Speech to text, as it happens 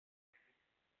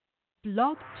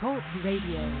Blog Talk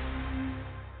Radio.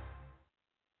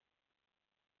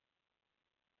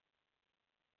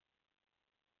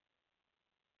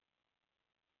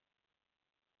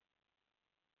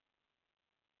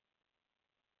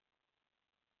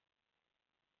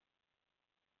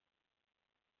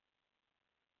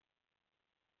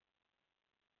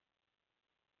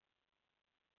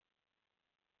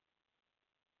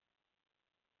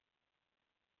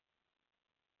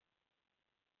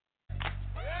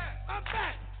 I'm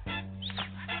back.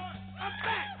 I'm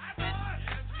back.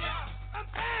 I'm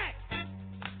back.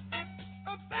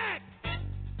 I'm back.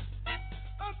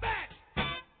 I'm back.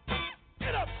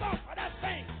 Get up off of that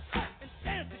thing and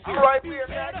dance to All right, we are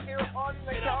back here on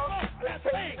the couch. The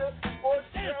Texas Sports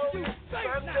Show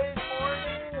Sunday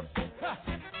morning.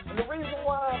 And the reason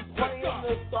why I'm playing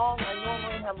this song, I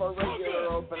normally have a regular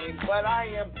opening, but I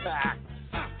am back.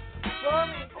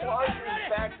 Sonny Clark is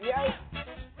back. Yes.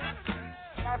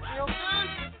 I feel good.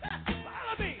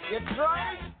 It's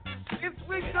right. It's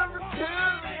week number 2 in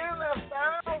the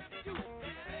NFL.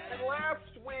 And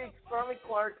last week, Sonny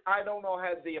Clark, I don't know,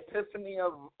 had the epiphany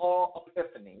of all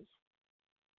epiphanies.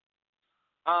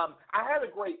 I had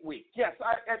a great week. Yes,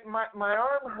 my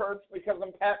arm hurts because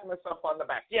I'm patting myself on the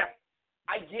back. Yes,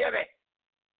 I get it.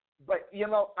 But,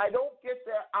 I don't get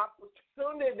the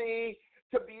opportunity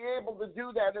to be able to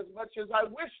do that as much as I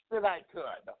wish that I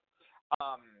could.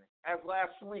 As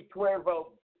last week,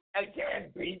 Cuervo again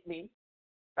beat me.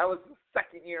 That was the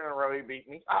second year in a row he beat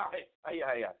me.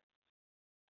 Yeah.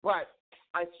 But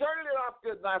I started it off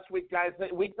good last week, guys.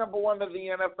 Week number 1 of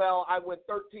the NFL, I went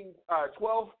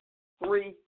 12,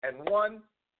 3, and 1.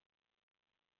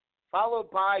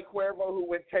 Followed by Cuervo, who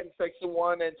went 10, 6, and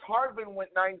 1. And Hardman went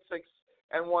 9, 6,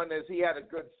 and 1 as he had a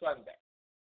good Sunday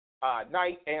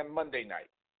night and Monday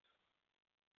night.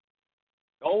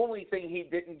 The only thing he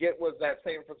didn't get was that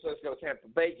San Francisco-Tampa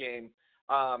Bay game.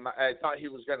 I thought he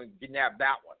was going to nab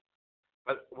that one.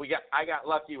 But I got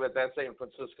lucky with that San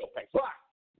Francisco pick. But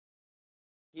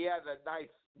he had a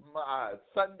nice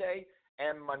Sunday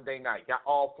and Monday night. Got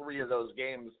all 3 of those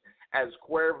games, as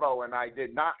Cuervo and I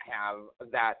did not have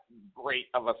that great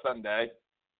of a Sunday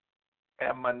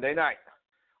and Monday night.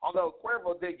 Although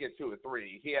Cuervo did get 2 of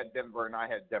 3. He had Denver and I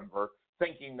had Denver,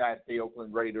 thinking that the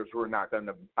Oakland Raiders were not going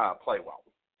to play well.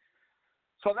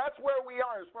 So that's where we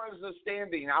are as far as the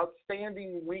standing.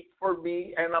 Outstanding week for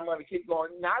me, and I'm going to keep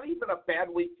going. Not even a bad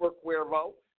week for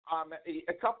Cuervo.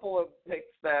 A couple of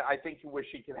picks that I think you wish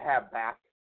he could have back,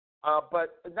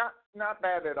 but not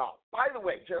bad at all. By the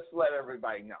way, just to let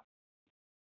everybody know,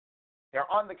 here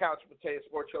on the Couch Potato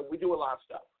Sports Show, we do a lot of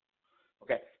stuff.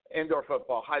 Okay, indoor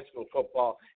football, high school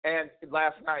football, and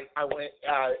last night I went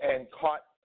and caught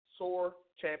SOAR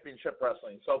Championship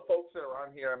Wrestling. So folks that are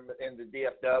on here in the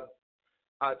DFW,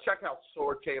 check out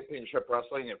SOAR Championship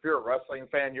Wrestling. If you're a wrestling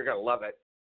fan, you're going to love it.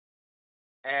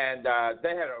 And they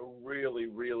had a really,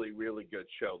 really, really good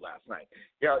show last night.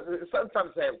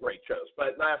 Sometimes they have great shows,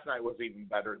 but last night was even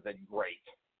better than great.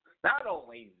 Not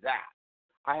only that,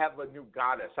 I have a new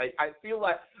goddess. I feel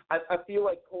like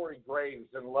Corey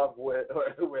Graves in love with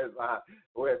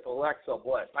Alexa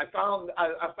Bliss. I found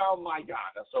my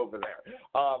goddess over there.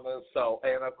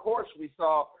 And of course we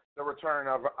saw the return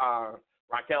of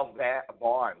Raquel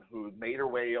Vaughn, who made her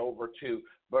way over to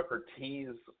Booker T's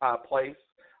place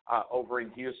over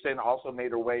in Houston. Also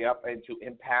made her way up into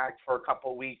Impact for a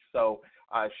couple weeks. So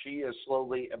she is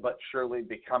slowly but surely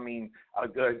becoming a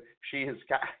good. She has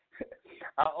got.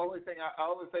 Only thing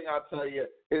I'll tell you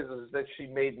is that she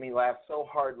made me laugh so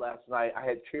hard last night. I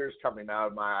had tears coming out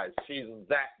of my eyes. She's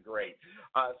that great.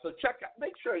 So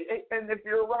make sure, and if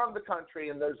you're around the country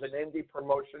and there's an indie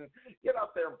promotion, get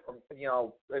out there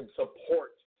and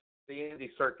support the indie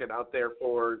circuit out there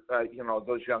for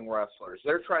those young wrestlers.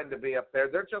 They're trying to be up there.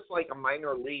 They're just like a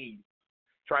minor league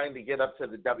trying to get up to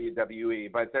the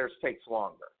WWE, but theirs takes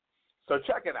longer. So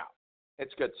check it out.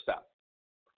 It's good stuff.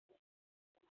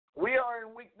 We are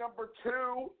in week number 2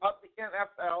 of the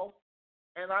NFL,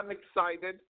 and I'm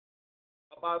excited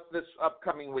about this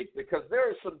upcoming week because there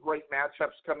are some great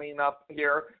matchups coming up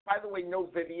here. By the way, no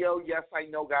video. Yes, I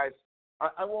know, guys.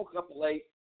 I woke up late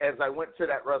as I went to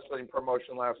that wrestling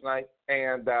promotion last night,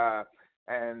 and I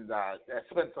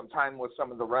spent some time with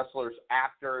some of the wrestlers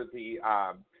after the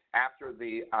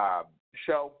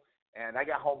show, and I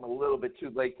got home a little bit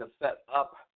too late to set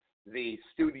up the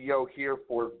studio here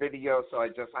for video, so I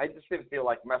just didn't feel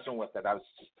like messing with it. I was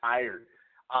just tired.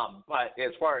 But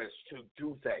as far as to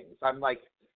do things, I'm like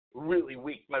really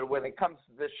weak. But when it comes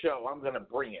to this show, I'm going to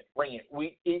bring it.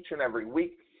 Each and every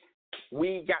week.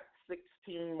 We got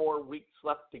 16 more weeks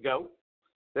left to go.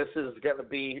 This is going to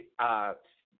be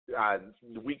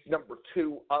week number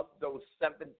 2 of those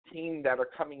 17 that are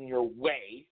coming your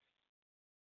way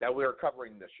that we are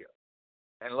covering this year.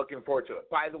 And looking forward to it.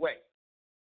 By the way,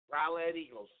 Rowlett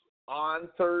Eagles on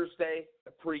Thursday,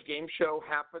 the pregame show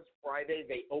happens. Friday,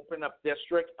 they open up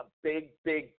district, a big,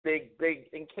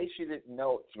 in case you didn't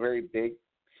know, it's very big,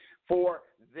 for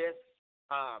this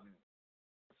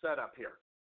setup here.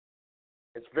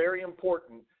 It's very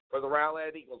important for the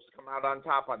Rowlett Eagles to come out on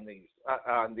top on these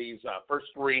first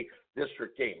 3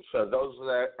 district games. So those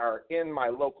that are in my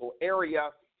local area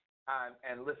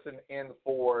and listen in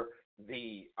for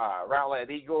the Rowlett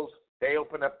Eagles, they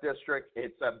open up district.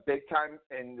 It's a big time,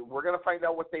 and we're going to find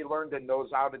out what they learned in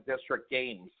those out-of-district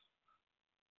games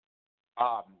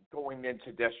going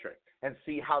into district and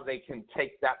see how they can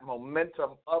take that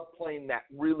momentum of playing that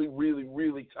really,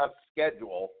 really tough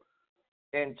schedule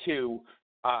into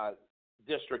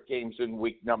district games in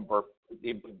week number.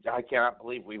 I cannot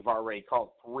believe we've already called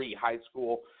 3 high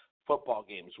school football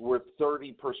games. We're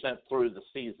 30% through the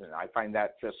season. I find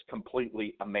that just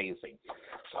completely amazing.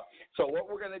 So what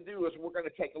we're going to do is we're going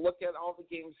to take a look at all the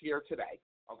games here today,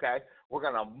 okay? We're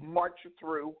going to march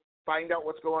through, find out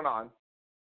what's going on,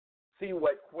 see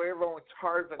what Cuervo and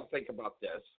Tarzan think about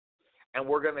this, and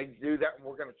we're going to do that, and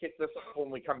we're going to kick this up when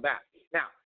we come back. Now,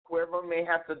 Cuervo may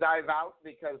have to dive out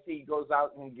because he goes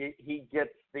out and he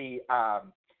gets the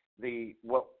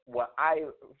what I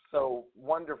so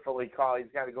wonderfully call, he's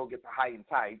got to go get the high and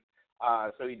tight,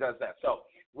 so he does that. So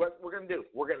what we're going to do,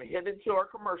 we're going to hit into our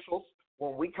commercials.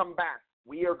 When we come back,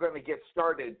 we are going to get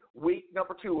started week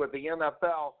number 2 of the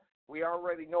NFL. We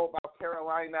already know about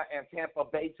Carolina and Tampa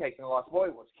Bay taking a loss. Boy,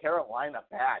 was Carolina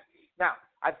bad. Now,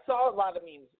 I saw a lot of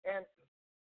memes, and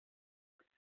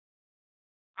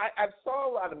I saw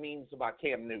a lot of memes about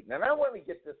Cam Newton, and I want to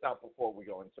get this out before we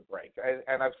go into break,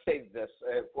 and I've saved this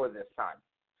for this time.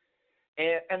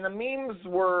 And the memes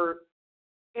were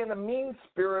in a mean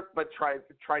spirit, but tried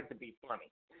to be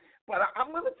funny. But I'm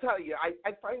going to tell you, I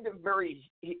find it very,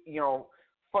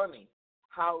 funny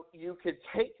how you could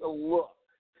take a look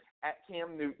at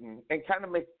Cam Newton and kind of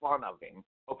make fun of him,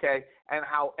 okay, and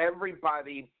how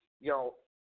everybody,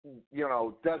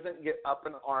 doesn't get up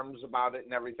in arms about it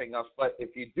and everything else. But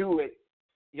if you do it,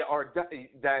 or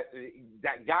that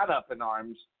got up in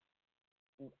arms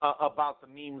about the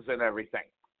memes and everything.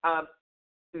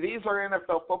 These are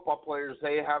NFL football players.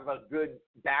 They have a good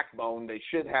backbone. They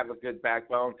should have a good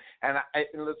backbone. And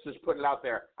let's just put it out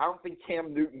there. I don't think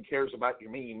Cam Newton cares about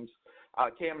your memes.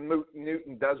 Cam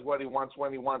Newton does what he wants,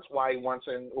 when he wants, why he wants,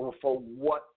 and for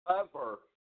whatever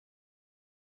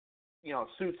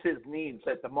suits his needs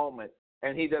at the moment,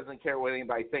 and he doesn't care what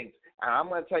anybody thinks. And I'm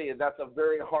going to tell you, that's a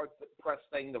very hard-pressed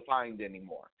thing to find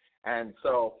anymore. And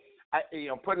so,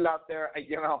 put it out there.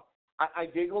 I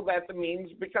giggled at the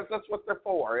memes because that's what they're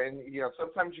for. And,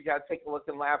 sometimes you got to take a look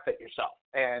and laugh at yourself.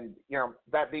 And,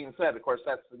 that being said, of course,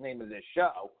 that's the name of this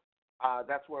show.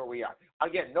 That's where we are.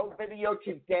 Again, no video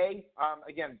today.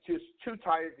 Again, too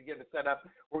tired to get it set up.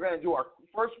 We're going to do our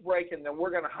first break, and then we're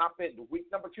going to hop into week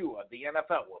number 2 of the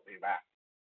NFL. We'll be back.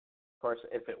 Of course,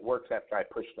 if it works after I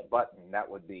push the button, that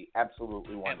would be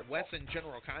absolutely wonderful. At Wesson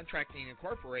General Contracting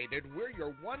Incorporated, we're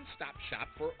your one-stop shop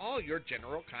for all your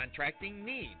general contracting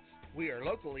needs. We are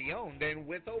locally owned and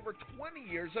with over 20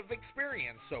 years of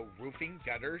experience, so roofing,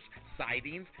 gutters,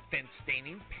 sidings, fence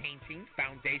staining, painting,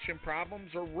 foundation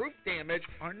problems, or roof damage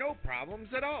are no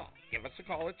problems at all. Give us a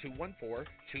call at 214-200-5588.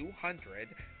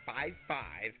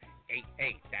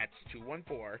 That's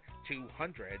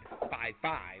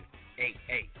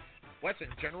 214-200-5588.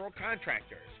 Wesson General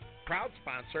Contractors, proud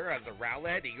sponsor of the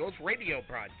Rowlett Eagles radio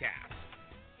broadcast.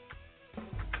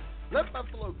 Let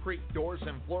Buffalo Creek Doors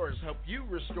and Floors help you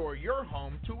restore your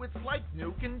home to its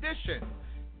like-new condition.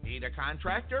 Need a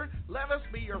contractor? Let us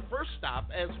be your first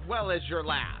stop as well as your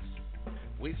last.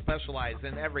 We specialize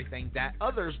in everything that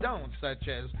others don't, such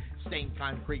as stained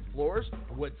concrete floors,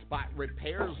 wood spot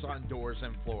repairs on doors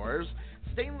and floors,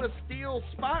 stainless steel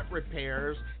spot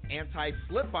repairs,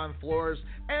 anti-slip on floors,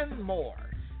 and more.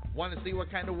 Want to see what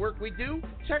kind of work we do?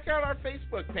 Check out our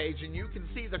Facebook page and you can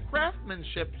see the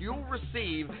craftsmanship you'll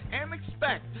receive and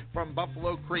expect from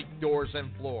Buffalo Creek Doors and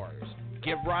Floors.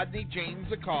 Give Rodney James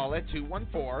a call at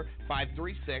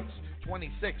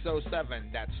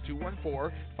 214-536-2607. That's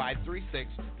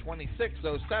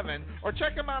 214-536-2607. Or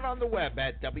check him out on the web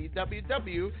at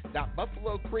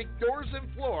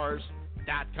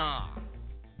www.buffalocreekdoorsandfloors.com.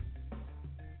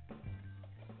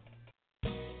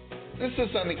 This is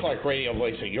Sonny Clark, radio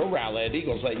voice of your Rowlett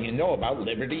Eagles, letting you know about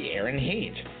Liberty Air and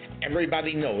Heat.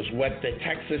 Everybody knows what the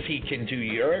Texas Heat can do to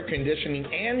your air conditioning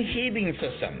and heating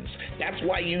systems. That's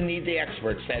why you need the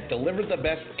experts that deliver the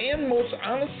best and most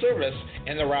honest service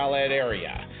in the Rowlett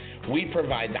area. We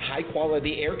provide the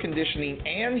high-quality air conditioning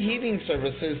and heating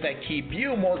services that keep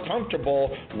you more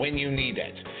comfortable when you need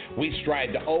it. We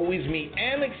strive to always meet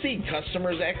and exceed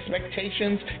customers'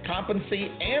 expectations,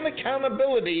 competency, and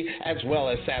accountability, as well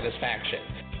as satisfaction.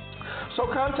 So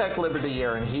contact Liberty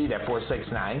Air and Heat at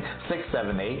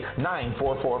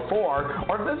 469-678-9444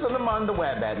 or visit them on the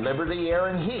web at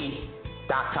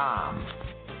libertyairandheat.com.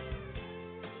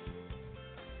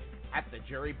 At the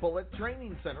Jerry Bullitt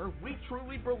Training Center, we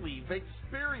truly believe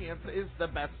experience is the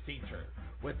best teacher.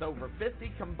 With over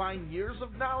 50 combined years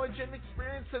of knowledge and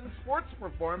experience in sports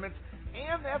performance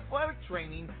and athletic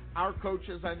training, our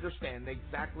coaches understand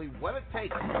exactly what it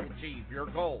takes to achieve your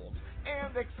goals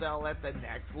and excel at the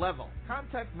next level.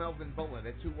 Contact Melvin Bullitt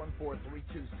at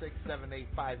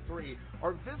 214-326-7853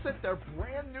 or visit their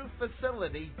brand new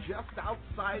facility just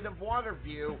outside of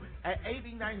Waterview at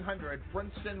 8900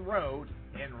 Princeton Road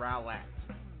in Rowlett.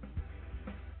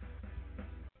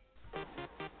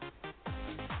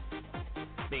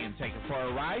 Being taken for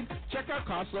a ride? Check out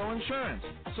Costco Insurance,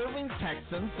 serving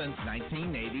Texans since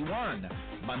 1981.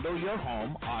 Bundle your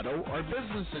home, auto, or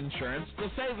business insurance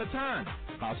to save a ton.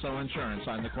 Costco Insurance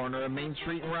on the corner of Main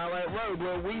Street and Rowlett Road,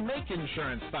 where we make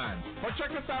insurance fun. Or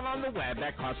check us out on the web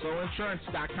at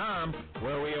CostcoInsurance.com,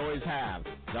 where we always have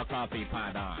the coffee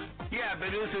pot on. Yeah, but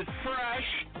is it fresh?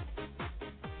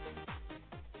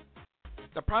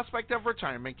 The prospect of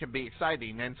retirement can be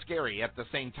exciting and scary at the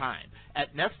same time.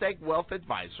 At Nest Egg Wealth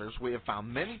Advisors, we have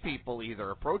found many people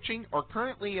either approaching or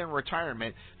currently in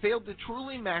retirement failed to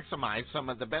truly maximize some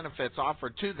of the benefits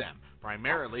offered to them,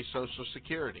 primarily Social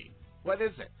Security. What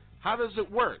is it? How does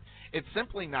it work? It's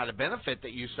simply not a benefit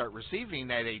that you start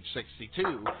receiving at age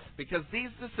 62. Because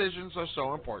these decisions are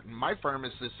so important, my firm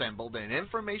has assembled an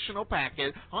informational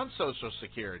packet on Social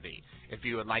Security. If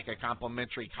you would like a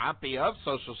complimentary copy of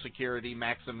Social Security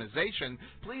Maximization,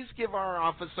 please give our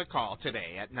office a call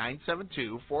today at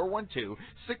 972-412-6064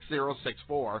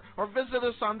 or visit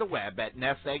us on the web at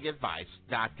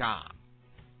nesteggadvice.com.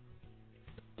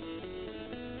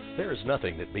 There is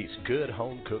nothing that beats good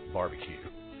home-cooked barbecue.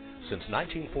 Since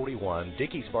 1941,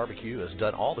 Dickey's Barbecue has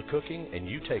done all the cooking and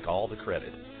you take all the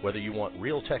credit. Whether you want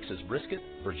real Texas brisket,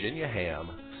 Virginia ham,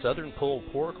 southern pulled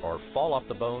pork, or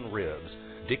fall-off-the-bone ribs,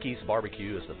 Dickey's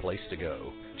Barbecue is the place to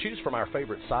go. Choose from our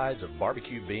favorite sides of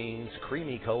barbecue beans,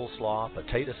 creamy coleslaw,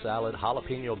 potato salad,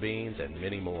 jalapeno beans, and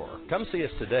many more. Come see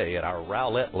us today at our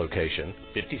Rowlett location,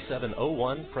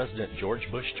 5701 President George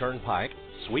Bush Turnpike,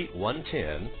 Suite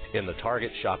 110 in the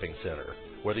Target Shopping Center.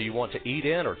 Whether you want to eat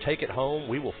in or take it home,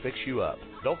 we will fix you up.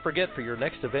 Don't forget, for your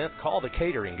next event, call the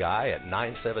catering guy at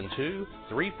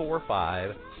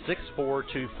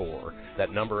 972-345-6424.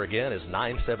 That number again is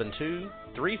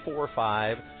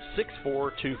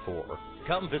 972-345-6424.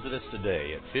 Come visit us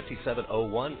today at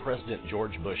 5701 President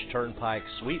George Bush Turnpike,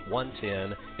 Suite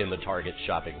 110 in the Target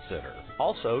Shopping Center.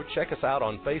 Also, check us out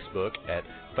on Facebook at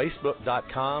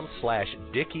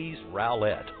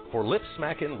facebook.com/DickiesRowlett. For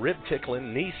lip-smacking,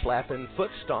 rib-tickling, knee-slapping,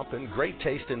 foot-stomping, great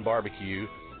taste in barbecue,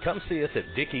 come see us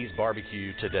at Dickey's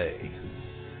Barbecue today.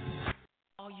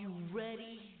 Are you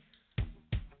ready?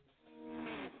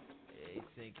 You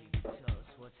think you can tell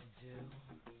us what to do?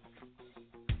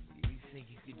 You think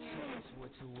you can tell us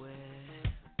what to wear?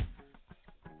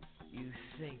 You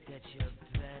think that you're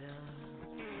better?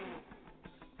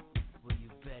 Well, you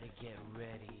better get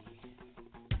ready.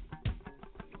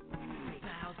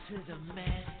 Bow to the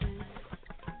masters.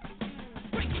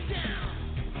 Break it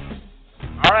down.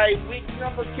 All right, week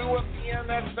number 2 of the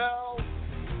NFL.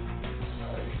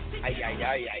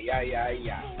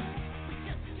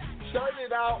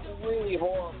 Started out really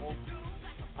horrible.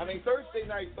 I mean, Thursday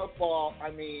Night Football,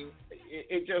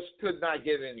 it just could not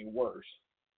get any worse.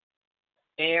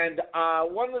 And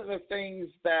one of the things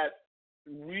that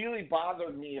really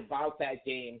bothered me about that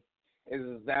game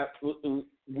is that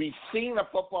we've seen a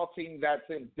football team that's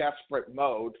in desperate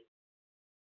mode.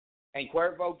 And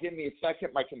Cuervo, give me a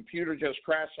second. My computer just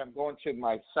crashed. I'm going to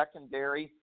my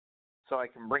secondary so I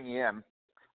can bring you in.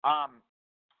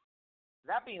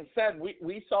 That being said,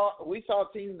 we saw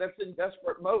a team that's in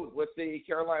desperate mode with the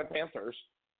Carolina Panthers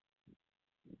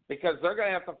because they're going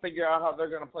to have to figure out how they're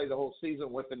going to play the whole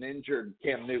season with an injured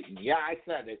Cam Newton. Yeah, I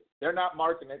said it. They're not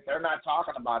marking it. They're not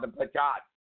talking about it. But, God,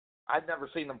 I've never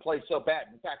seen them play so bad.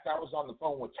 In fact, I was on the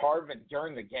phone with Tarvin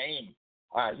during the game.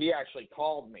 He actually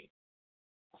called me.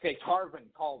 Okay,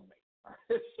 Tarvin called me.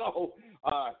 So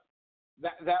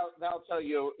that'll tell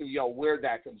you, where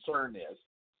that concern is.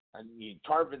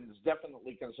 Tarvin's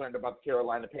definitely concerned about the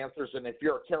Carolina Panthers, and if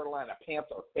you're a Carolina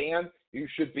Panther fan, you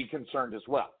should be concerned as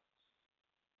well.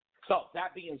 So,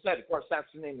 that being said, of course,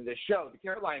 that's the name of this show. The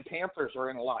Carolina Panthers are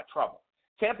in a lot of trouble.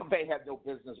 Tampa Bay had no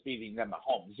business beating them at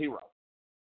home, 0.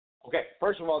 Okay,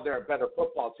 first of all, they're a better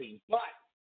football team, but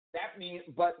that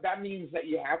means that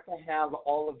you have to have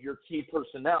all of your key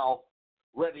personnel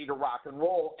ready to rock and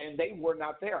roll, and they were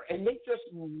not there. And they just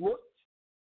looked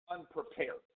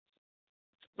unprepared.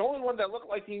 The only one that looked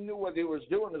like he knew what he was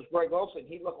doing is Greg Olsen.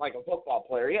 He looked like a football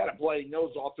player. He had a bloody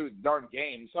nose all through the darn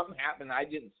game. Something happened. I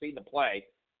didn't see the play.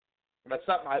 But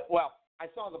I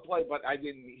saw the play, but I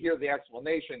didn't hear the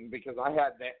explanation because I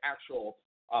had the actual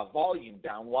volume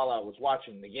down while I was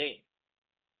watching the game.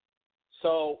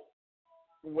 So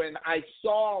when I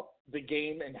saw the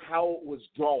game and how it was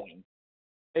going,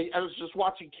 I was just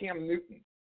watching Cam Newton.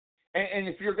 And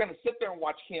if you're going to sit there and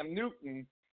watch Cam Newton,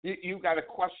 you've got to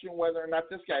question whether or not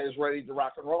this guy is ready to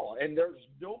rock and roll. And there's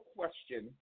no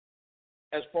question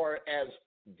as far as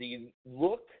the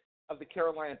look of the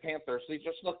Carolina Panthers. They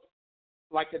just looked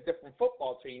like a different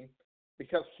football team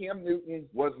because Cam Newton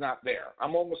was not there.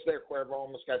 I'm almost there, Cuervo.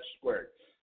 Almost got you squared.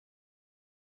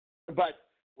 But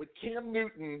with Cam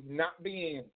Newton not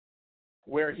being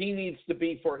where he needs to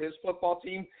be for his football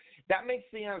team, that makes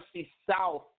the NFC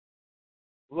South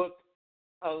look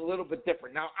a little bit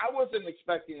different. Now, I wasn't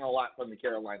expecting a lot from the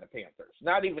Carolina Panthers,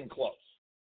 not even close.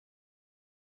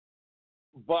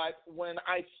 But when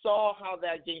I saw how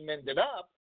that game ended up,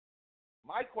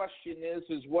 my question is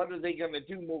what are they going to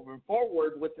do moving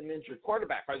forward with an injured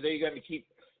quarterback? Are they going to keep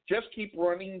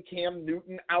running Cam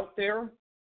Newton out there?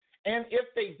 And if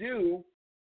they do,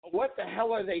 what the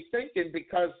hell are they thinking?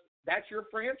 Because that's your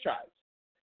franchise.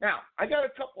 Now, I got a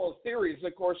couple of theories.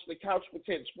 Of course, the Couch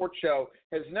Potato Sports Show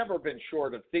has never been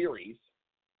short of theories.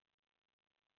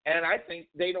 And I think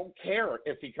they don't care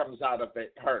if he comes out of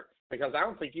it hurt because I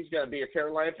don't think he's going to be a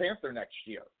Carolina Panther next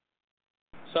year.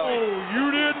 So,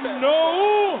 you didn't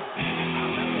know?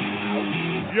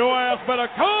 Your ass better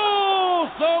call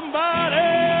somebody!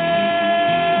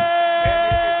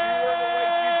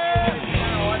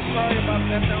 I'm sorry about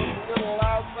that. That was a little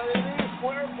loud, but it is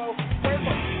Cuervo.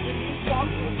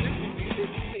 You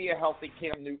didn't see a healthy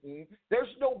Cam Newton.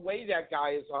 There's no way that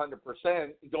guy is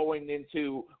 100% going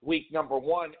into week number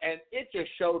 1, and it just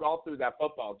showed all through that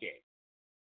football game.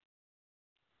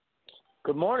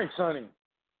 Good morning, Sonny.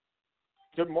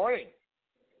 Good morning.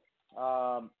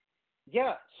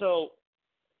 Yeah, so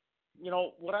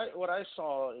what I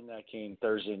saw in that game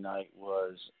Thursday night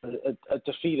was a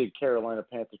defeated Carolina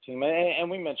Panther team, and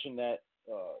we mentioned that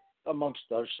amongst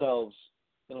ourselves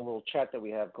in a little chat that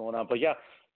we have going on. But yeah,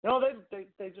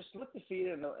 they just look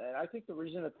defeated, and I think the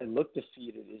reason that they look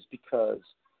defeated is because,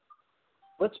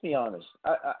 let's be honest,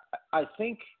 I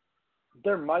think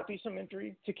there might be some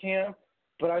injury to Cam,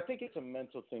 but I think it's a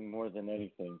mental thing more than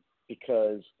anything.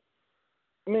 Because,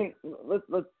 I mean,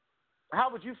 how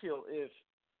would you feel if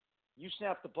you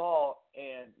snap the ball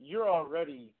and you're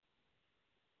already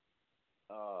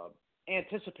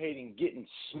anticipating getting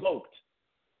smoked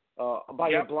by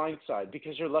your blind side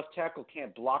because your left tackle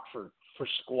can't block for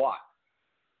squat?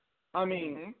 I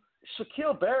mean,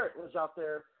 Shaquille Barrett was out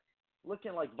there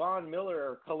looking like Von Miller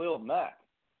or Khalil Mack.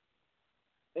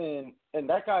 And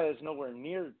that guy is nowhere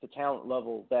near the talent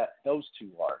level that those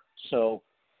two are. So,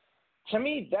 to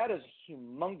me, that is a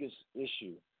humongous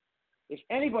issue. If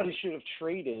anybody should have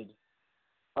traded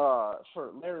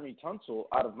for Laramie Tunsil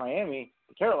out of Miami,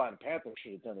 the Carolina Panthers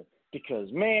should have done it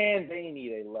because, man, they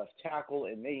need a left tackle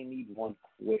and they need one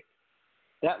quick.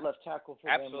 That left tackle for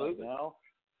them right now,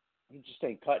 he just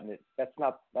ain't cutting it. That's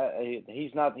not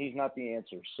he's not the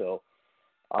answer. So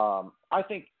I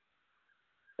think,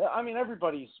 I mean,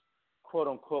 everybody's quote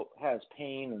unquote has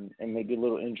pain and maybe a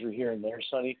little injury here and there,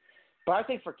 Sonny. But I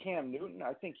think for Cam Newton,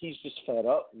 I think he's just fed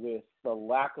up with the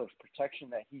lack of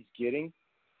protection that he's getting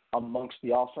amongst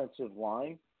the offensive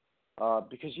line.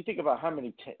 Because you think about how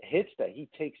many hits that he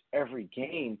takes every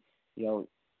game,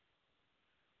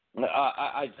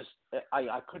 I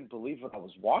couldn't believe what I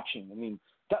was watching. I mean,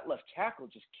 that left tackle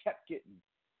just kept getting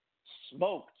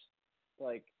smoked.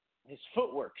 Like, his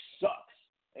footwork sucks.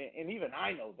 And even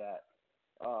I know that.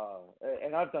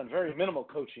 And I've done very minimal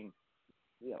coaching,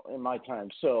 in my time.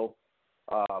 So,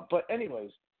 but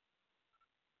anyways,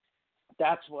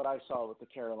 that's what I saw with the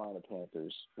Carolina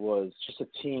Panthers, was just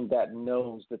a team that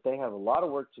knows that they have a lot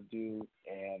of work to do,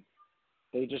 and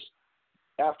they just,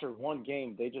 after one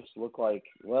game, they just look like,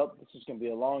 well, this is going to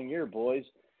be a long year, boys.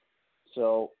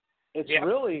 So it's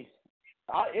really,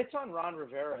 it's on Ron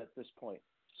Rivera at this point,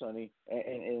 Sonny.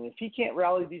 And if he can't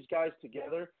rally these guys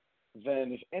together,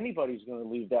 then if anybody's going to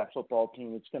leave that football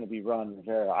team, it's going to be Ron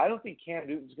Rivera. I don't think Cam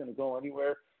Newton's going to go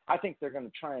anywhere. I think they're going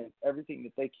to try everything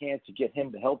that they can to get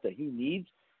him the help that he needs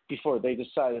before they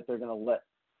decide that they're going to let,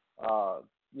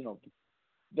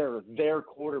 their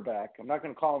quarterback. I'm not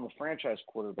going to call him a franchise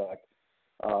quarterback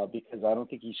because I don't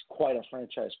think he's quite a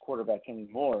franchise quarterback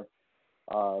anymore.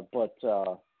 But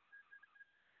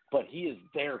he is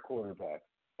their quarterback,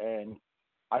 and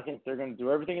I think they're going to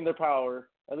do everything in their power,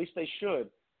 at least they should,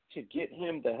 to get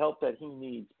him the help that he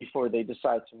needs before they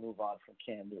decide to move on from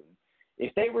Cam Newton.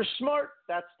 If they were smart,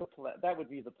 that's the plan. That would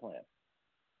be the plan.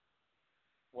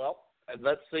 Well,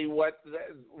 let's see what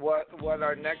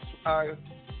our next guy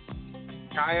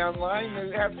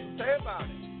online has to say about it.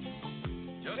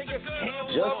 Just a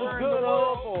good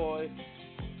old boy.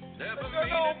 The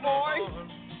good old boy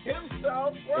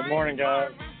himself. Good morning,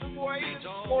 guys.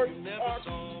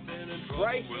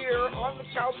 Right here on the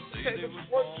Couch Potato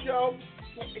Sports Show.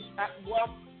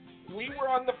 Well, we were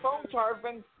on the phone,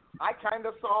 Tarvin. I kind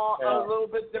of saw a little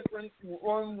bit different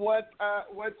on what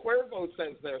Cuervo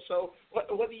says there. So,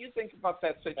 what do you think about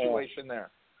that situation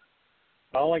there?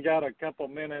 I only got a couple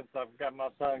minutes. I've got my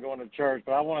son going to church,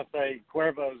 but I want to say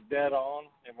Cuervo's dead on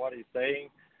in what he's saying.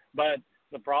 But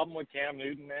the problem with Cam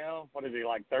Newton now, what is he,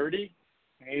 like 30?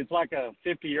 He's like a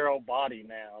 50-year-old body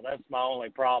now. That's my only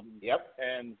problem. Yep.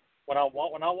 And when I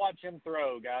watch him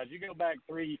throw, guys, you go back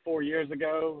 3-4 years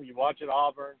ago, you watch at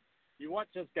Auburn, you watch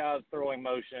this guy's throwing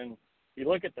motion, you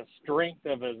look at the strength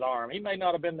of his arm. He may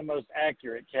not have been the most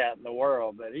accurate cat in the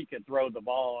world, but he could throw the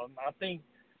ball. And I think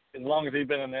as long as he's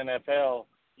been in the NFL,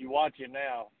 you watch him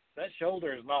now, that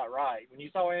shoulder is not right. When you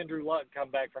saw Andrew Luck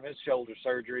come back from his shoulder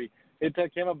surgery, it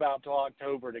took him about till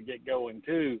October to get going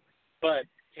too. But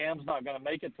Cam's not going to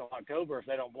make it till October if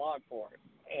they don't block for him.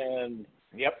 And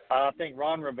I think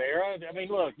Ron Rivera. I mean,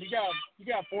 look, you got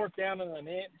fourth down and an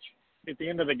inch at the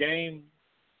end of the game.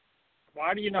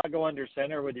 Why do you not go under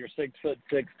center with your 6'6",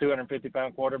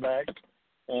 250-pound quarterback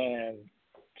and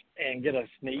get a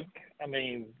sneak? I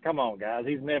mean, come on, guys.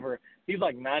 He's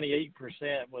like 98%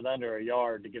 with under a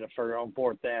yard to get on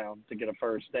fourth down to get a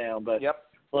first down. But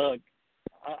look,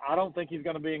 I don't think he's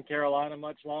going to be in Carolina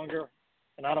much longer,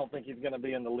 and I don't think he's going to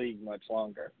be in the league much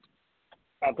longer.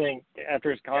 I think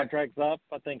after his contract's up,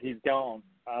 I think he's gone.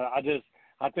 I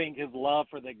think his love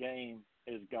for the game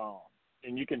is gone.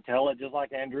 And you can tell it just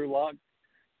like Andrew Luck,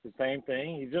 the same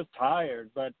thing. He's just tired.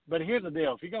 But here's the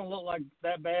deal. If you're going to look like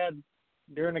that bad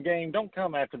during the game, don't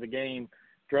come after the game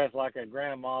dressed like a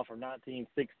grandma from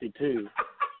 1962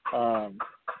 and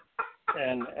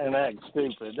act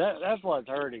stupid. That's what's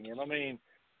hurting him. I mean,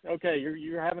 okay,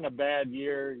 you're having a bad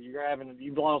year.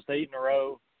 You've lost 8 in a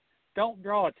row. Don't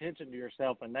draw attention to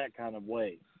yourself in that kind of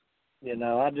way. You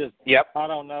know, I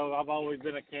don't know. I've always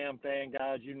been a Cam fan,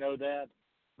 guys. You know that.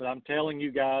 But I'm telling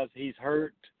you guys, he's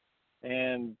hurt,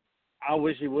 and I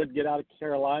wish he would get out of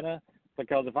Carolina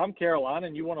because if I'm Carolina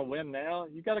and you want to win now,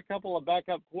 you got a couple of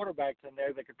backup quarterbacks in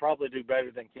there that could probably do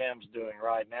better than Cam's doing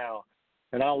right now.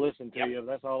 And I'll listen to you.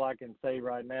 That's all I can say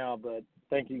right now. But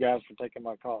thank you guys for taking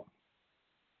my call.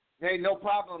 Hey, no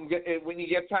problem. When you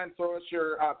get time, throw us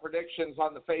your predictions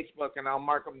on the Facebook, and I'll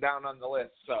mark them down on the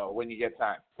list. So when you get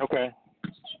time. Okay.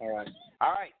 All right.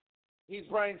 He's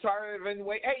Brian Tarvin.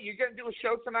 Hey, you going to do a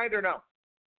show tonight or no?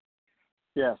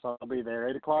 Yes, I'll be there,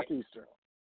 8 o'clock Eastern.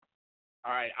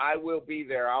 All right, I will be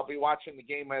there. I'll be watching the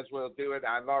game as we'll do it.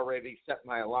 I've already set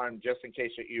my alarm just in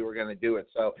case that you were going to do it.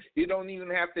 So you don't even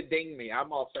have to ding me.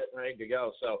 I'm all set and ready to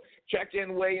go. So check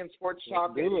in, Way in Sports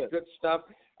Talk. Good stuff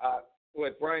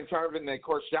with Brian Tarvin. And, of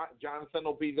course, Jonathan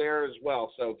will be there as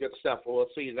well. So good stuff. We'll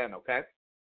see you then, okay?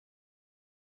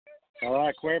 All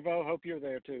right, Cuervo, hope you're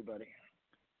there too, buddy.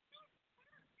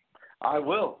 I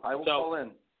will call in.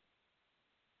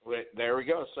 There we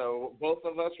go. So both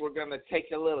of us, we're going to take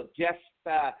a little guest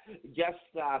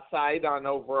side on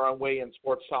over on Way in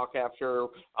Sports Talk after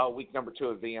week number 2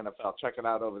 of the NFL. Check it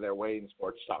out over there, Way in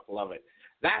Sports Talk. Love it.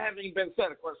 That having been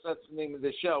said, of course, that's the name of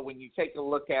the show. When you take a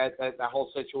look at the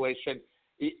whole situation,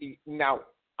 now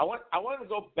I want to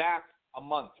go back a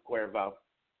month, Cuervo.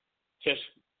 Just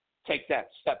take that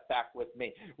step back with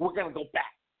me. We're going to go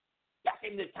back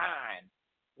into time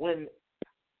when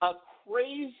a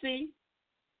crazy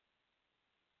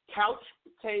couch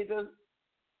potato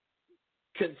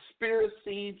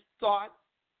conspiracy thought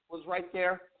was right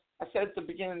there. I said at the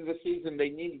beginning of the season they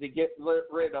needed to get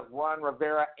rid of Ron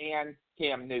Rivera and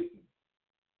Cam Newton.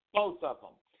 Both of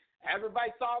them.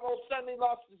 Everybody thought old Sonny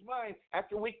lost his mind.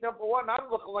 After week number 1,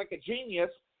 I'm looking like a genius.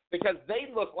 because they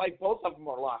look like both of them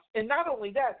are lost. And not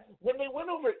only that, when they went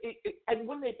over and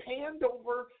when they panned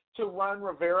over to Ron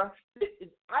Rivera,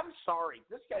 I'm sorry,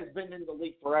 this guy's been in the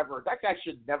league forever. That guy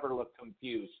should never look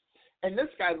confused. And this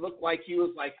guy looked like he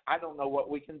was like, I don't know what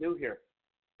we can do here.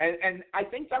 And I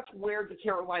think that's where the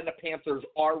Carolina Panthers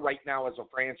are right now as a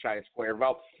franchise,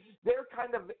 Cuervo. They're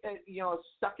kind of,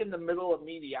 stuck in the middle of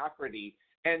mediocrity,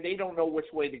 and they don't know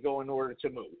which way to go in order to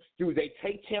move. Do they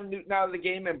take Cam Newton out of the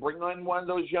game and bring on one of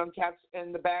those young cats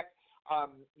in the back,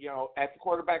 at the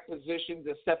quarterback position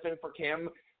to step in for Cam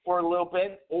for a little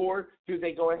bit? Or do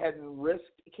they go ahead and risk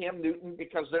Cam Newton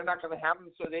because they're not going to have him,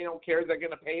 so they don't care, they're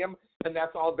going to pay him, and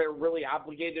that's all they're really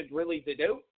obligated really to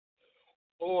do?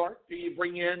 Or do you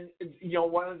bring in,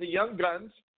 one of the young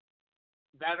guns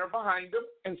that are behind them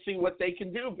and see what they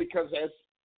can do? Because as,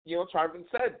 Tarvin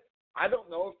said, I don't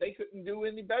know if they couldn't do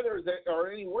any better or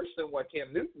any worse than what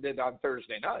Cam Newton did on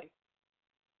Thursday night.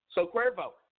 So,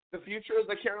 Cuervo, the future of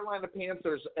the Carolina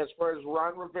Panthers as far as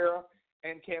Ron Rivera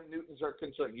and Cam Newton's are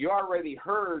concerned. You already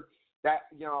heard that,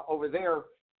 over there,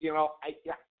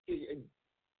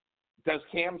 does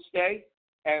Cam stay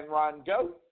and Ron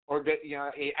go? Or,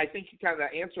 I think you kind of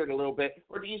answered a little bit.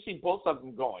 Or do you see both of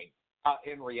them going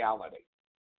in reality?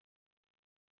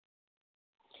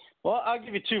 Well, I'll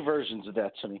give you two versions of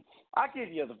that, Sonny. I'll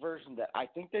give you the version that I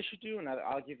think they should do, and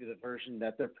I'll give you the version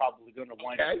that they're probably going to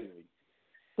wind up doing.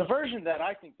 The version that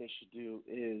I think they should do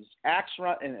is axe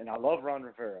Ron, and I love Ron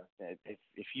Rivera.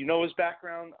 If you know his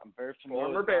background, I'm very familiar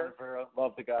with Ron Rivera.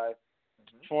 Love the guy.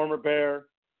 Mm-hmm. Former Bear,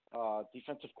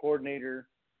 defensive coordinator,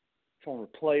 former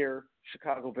player,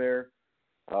 Chicago Bear.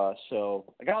 So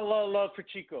I got a lot of love for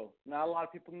Chico. Not a lot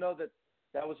of people know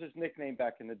that was his nickname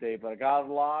back in the day, but I got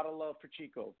a lot of love for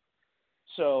Chico.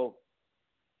 So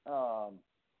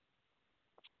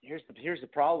here's the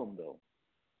problem, though.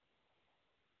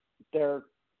 They're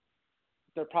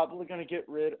probably going to get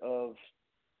rid of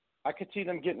 – I could see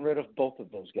them getting rid of both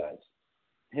of those guys,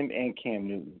 him and Cam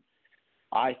Newton.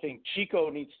 I think Chico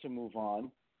needs to move on,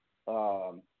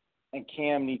 and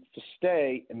Cam needs to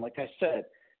stay. And like I said,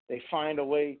 they find a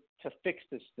way to fix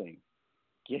this thing.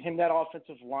 Get him that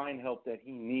offensive line help that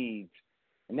he needs,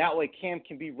 and that way Cam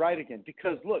can be right again.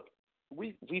 Because, look,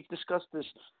 we've discussed this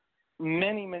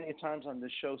many, many times on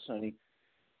this show, Sonny.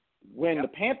 When the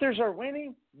Panthers are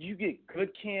winning, you get good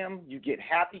Cam, you get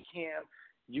happy Cam,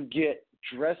 you get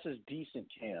dresses decent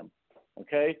Cam,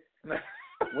 okay?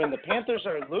 When the Panthers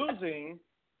are losing,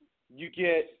 you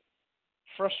get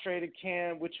frustrated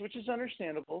Cam, which is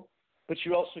understandable, but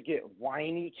you also get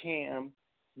whiny Cam,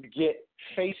 you get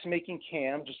face-making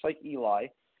Cam, just like Eli,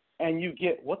 and you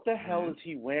get what the hell is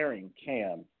he wearing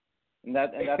Cam, and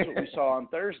that's what we saw on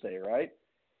Thursday, right?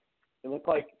 It looked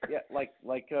like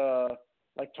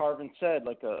Tarvin said,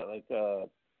 like a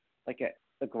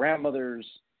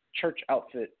grandmother's church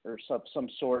outfit or some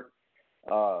sort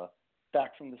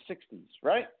back from the 60s,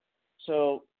 right?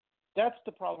 So that's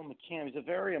the problem with Cam. He's a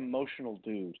very emotional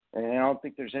dude, and I don't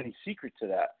think there's any secret to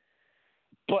that.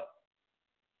 But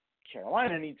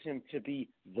Carolina needs him to be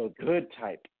the good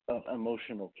type of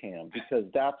emotional Cam, because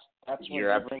that's when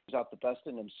he brings out the best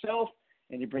in himself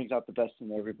and he brings out the best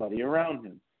in everybody around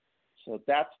him. So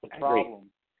that's the problem.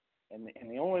 And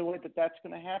the only way that that's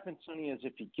going to happen, Sonny, is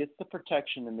if he gets the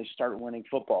protection and they start winning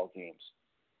football games.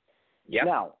 Yep.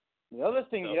 Now, the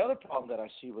other problem that I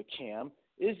see with Cam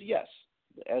is, yes,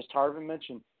 as Tarvin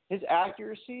mentioned, his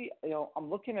accuracy. I'm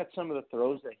looking at some of the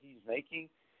throws that he's making,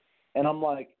 and I'm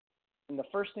like, and the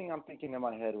first thing I'm thinking in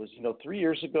my head was, 3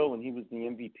 years ago when he was the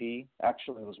MVP,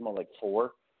 actually it was more like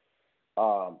 4.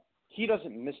 He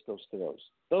doesn't miss those throws.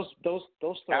 Those throws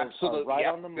are right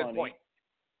on the money. Good point.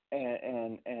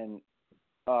 And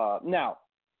now,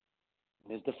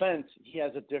 in his defense, he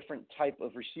has a different type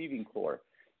of receiving core.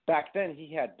 Back then,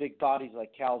 he had big bodies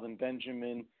like Calvin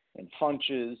Benjamin and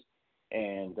Funches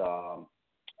and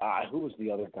who was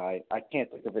the other guy? I can't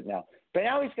think of it now. But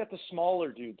now he's got the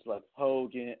smaller dudes like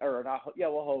Hogan.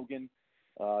 Hogan.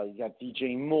 You got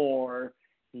DJ Moore.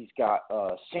 He's got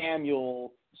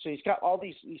Samuel. So he's got all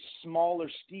these smaller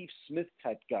Steve Smith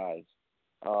type guys.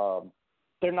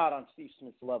 They're not on Steve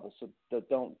Smith's level, so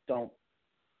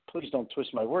please don't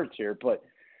twist my words here. But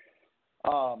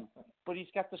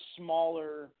he's got the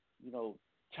smaller,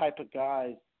 type of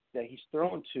guys that he's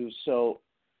thrown to. So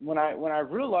when I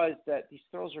realized that these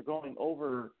throws are going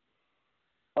over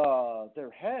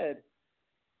their head,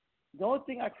 the only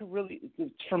thing I could really,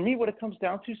 for me, what it comes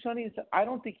down to, Sonny, is that I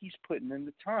don't think he's putting in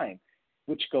the time,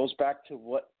 which goes back to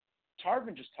what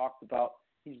Tarvin just talked about.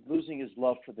 He's losing his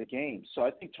love for the game. So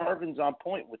I think Tarvin's on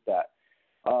point with that,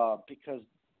 because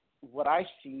what I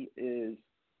see is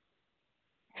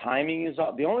timing is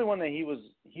off. The only one that he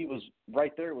was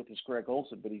right there with is Greg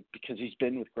Olson, but because he's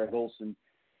been with Greg Olson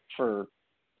for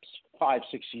 5-6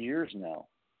 years now.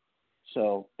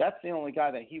 So that's the only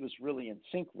guy that he was really in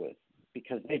sync with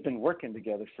because they've been working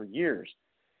together for years.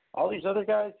 All these other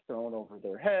guys throwing over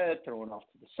their head, throwing off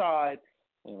to the side,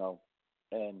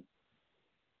 and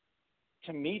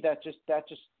to me that just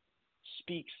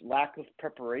speaks lack of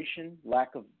preparation,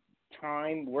 lack of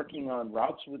time working on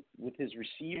routes with his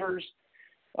receivers.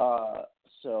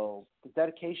 So the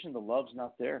dedication, the love's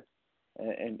not there.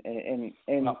 And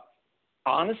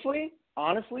honestly,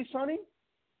 Sonny,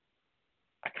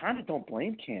 I kind of don't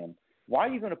blame Cam. Why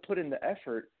are you going to put in the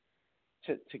effort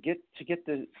to get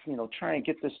the try and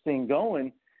get this thing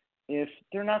going if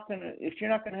you're not going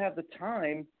to have the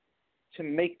time to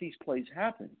make these plays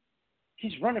happen?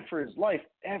 He's running for his life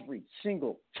every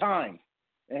single time,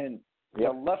 and the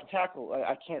left tackle.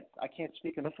 I can't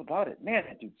speak enough about it. Man,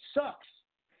 that dude sucks.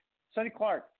 Sonny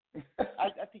Clark,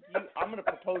 I think I'm going to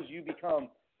propose you become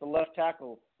the left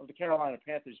tackle of the Carolina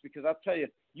Panthers because I'll tell you,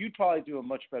 you'd probably do a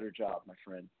much better job, my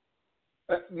friend.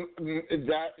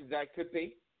 That could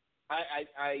be.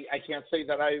 I can't say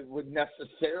that I would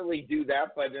necessarily do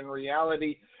that, but in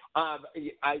reality, I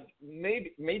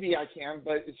maybe I can.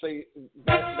 But say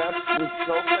that's the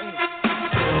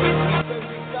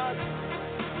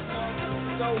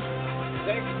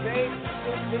thing.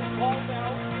 So they called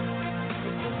out.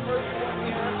 First one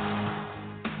here.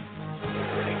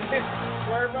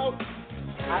 Cuervo,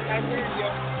 I hear you.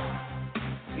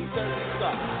 He says he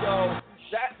sucks. So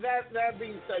that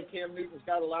being said, Cam Newton's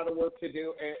got a lot of work to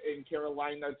do in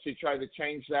Carolina to try to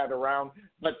change that around.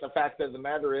 But the fact of the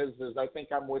matter is I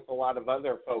think I'm with a lot of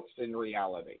other folks in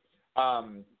reality.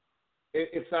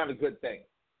 It's not a good thing.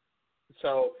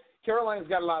 So Carolina's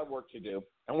got a lot of work to do,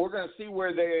 and we're going to see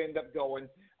where they end up going.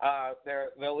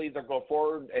 They'll either go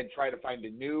forward and try to find a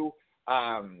new,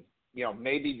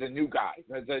 maybe the new guy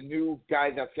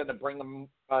that's going to bring them,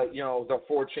 the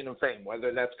fortune and fame,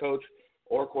 whether that's coach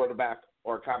or quarterback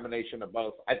or a combination of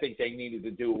both. I think they needed to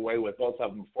do away with both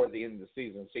of them before the end of the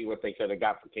season, see what they could have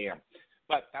got for Cam.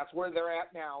 But that's where they're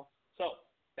at now. So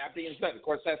that being said, of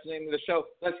course, that's the name of the show.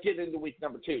 Let's get into week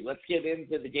number 2. Let's get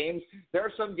into the games. There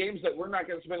are some games that we're not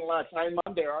going to spend a lot of time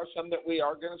on. There are some that we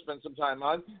are going to spend some time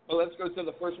on. But let's go to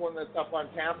the first one that's up on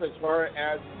tap as far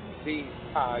as the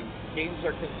games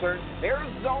are concerned.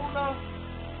 Arizona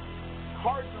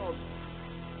Cardinals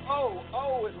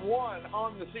 0-1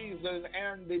 on the season,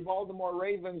 and the Baltimore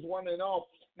Ravens 1-0.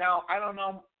 Now, I don't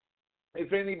know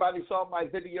if anybody saw my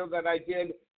video that I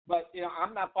did, but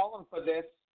I'm not falling for this.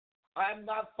 I'm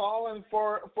not falling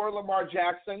for Lamar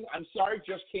Jackson. I'm sorry,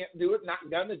 just can't do it. Not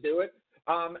going to do it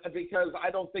because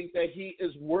I don't think that he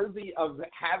is worthy of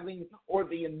having or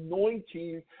the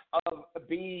anointing of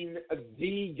being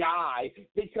the guy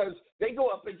because they go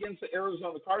up against the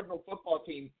Arizona Cardinal football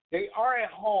team. They are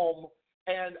at home,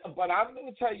 but I'm going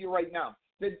to tell you right now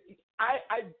that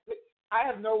I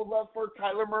have no love for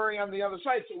Kyler Murray on the other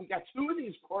side. So we got two of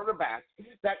these quarterbacks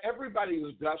that everybody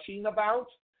was gushing about.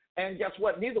 And guess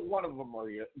what? Neither one of them are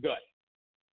good.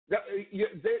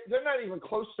 They're not even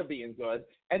close to being good.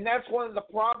 And that's one of the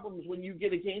problems when you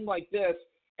get a game like this,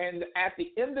 and at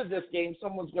the end of this game,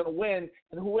 someone's going to win,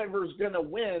 and whoever's going to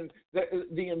win,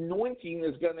 the anointing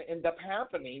is going to end up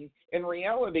happening in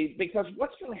reality. Because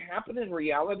what's going to happen in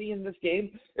reality in this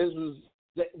game is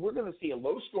that we're going to see a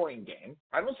low-scoring game.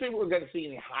 I don't think we're going to see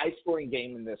any high-scoring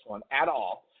game in this one at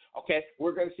all. Okay,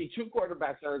 we're going to see two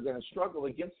quarterbacks that are going to struggle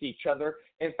against each other.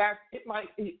 In fact,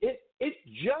 it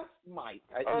just might.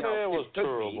 It was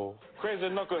terrible. Crazy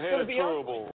knucklehead,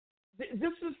 terrible.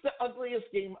 This is the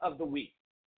ugliest game of the week.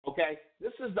 Okay,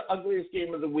 this is the ugliest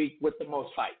game of the week with the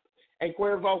most hype. And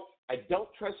Cuervo, I don't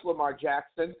trust Lamar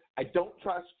Jackson. I don't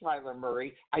trust Kyler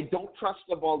Murray. I don't trust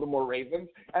the Baltimore Ravens.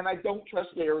 And I don't trust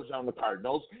the Arizona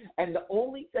Cardinals. And the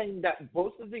only thing that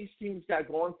both of these teams got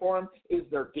going for them is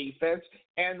their defense.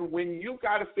 And when you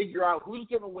got to figure out who's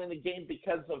going to win a game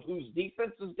because of whose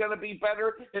defense is going to be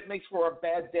better, it makes for a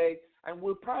bad day. And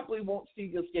we probably won't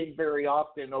see this game very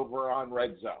often over on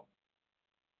Red Zone.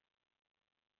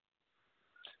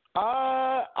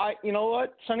 You know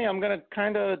what, Sonny, I'm going to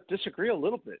kind of disagree a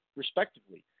little bit,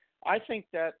 respectively. I think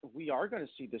that we are going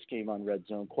to see this game on Red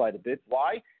Zone quite a bit.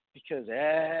 Why? Because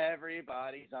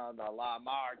everybody's on the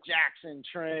Lamar Jackson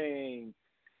train.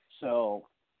 So,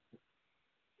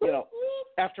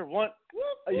 after one,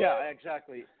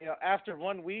 exactly. After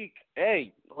 1 week,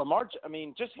 hey, Lamar,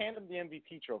 just hand him the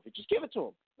MVP trophy. Just give it to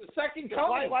him. The second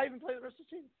coming. Why even play the rest of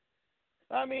the season?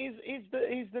 I mean, he's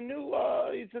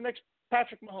the next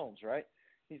Patrick Mahomes, right?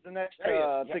 He's the next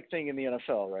big thing in the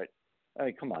NFL, right? I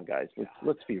mean, come on, guys.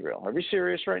 Let's be real. Are we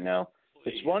serious right now?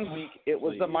 It's 1 week. It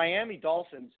was the Miami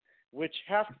Dolphins, which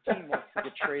half the team wants to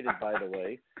get traded, by the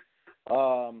way.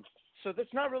 So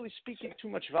that's not really speaking too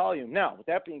much volume. Now, with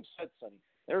that being said, Sonny,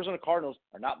 the Arizona Cardinals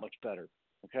are not much better,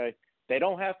 okay? They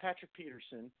don't have Patrick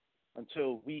Peterson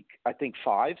until week, I think,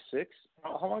 5, 6.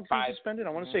 How long is he suspended? I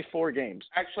want to say 4 games.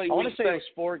 Actually, I want to say it was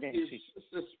 4 games.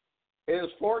 It is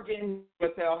 4 games,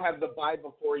 but they'll have the bye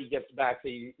before he gets back.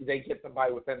 They get the bye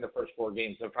within the first 4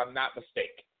 games, if I'm not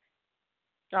mistaken.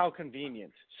 How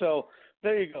convenient. So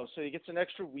there you go. So he gets an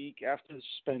extra week after the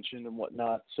suspension and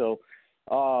whatnot. So,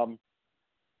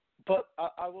 but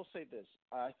I will say this.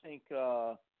 I think,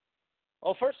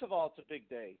 first of all, it's a big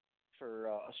day for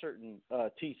a certain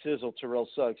T-Sizzle, Terrell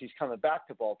Suggs. He's coming back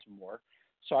to Baltimore.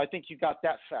 So I think you got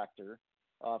that factor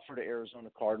for the Arizona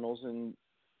Cardinals.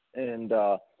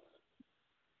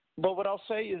 But what I'll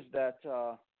say is that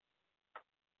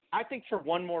I think for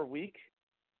one more week,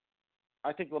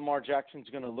 I think Lamar Jackson's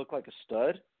going to look like a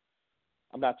stud.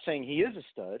 I'm not saying he is a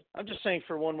stud. I'm just saying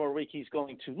for one more week he's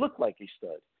going to look like a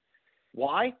stud.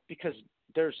 Why? Because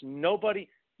there's nobody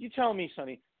 – you tell me,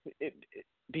 Sonny,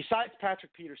 besides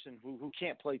Patrick Peterson, who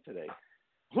can't play today,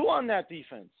 who on that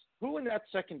defense, who in that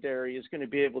secondary is going to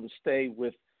be able to stay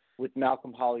with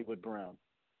Malcolm Hollywood Brown?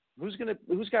 Who's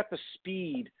got the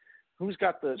speed? Who's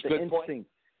got the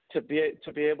instinct to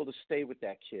be able to stay with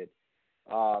that kid?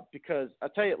 Because I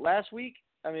tell you, last week,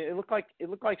 I mean, it looked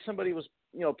like somebody was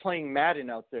playing Madden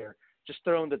out there, just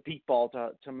throwing the deep ball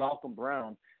to Malcolm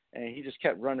Brown, and he just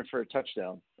kept running for a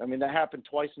touchdown. I mean, that happened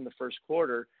twice in the first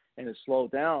quarter, and it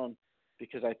slowed down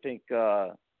because I think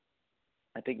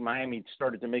Miami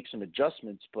started to make some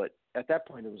adjustments, but at that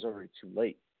point it was already too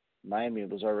late. Miami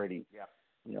was already,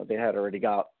 they had already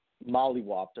got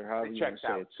mollywopped or however you want to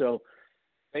say it. So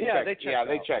they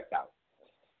checked out.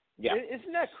 Yeah,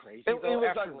 isn't that crazy?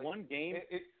 After one game,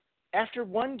 after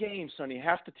one game, Sonny,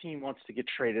 half the team wants to get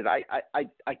traded.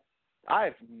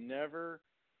 I've never,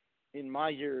 in my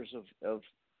years of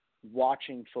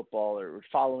watching football or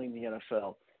following the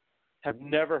NFL, have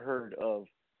never heard of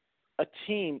a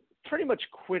team pretty much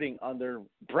quitting on their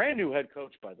brand new head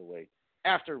coach, by the way,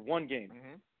 after one game.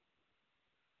 Mm-hmm.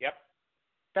 Yep,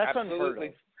 that's unheard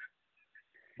of.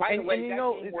 By the way, that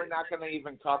game we're not going to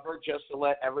even cover, just to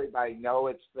let everybody know,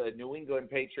 it's the New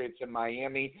England Patriots in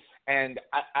Miami. And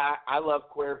I love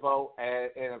Cuervo,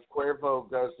 and if Cuervo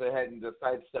goes ahead and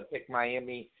decides to pick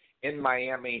Miami in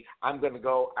Miami, I'm going to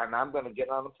go and I'm going to get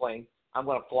on a plane. I'm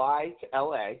going to fly to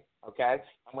L.A., okay?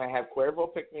 I'm going to have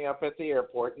Cuervo pick me up at the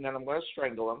airport, and then I'm going to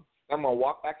strangle him. I'm going to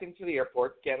walk back into the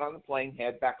airport, get on the plane,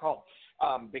 head back home.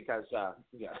 Because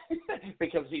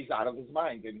he's out of his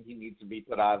mind and he needs to be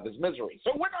put out of his misery.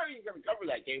 So we're not even going to cover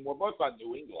that game. We're both on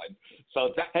New England.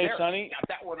 So Sonny, got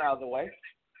that one out of the way.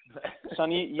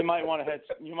 Sonny, you might want to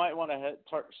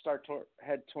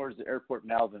head towards the airport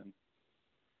now. Then.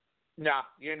 No,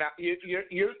 you're not. You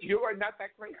are not that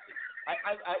crazy.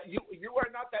 You are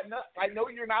not that nuts. I know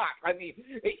you're not. I mean,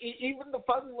 even the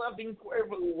fun-loving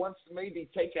Cuervo who wants to maybe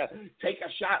take a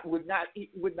shot would not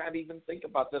even think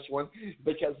about this one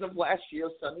because of last year.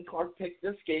 Sonny Clark picked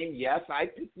this game. Yes, I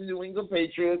picked the New England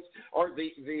Patriots or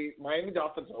the Miami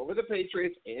Dolphins over the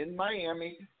Patriots in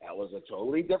Miami. That was a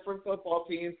totally different football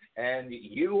team, and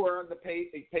you were on the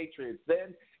Patriots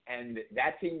then. And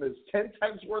that team is 10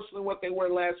 times worse than what they were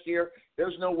last year.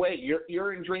 There's no way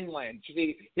you're in dreamland.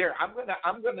 See, here I'm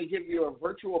gonna give you a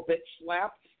virtual bitch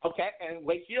slap, okay, and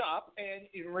wake you up and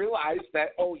you realize that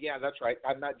yeah, that's right.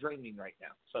 I'm not dreaming right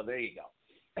now. So there you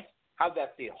go. How'd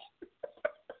that feel?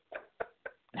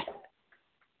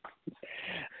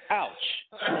 Ouch!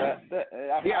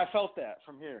 I felt that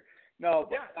from here. No,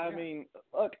 I mean,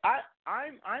 look,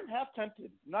 I'm half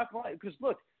tempted. Not gonna lie, because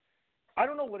look. I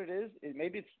don't know what it is.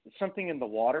 Maybe it's something in the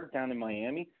water down in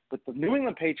Miami, but the New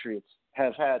England Patriots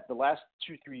have had the last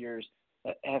 2-3 years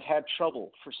have had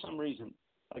trouble for some reason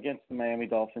against the Miami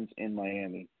Dolphins in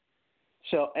Miami.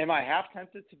 So am I half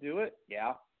tempted to do it?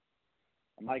 Yeah.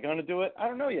 Am I going to do it? I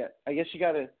don't know yet. I guess you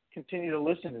got to continue to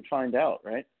listen and find out,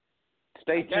 right?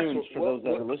 Stay tuned for those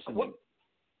that are listening.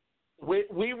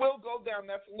 We will go down.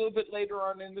 That's a little bit later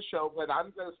on in the show, but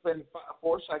I'm going to spend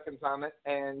 4 seconds on it,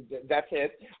 and that's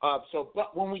it.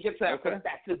 But when we get to that,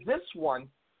 back to this one,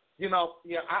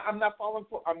 I'm not falling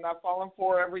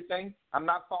for everything. I'm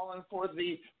not falling for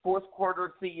the fourth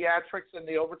quarter theatrics and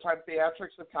the overtime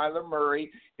theatrics of Kyler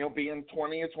Murray, being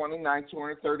 20 of 29,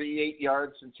 238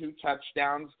 yards and 2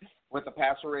 touchdowns with a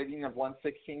passer rating of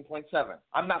 116.7.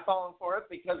 I'm not falling for it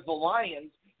because the Lions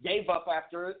gave up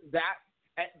after that.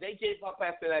 They gave up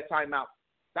after that timeout.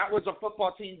 That was a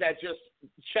football team that just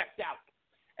checked out.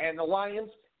 And the Lions,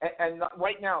 and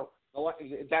right now,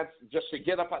 That's just to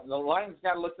get up. The Lions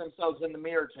got to look themselves in the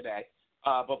mirror today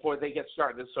before they get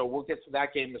started. So we'll get to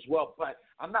that game as well. But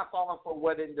I'm not falling for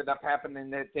what ended up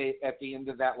happening at the end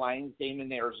of that Lions game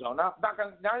in Arizona.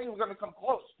 Not even going to come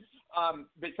close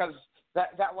because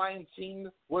that Lions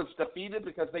team was defeated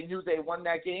because they knew they won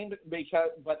that game.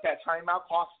 But that timeout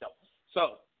cost them.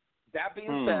 So that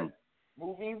being said,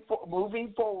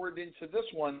 moving forward into this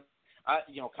one.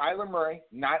 Kyler Murray,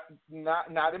 not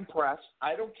impressed.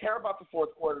 I don't care about the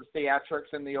fourth quarter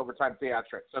theatrics and the overtime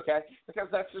theatrics, okay? Because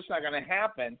that's just not going to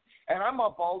happen. And I'm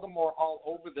on Baltimore all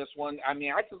over this one. I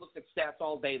mean, I could look at stats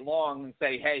all day long and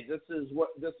say, hey, this is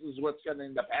what's going to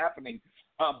end up happening.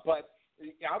 But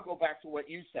I'll go back to what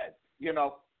you said.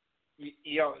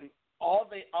 All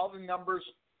the numbers,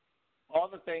 all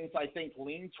the things I think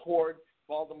lean toward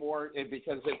Baltimore,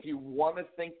 because if you want to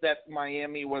think that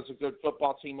Miami was a good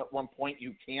football team at one point,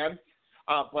 you can.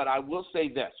 But I will say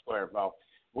this, Cuervo.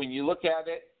 When you look at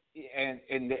it, and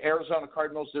in the Arizona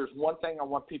Cardinals, there's one thing I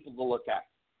want people to look at,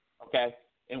 okay?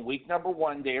 In week number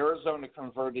 1, the Arizona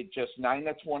converted just 9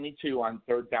 of 22 on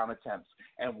third down attempts.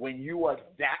 And when you are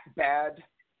that bad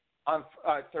on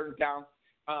third down,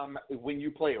 when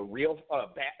you play a real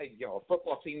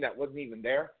football team that wasn't even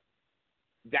there,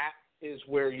 that is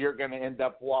where you're going to end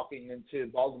up walking into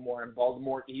Baltimore. And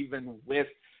Baltimore, even with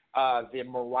the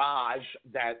mirage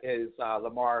that is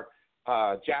Lamar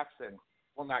Jackson,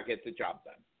 will not get the job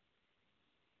done.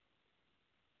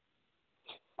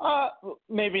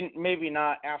 Maybe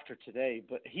not after today,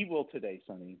 but he will today,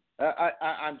 Sonny.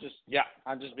 I'm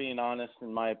just being honest.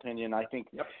 In my opinion, I think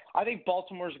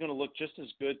Baltimore is going to look just as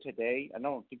good today. I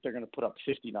don't think they're going to put up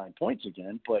 59 points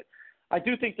again, but I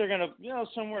do think they're going to,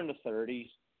 somewhere in the 30s.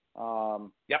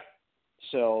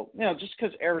 So, just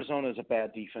because Arizona is a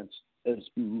bad defense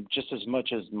just as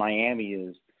much as Miami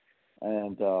is.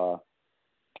 And I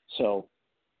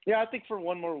think for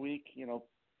one more week,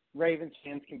 Ravens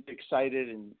fans can be excited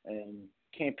and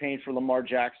campaign for Lamar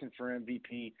Jackson for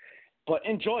MVP. But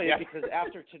enjoy it because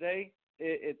after today,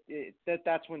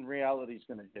 that's when reality is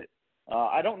going to hit.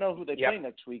 I don't know who they play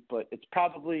next week, but it's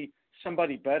probably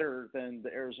somebody better than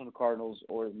the Arizona Cardinals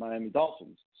or the Miami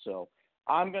Dolphins. So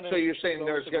you're saying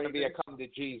there's going to be a come to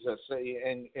Jesus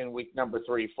in week number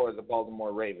 3 for the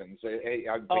Baltimore Ravens?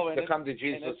 Come to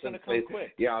Jesus, and it's going to come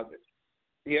quick. Yeah,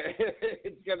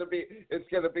 it's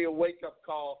gonna be a wake up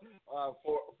call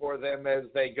for them as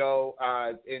they go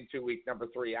into week number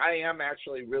 3. I am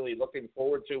actually really looking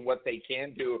forward to what they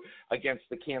can do against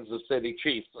the Kansas City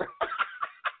Chiefs.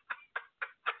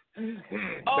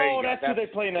 That's who they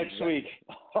play next week.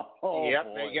 They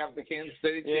got the Kansas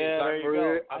City Chiefs. Yeah, there you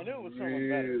go. I knew it was someone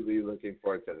better. Really looking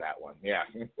forward to that one. Yeah.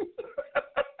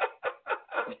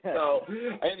 So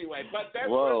anyway, but that's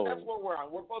what we're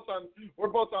on. We're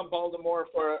both on Baltimore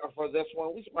for this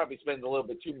one. We should probably spend a little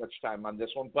bit too much time on this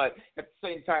one, but at the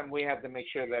same time, we have to make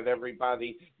sure that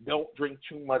everybody don't drink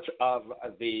too much of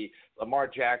the Lamar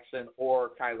Jackson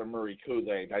or Kyler Murray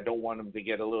Kool-Aid. I don't want them to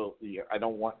get a little. I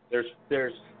don't want there's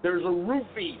a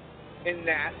roofie in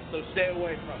that, so stay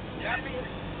away from it. I mean,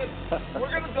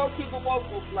 we're gonna go to the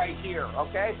locals right here,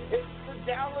 okay? It's the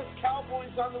Dallas Cowboys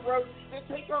on the road. They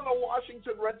take on the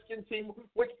Washington Redskins team,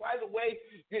 which, by the way,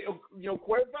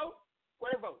 Cuervo,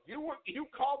 you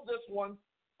called this one,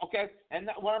 okay? And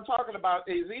what I'm talking about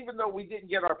is even though we didn't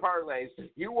get our parlays,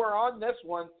 you were on this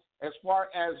one as far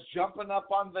as jumping up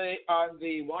on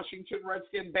the Washington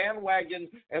Redskin bandwagon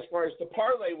as far as the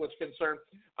parlay was concerned,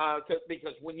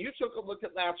 because when you took a look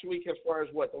at last week as far as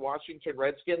what the Washington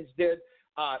Redskins did,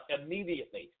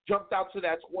 immediately jumped out to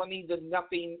that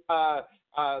 20-0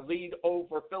 lead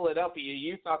over Philadelphia.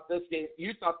 You thought this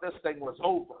thing was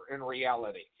over in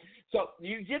reality. So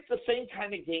you get the same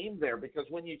kind of game there because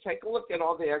when you take a look at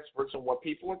all the experts and what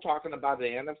people are talking about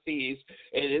in the NFC East,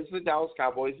 it is the Dallas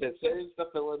Cowboys, it is the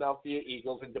Philadelphia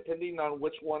Eagles, and depending on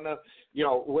which one of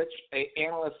which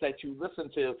analyst that you listen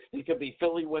to, it could be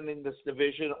Philly winning this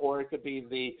division or it could be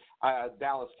the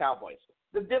Dallas Cowboys.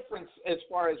 The difference as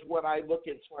far as what I look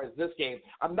at as far as this game,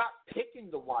 I'm not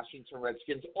picking the Washington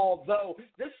Redskins, although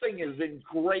this thing is in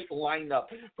great lineup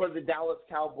for the Dallas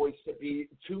Cowboys to be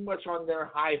too much on their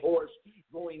high horse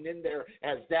going in there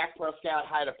as Dak Prescott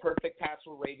had a perfect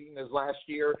passer rating as last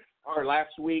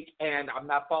week, and I'm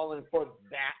not falling for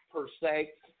that per se.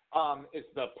 It's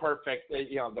the perfect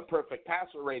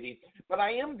passer rating. But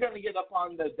I am going to get up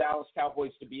on the Dallas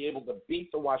Cowboys to be able to beat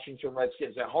the Washington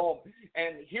Redskins at home.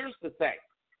 And here's the thing.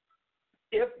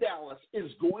 if Dallas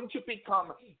is going to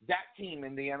become that team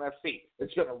in the NFC,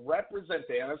 it's going to represent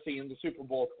the NFC in the Super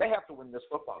Bowl, they have to win this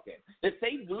football game. If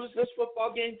they lose this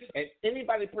football game, and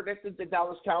anybody predicted the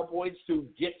Dallas Cowboys to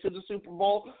get to the Super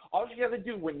Bowl, all you got to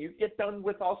do when you get done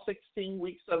with all 16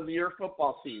 weeks of your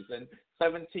football season,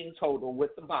 17 total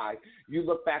with the bye, you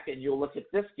look back and you'll look at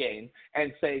this game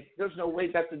and say, there's no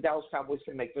way that the Dallas Cowboys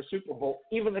can make the Super Bowl,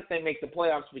 even if they make the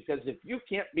playoffs, because if you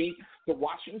can't beat the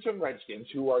Washington Redskins,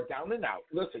 who are down and out,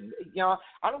 listen,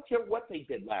 I don't care what they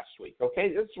did last week,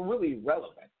 okay? It's really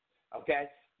irrelevant, okay?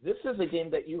 This is a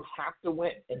game that you have to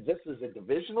win, and this is a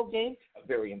divisional game, a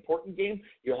very important game.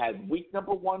 You had week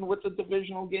number 1 with the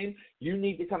divisional game. You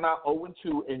need to come out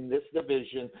 0-2 in this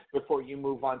division before you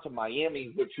move on to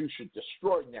Miami, which you should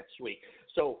destroy next week.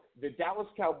 So the Dallas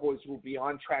Cowboys will be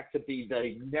on track to be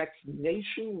the next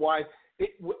nationwide.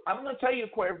 I'm going to tell you,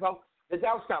 Cuervo, the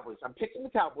Dallas Cowboys, I'm picking the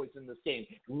Cowboys in this game.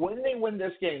 When they win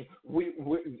this game, we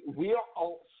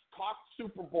all talk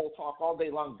Super Bowl talk all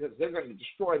day long because they're going to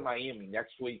destroy Miami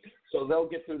next week. So they'll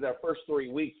get through their first 3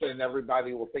 weeks and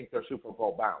everybody will think they're Super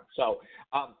Bowl bound. So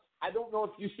I don't know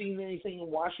if you've seen anything in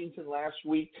Washington last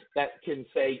week that can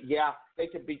say, yeah, they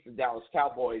can beat the Dallas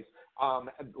Cowboys.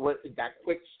 That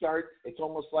quick start, it's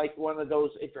almost like one of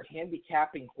those, if you're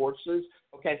handicapping horses,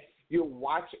 okay, you'll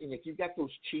watch, and if you've got those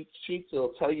cheat sheets,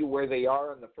 it'll tell you where they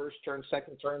are on the first turn,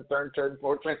 second turn, third turn,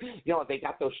 fourth turn. They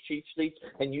got those cheat sheets,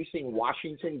 and you've seen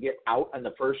Washington get out in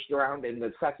the first round and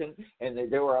the second, and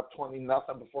they were up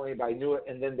 20-0 before anybody knew it,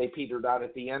 and then they petered out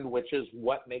at the end, which is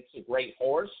what makes a great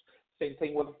horse. Same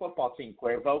thing with a football team,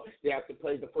 Cuervo. They have to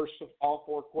play the first of all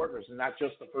 4 quarters and not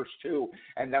just the first 2,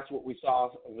 and that's what we saw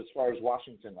as far as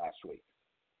Washington last week.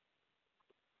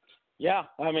 Yeah,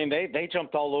 I mean they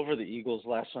jumped all over the Eagles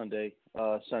last Sunday,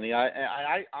 Sonny.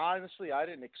 I honestly I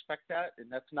didn't expect that,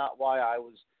 and that's not why I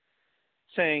was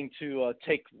saying to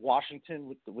take Washington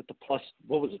with the plus.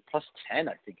 What was it? Plus 10,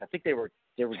 I think. I think they were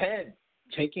 10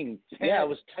 taking. 10. Yeah, it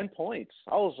was 10 points.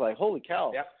 I was like, holy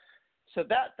cow. Yep. So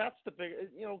that's the big,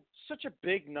 such a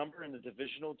big number in the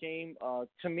divisional game.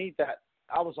 To me, that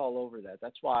I was all over that.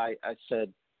 That's why I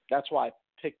said. That's why I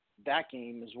picked that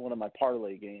game as one of my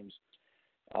parlay games.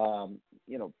 But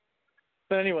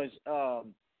anyways,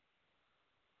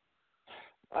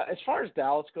 as far as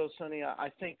Dallas goes, Sonny, I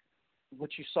think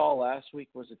what you saw last week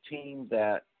was a team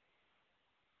that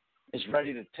is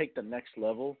ready to take the next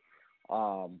level.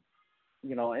 And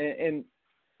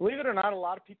believe it or not, a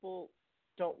lot of people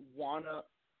don't want to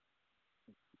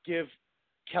give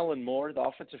Kellen Moore, the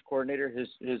offensive coordinator, his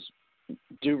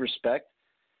due respect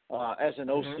as an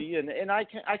OC, and I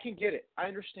can get it. I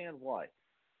understand why.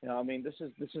 This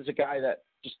is a guy that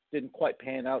just didn't quite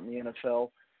pan out in the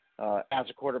NFL as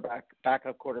a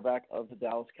backup quarterback of the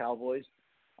Dallas Cowboys.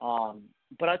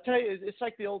 But I tell you, it's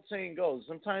like the old saying goes: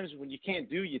 sometimes when you can't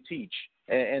do, you teach,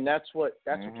 and that's what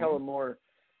Kellen Moore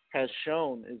has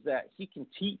shown, is that he can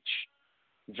teach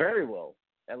very well,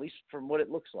 at least from what it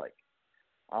looks like.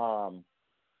 I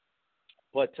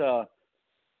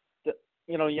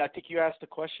think you asked the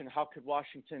question: how could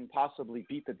Washington possibly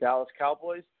beat the Dallas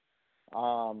Cowboys?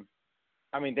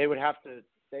 They would have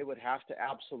to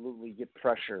absolutely get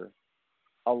pressure,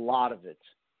 a lot of it,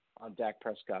 on Dak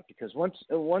Prescott, because once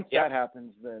that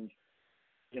happens, then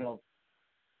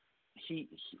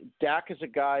Dak is a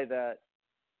guy that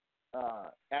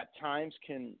at times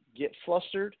can get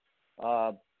flustered,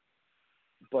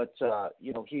 but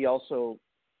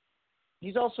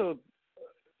he's also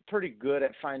pretty good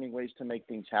at finding ways to make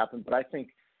things happen. But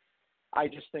I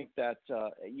just think that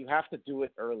you have to do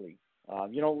it early.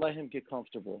 You don't let him get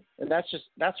comfortable, and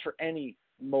that's for any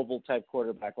mobile type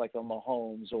quarterback like a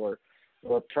Mahomes or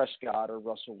Prescott or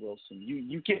Russell Wilson.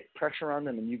 You get pressure on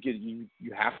them, and you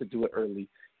have to do it early.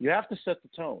 You have to set the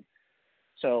tone.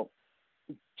 So,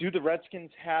 do the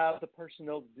Redskins have the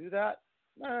personnel to do that?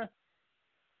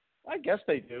 I guess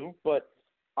they do, but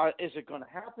is it going to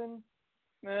happen?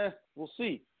 We'll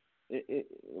see. It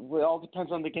all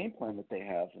depends on the game plan that they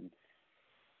have, and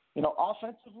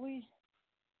offensively,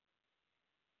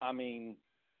 I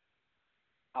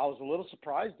was a little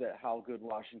surprised at how good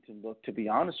Washington looked, to be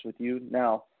honest with you.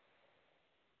 Now,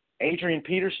 Adrian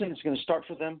Peterson is going to start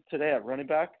for them today at running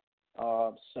back.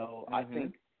 I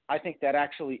think that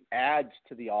actually adds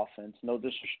to the offense. No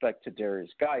disrespect to Darius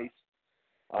Geis,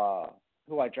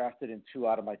 who I drafted in 2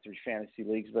 out of my 3 fantasy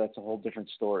leagues, but that's a whole different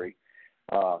story.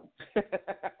 But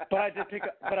I did pick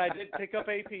up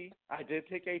AP. I did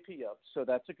pick AP up, so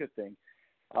that's a good thing.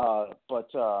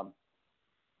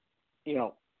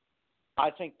 I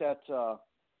think that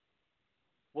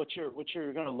what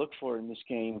you're going to look for in this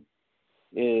game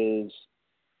is,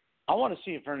 I want to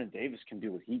see if Vernon Davis can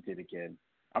do what he did again.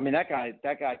 I mean, that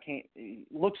guy can't.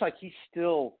 Looks like he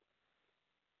still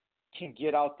can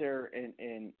get out there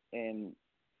and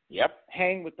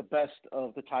hang with the best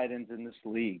of the tight ends in this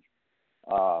league.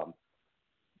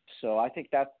 So I think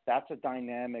that's a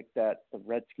dynamic that the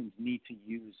Redskins need to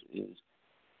use, is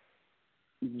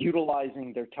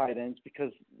utilizing their tight ends,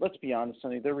 because let's be honest,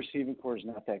 Sonny, their receiving core is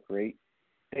not that great.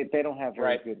 They don't have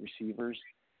very good receivers.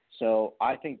 So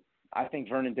I think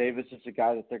Vernon Davis is a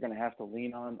guy that they're going to have to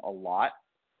lean on a lot,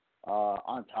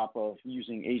 on top of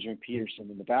using Adrian Peterson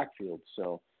in the backfield.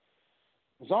 So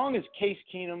as long as Case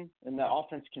Keenum and the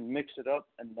offense can mix it up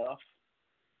enough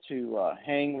to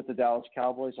hang with the Dallas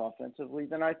Cowboys offensively,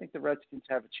 then I think the Redskins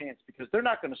have a chance, because they're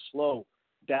not going to slow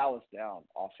Dallas down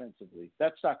offensively.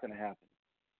 That's not going to happen,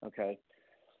 okay?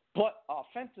 But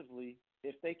offensively,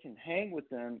 if they can hang with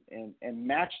them and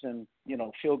match them,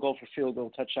 field goal for field goal,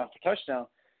 touchdown for touchdown,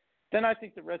 then I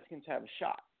think the Redskins have a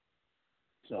shot.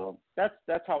 So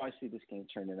that's how I see this game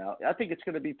turning out. I think it's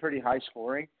going to be pretty high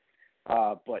scoring,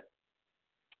 but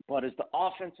is the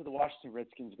offense of the Washington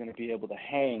Redskins going to be able to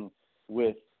hang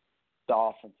with the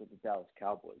offense of the Dallas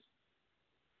Cowboys?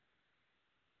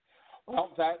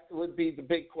 Well, that would be the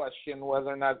big question, whether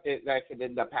or not that could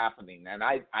end up happening. And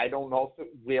I don't know if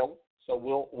it will. So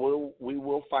we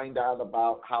will find out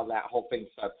about how that whole thing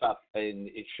sets up, and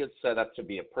it should set up to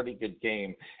be a pretty good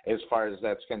game as far as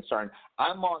that's concerned.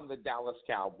 I'm on the Dallas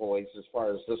Cowboys as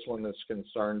far as this one is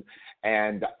concerned,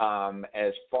 and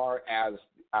as far as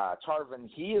Tarvin,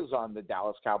 he is on the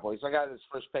Dallas Cowboys. I got his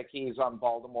first pick. He's on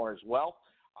Baltimore as well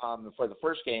for the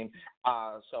first game.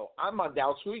 So I'm on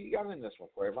Dallas. Who you got in this one,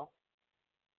 Cuervo?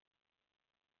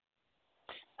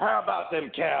 How about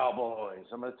them Cowboys?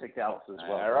 I'm going to take Dallas as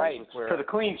well. All right, for the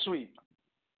clean sweep.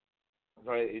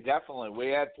 Right, definitely. We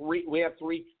have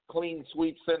three clean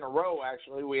sweeps in a row.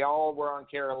 Actually, we all were on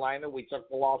Carolina. We took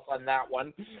the loss on that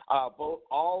one.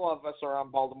 All of us are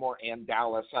on Baltimore and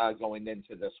Dallas going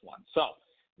into this one. So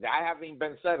that having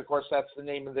been said, of course, that's the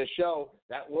name of the show.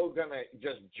 That we're gonna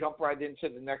just jump right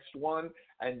into the next one,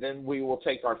 and then we will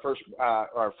take our first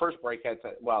break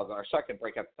our second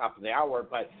break at the top of the hour.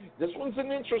 But this one's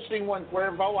an interesting one,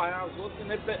 Cuervo. I was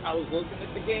looking at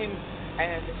the game,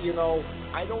 and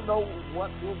I don't know what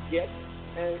we'll get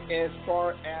as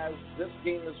far as this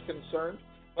game is concerned.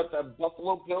 But the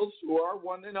Buffalo Bills, who are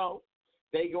 1-0,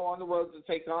 they go on the road to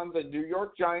take on the New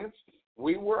York Giants.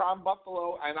 We were on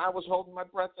Buffalo, and I was holding my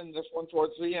breath in this one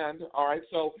towards the end. All right,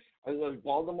 so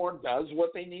Baltimore does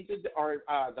what they need to do, or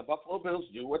the Buffalo Bills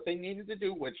do what they needed to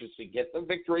do, which is to get the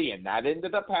victory, and that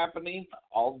ended up happening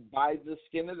all by the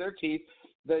skin of their teeth.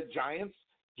 The Giants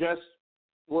just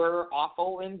were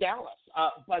awful in Dallas.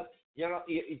 But, you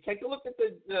take a look at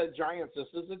the Giants. This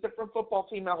is a different football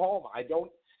team at home.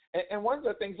 And one of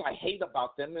the things I hate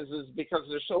about them is because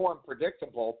they're so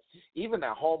unpredictable, even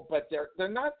at home. But they're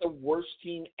not the worst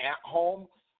team at home.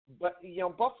 But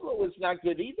Buffalo is not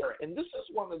good either. And this is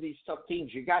one of these tough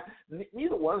teams.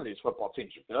 Neither one of these football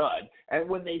teams are good. And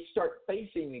when they start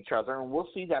facing each other, and we'll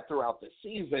see that throughout the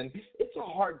season, it's a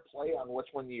hard play on which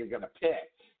one you're going to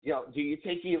pick. Do you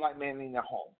take Eli Manning at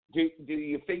home? Do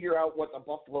you figure out what the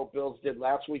Buffalo Bills did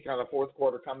last week on a fourth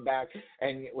quarter comeback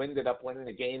and ended up winning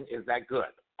the game? Is that good?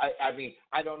 I mean,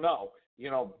 I don't know.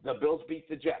 The Bills beat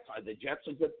the Jets. Are the Jets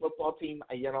a good football team?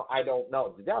 I don't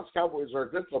know. The Dallas Cowboys are a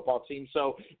good football team,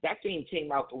 so that game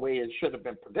came out the way it should have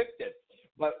been predicted.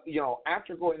 But,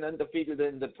 after going undefeated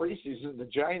in the preseason, the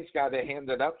Giants got to hand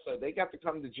it up, so they got to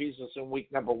come to Jesus in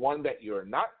week number one that you're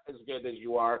not as good as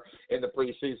you are in the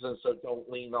preseason, so don't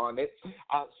lean on it.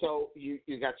 So you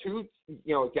got two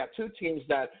teams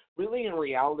that really in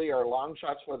reality are long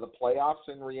shots for the playoffs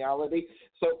in reality.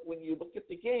 So when you look at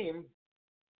the game,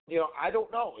 I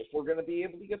don't know if we're going to be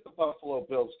able to get the Buffalo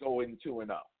Bills going 2-0.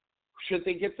 Should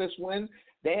they get this win?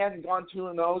 They hadn't gone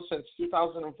 2-0 since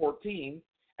 2014.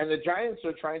 And the Giants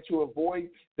are trying to avoid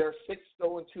their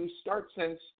 6-0-2 start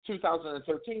since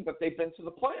 2013, but they've been to the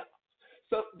playoffs.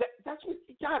 So that's what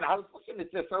you got. I was looking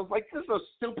at this. I was like, this is a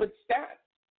stupid stat.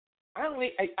 I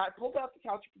pulled out the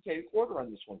couch potato quarter on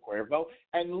this one, Cuervo,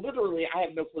 and literally I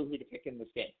have no clue who to pick in this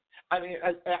game. I mean,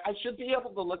 I should be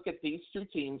able to look at these two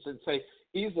teams and say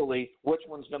easily which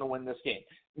one's going to win this game.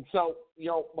 And so,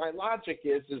 my logic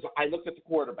is I look at the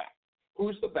quarterback.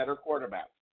 Who's the better quarterback?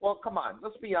 Well, come on,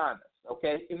 let's be honest,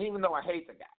 okay? And even though I hate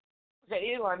the guy,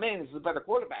 Eli Manning is the better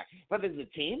quarterback. But as a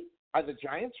team, are the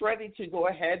Giants ready to go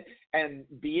ahead and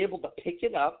be able to pick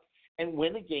it up and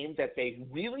win a game that they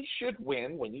really should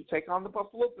win when you take on the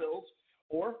Buffalo Bills?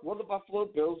 Or will the Buffalo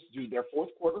Bills do their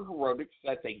fourth quarter heroics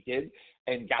that they did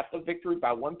and got the victory by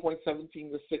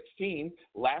 1.17-16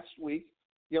 last week,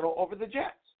 over the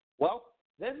Jets? Well,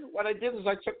 then what I did is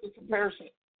I took the comparison.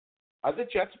 Are the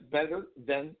Jets better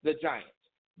than the Giants?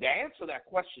 The answer to that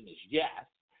question is yes.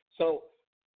 So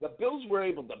the Bills were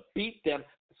able to beat them.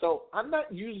 So I'm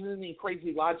not using any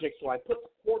crazy logic, so I put the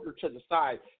quarter to the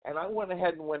side, and I went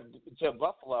ahead and went to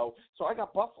Buffalo. So I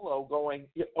got Buffalo going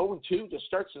 0-2 to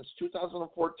start since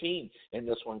 2014 in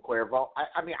this one, Cuervo.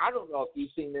 I mean, I don't know if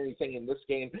you've seen anything in this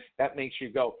game that makes you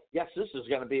go, yes, this is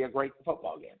going to be a great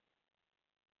football game.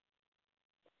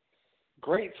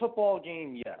 Great football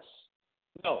game, yes.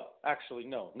 No, actually,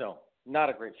 no, not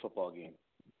a great football game.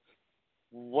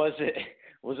 Was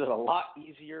it a lot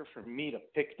easier for me to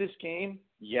pick this game?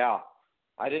 Yeah.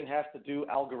 I didn't have to do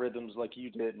algorithms like you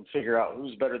did and figure out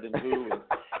who's better than who.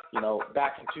 And,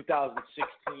 back in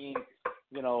 2016,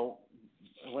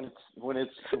 when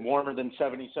it's warmer than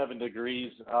 77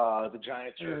 degrees, the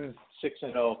Giants are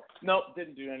 6-0. Nope,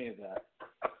 didn't do any of that.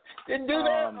 Didn't do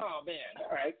that? Oh, man.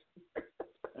 All right.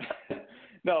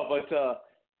 No, but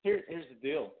here's the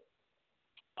deal.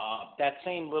 That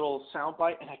same little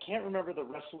soundbite, and I can't remember the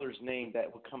wrestler's name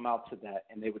that would come out to that,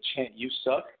 and they would chant, "You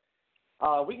suck."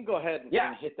 We can go ahead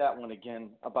and hit that one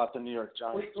again about the New York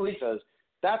Giants because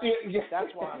that's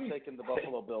why I'm taking the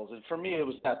Buffalo Bills. And for me, it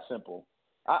was that simple.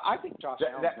 I think Josh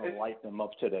Allen's going to light them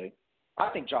up today. I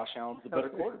think Josh Allen's the better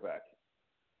quarterback.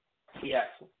 Yes.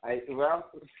 I'm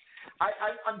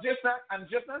just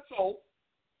not sold.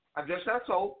 I'm just not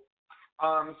sold.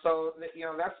 So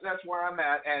that's where I'm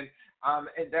at, and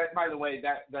that, by the way,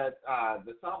 the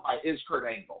soundbite is Kurt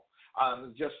Angle.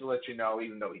 Just to let you know,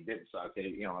 even though he did suck,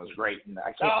 it was great, and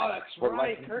I can't. Oh, that's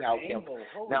right, Kurt Angle.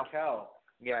 Holy cow!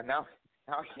 Yeah, now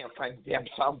I can't find the damn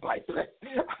soundbite.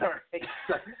 All right,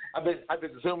 so I've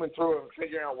been zooming through and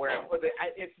figuring out where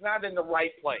it's not in the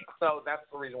right place, so that's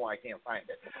the reason why I can't find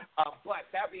it. But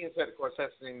that being said, of course,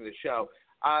 that's the name of the show.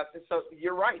 So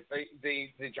you're right.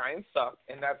 The Giants suck,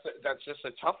 and that's just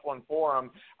a tough one for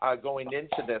them going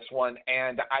into this one.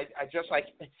 And I just like,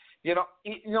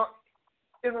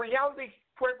 in reality,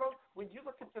 Cuervo, when you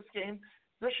look at this game,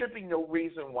 there should be no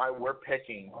reason why we're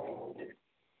picking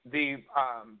the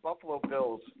Buffalo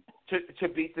Bills to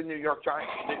beat the New York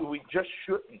Giants. We just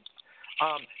shouldn't.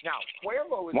 Now,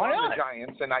 Cuervo is on the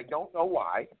Giants, and I don't know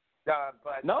why.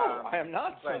 But no, I am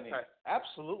not, Sonny.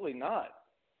 Absolutely not.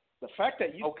 The fact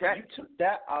that you took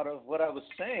that out of what I was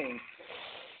saying,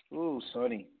 ooh,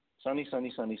 Sonny.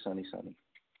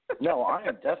 No, I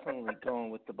am definitely going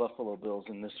with the Buffalo Bills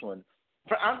in this one.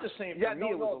 I'm just saying, for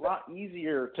me, it was a lot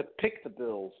easier to pick the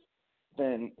Bills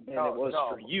than it was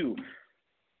for you.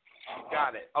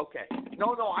 Got it. Okay.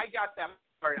 No, I got that.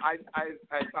 Sorry, I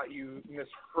thought you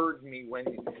misheard me when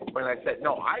I said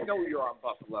no. I know you're on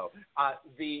Buffalo.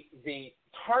 The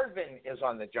Tarvin is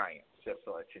on the Giants, just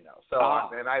to let you know. So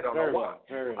and I don't know why.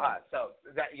 So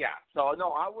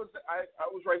no, I was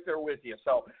right there with you.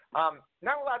 So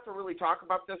not a lot to really talk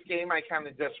about this game. I kind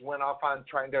of just went off on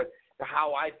trying to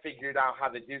how I figured out how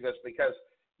to do this because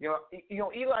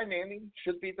Eli Manning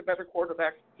should be the better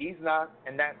quarterback. He's not,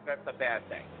 and that's a bad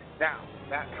thing. Now,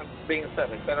 that being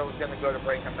said, I said I was going to go to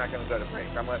break. I'm not going to go to break.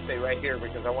 I'm going to stay right here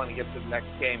because I want to get to the next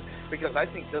game because I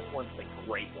think this one's a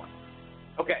great one.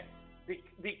 Okay,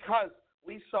 because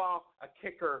we saw a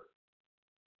kicker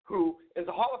who is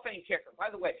a Hall of Fame kicker. By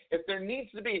the way, if there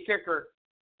needs to be a kicker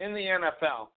in the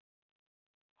NFL,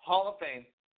 Hall of Fame,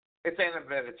 it's Adam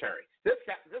Vinatieri. This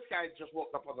guy just woke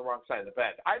up on the wrong side of the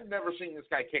bed. I've never seen this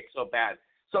guy kick so bad.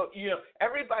 So,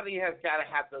 everybody has got to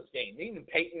have those games. Even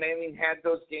Peyton Manning had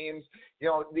those games.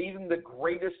 Even the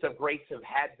greatest of greats have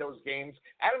had those games.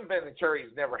 Adam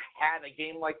Vinatieri's never had a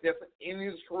game like this in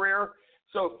his career.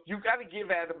 So you've got to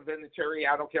give Adam Vinatieri,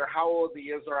 I don't care how old he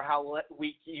is or how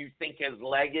weak you think his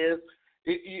leg is.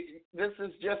 This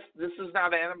is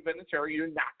not Adam Vinatieri. You're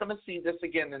not going to see this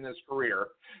again in his career.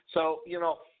 So,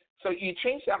 so you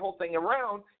change that whole thing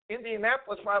around.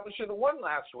 Indianapolis probably should have won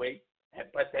last week.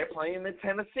 But they're playing in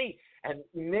Tennessee. And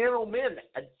man, oh man,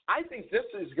 I think this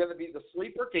is going to be the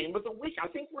sleeper game of the week. I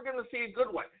think we're going to see a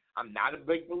good one. I'm not a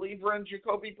big believer in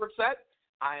Jacoby Brissett.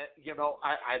 I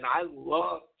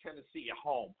love Tennessee at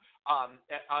home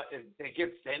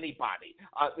against anybody.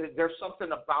 There's something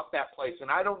about that place,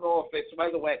 and I don't know if it's. By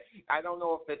the way, I don't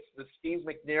know if it's the Steve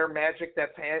McNair magic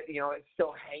that's it's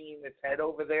still hanging its head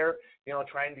over there.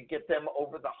 Trying to get them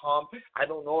over the hump. I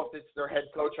don't know if it's their head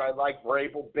coach. I like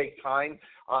Vrabel big time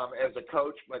as a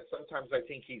coach, but sometimes I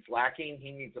think he's lacking.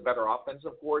 He needs a better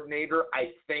offensive coordinator.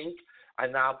 I think.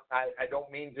 And now I don't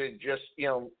mean to just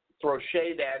throw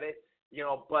shade at it.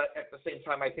 But at the same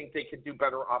time, I think they could do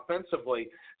better offensively.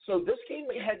 So this game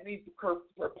had me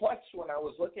perplexed when I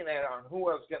was looking at it on who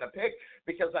I was going to pick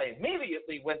because I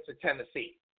immediately went to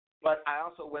Tennessee. But I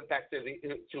also went back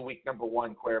to week number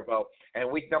one, Cuervo,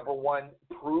 and week number one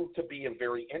proved to be a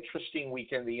very interesting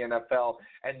week in the NFL,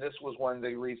 and this was one of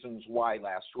the reasons why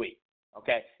last week.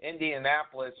 Okay,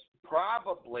 Indianapolis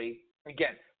probably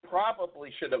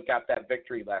should have got that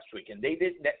victory last week, and they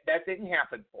didn't. That didn't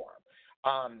happen for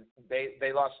them.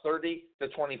 They lost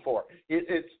 30-24.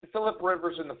 It's Phillip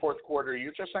Rivers in the fourth quarter.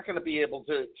 You're just not going to be able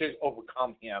to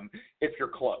overcome him if you're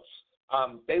close.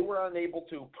 They were unable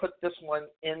to put this one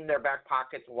in their back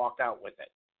pocket to walk out with it.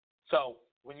 So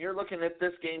when you're looking at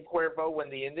this game, Cuervo, when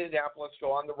the Indianapolis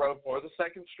go on the road for the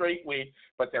second straight week,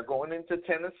 but they're going into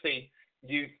Tennessee,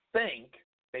 you think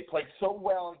they played so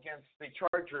well against the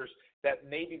Chargers that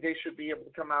maybe they should be able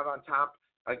to come out on top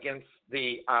against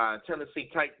the Tennessee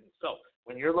Titans. So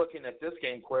when you're looking at this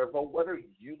game, Cuervo, what are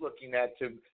you looking at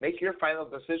to make your final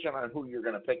decision on who you're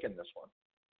going to pick in this one?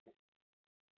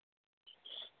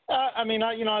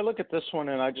 I look at this one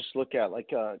and I just look at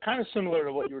kind of similar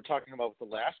to what you were talking about with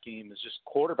the last game is just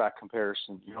quarterback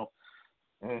comparison.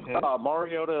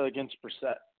 Mariota against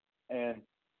Brissett, and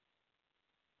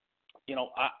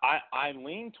I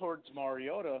lean towards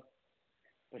Mariota,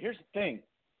 but here's the thing: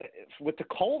 with the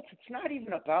Colts, it's not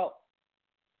even about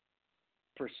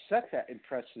Brissett that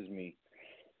impresses me.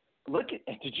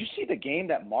 Did you see the game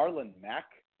that Marlon Mack,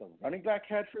 the running back,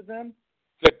 had for them?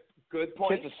 Good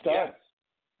point. Kid's a stud.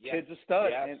 Yes. Kid's a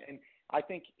stud. Yes. And I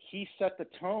think he set the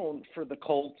tone for the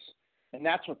Colts, and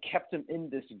that's what kept him in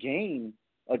this game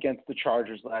against the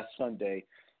Chargers last Sunday.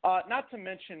 Not to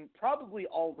mention probably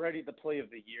already the play of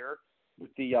the year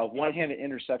with the one-handed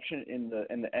interception in the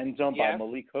end zone by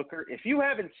Malik Hooker. If you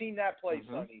haven't seen that play,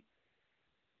 Sonny.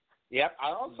 Yep,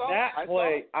 I also saw that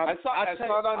play. I saw it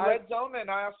on Red Zone,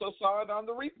 and I also saw it on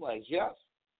the replays. Yes.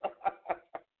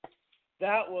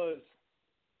 That was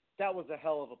a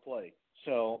hell of a play.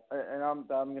 So, and I'm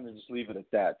going to just leave it at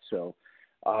that. So,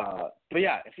 but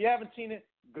yeah, if you haven't seen it,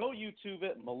 go YouTube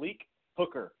it. Malik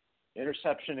Hooker,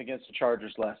 interception against the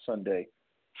Chargers last Sunday.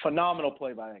 Phenomenal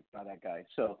play by that guy.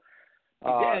 So,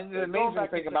 and the amazing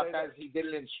thing about that is he did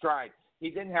it in stride. He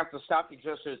didn't have to stop. He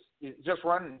just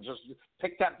run and just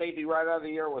pick that baby right out of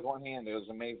the air with one hand. It was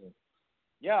amazing.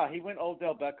 Yeah, he went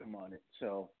Odell Beckham on it.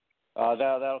 So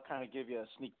that'll kind of give you a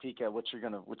sneak peek at what you're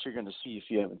gonna see if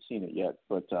you haven't seen it yet.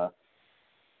 But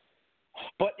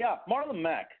yeah, Marlon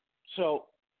Mack. So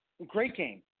great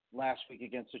game last week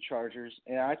against the Chargers,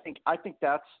 and I think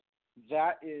that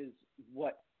is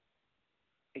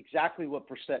exactly what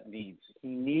Brissett needs. He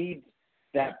needs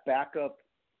that backup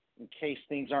in case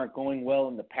things aren't going well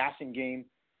in the passing game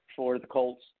for the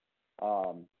Colts.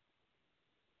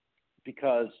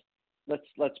 Because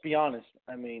let's be honest.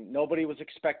 I mean, nobody was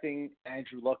expecting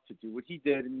Andrew Luck to do what he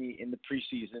did in the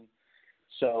preseason.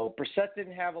 So Brissett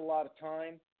didn't have a lot of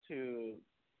time to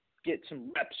get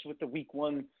some reps with the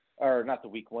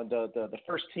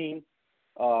first team.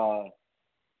 So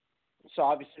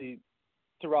obviously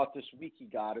throughout this week he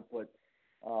got it, but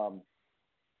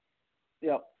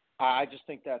I just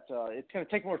think that it's going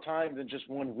to take more time than just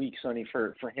 1 week, Sonny,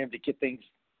 for him to get things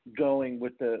going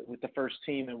with the first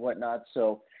team and whatnot.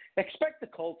 So expect the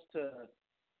Colts to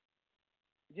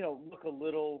look a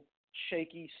little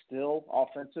shaky still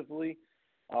offensively,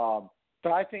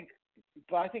 but I think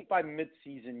by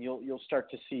midseason you'll start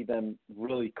to see them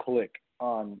really click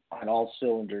on all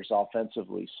cylinders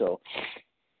offensively. So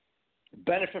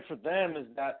benefit for them is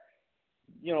that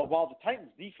while the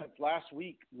Titans defense last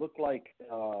week looked like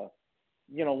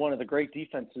one of the great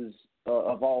defenses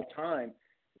of all time,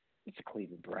 it's the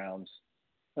Cleveland Browns.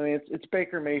 I mean, it's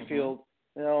Baker Mayfield.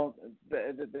 You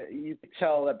can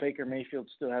tell that Baker Mayfield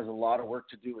still has a lot of work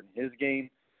to do in his game.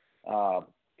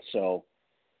 So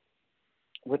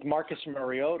with Marcus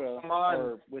Mariota. Come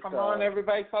on,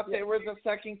 everybody thought they were the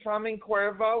second coming,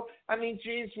 Cuervo. I mean,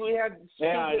 geez, we had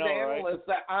stupid analysts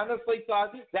that honestly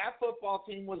thought that football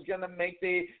team was going to make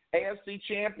the AFC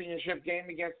Championship game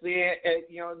against the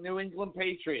New England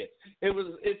Patriots.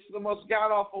 It's the most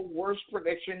god-awful worst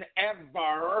prediction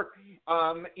ever,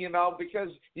 because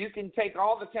you can take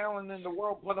all the talent in the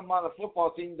world, put them on a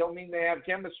football team, don't mean they have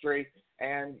chemistry.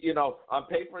 And, on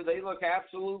paper, they look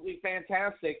absolutely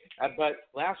fantastic. But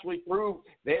last week proved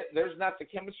there's not the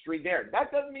chemistry there.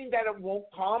 That doesn't mean that it won't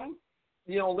come,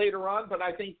 later on. But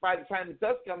I think by the time it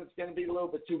does come, it's going to be a little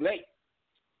bit too late.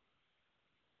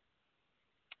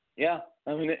 Yeah.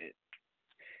 I mean,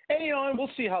 and we'll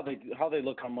see how they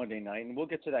look on Monday night. And we'll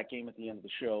get to that game at the end of the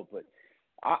show. But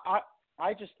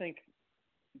I just think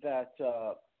that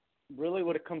really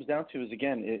what it comes down to is,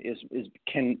 again, is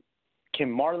can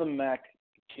Marlon Mack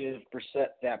give Brissett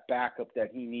that backup that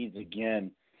he needs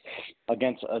again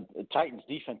against a Titans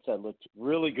defense that looked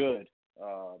really good,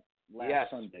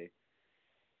 last Sunday.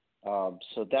 So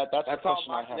that's the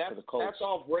question I have for the Colts. That's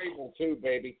all Vrabel too,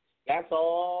 baby. That's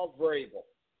all Vrabel.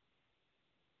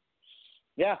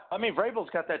 Yeah, I mean Vrabel's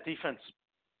got that defense,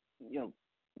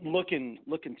 looking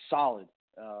solid.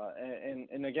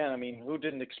 And again, I mean, who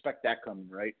didn't expect that coming,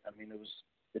 right? I mean,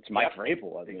 it's Mike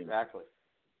Vrabel. I mean, exactly.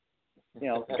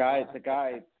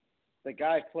 The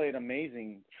guy played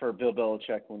amazing for Bill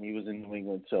Belichick when he was in New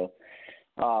England. So,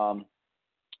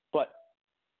 but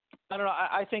I don't know.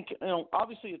 I think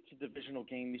obviously it's a divisional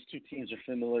game. These two teams are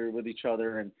familiar with each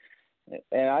other, and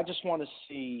I just want to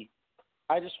see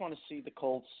the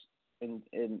Colts and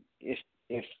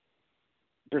if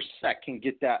Brissett can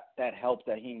get that help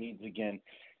that he needs again.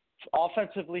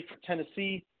 Offensively for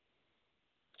Tennessee,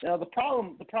 the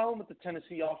problem with the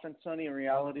Tennessee offense, Sonny, in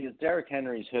reality is Derrick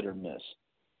Henry's hit or miss.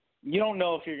 You don't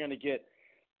know if you're going to get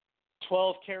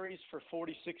 12 carries for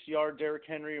 46-yard Derrick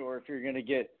Henry or if you're going to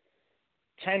get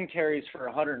 10 carries for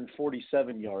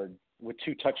 147 yard with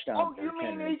 2 touchdowns. Oh, you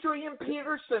mean Henry. Adrian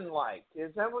Peterson like?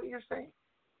 Is that what you're saying?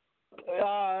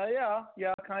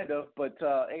 Yeah, kind of. But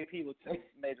AP made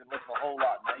it look a whole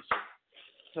lot nicer.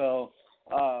 So,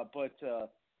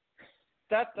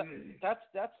 that's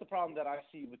the problem that I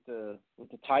see with the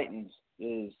Titans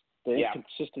is the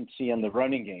inconsistency in the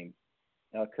running game.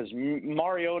 Because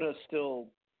Mariota still,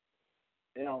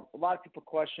 a lot of people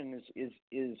question is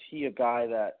he a guy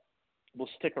that will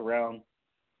stick around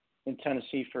in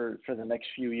Tennessee for the next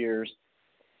few years?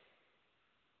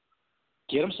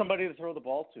 Get him somebody to throw the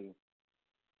ball to.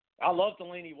 I love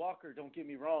Delaney Walker, don't get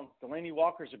me wrong. Delaney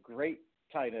Walker's a great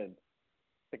tight end.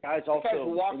 The guy's also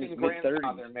in his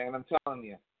mid-30s. Man, I'm telling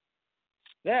you.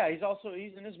 Yeah, he's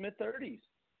in his mid-30s.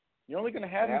 You're only going to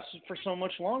have him for so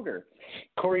much longer.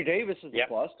 Corey Davis is a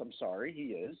bust. I'm sorry,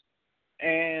 he is.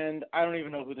 And I don't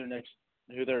even know who their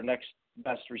next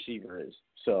best receiver is.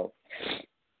 So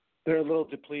they're a little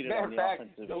depleted on the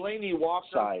offensive Delaney Walker,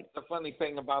 side. The funny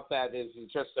thing about that is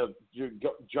just to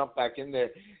jump back in there,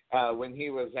 when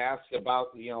he was asked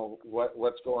about,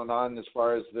 what's going on as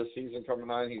far as this season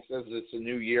coming on, he says it's a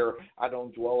new year. I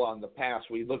don't dwell on the past.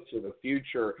 We look to the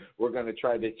future. We're going to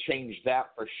try to change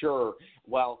that for sure.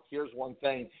 Well, here's one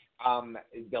thing.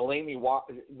 Delaney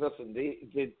Walker, listen,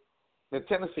 the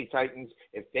Tennessee Titans,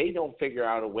 if they don't figure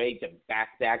out a way to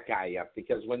back that guy up,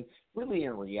 because when really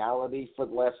in reality for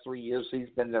the last 3 years he's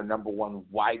been their number one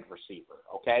wide receiver,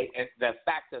 okay? And the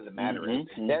fact of the matter is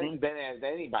there hasn't been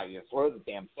anybody to throw the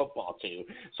damn football to.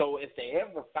 So if they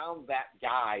ever found that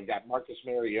guy that Marcus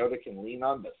Mariota can lean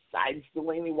on besides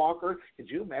Delaney Walker, could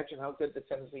you imagine how good the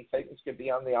Tennessee Titans could be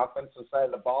on the offensive side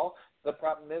of the ball? The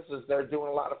problem is they're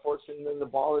doing a lot of forcing the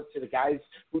ball to the guys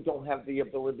who don't have the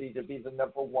ability to be the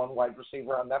number one wide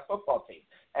receiver on that football team.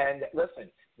 And listen,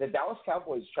 the Dallas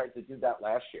Cowboys tried to do that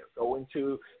last year, go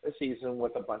into the season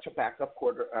with a bunch of backup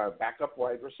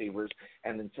wide receivers,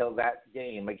 and until that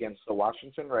game against the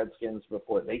Washington Redskins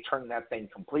before they turned that thing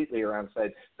completely around and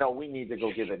said, no, we need to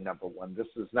go get it number one. This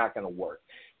is not going to work.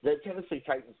 The Tennessee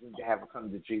Titans need to have a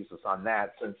come to Jesus on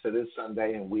that since it is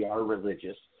Sunday and we are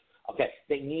religious. Okay,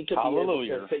 they need to be able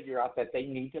to figure out that they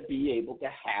need to be able to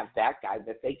have that guy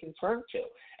that they can turn to,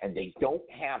 and they don't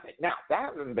have it. Now,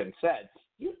 that having been said,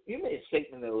 you made a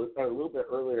statement a little bit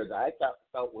earlier that I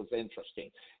felt was interesting.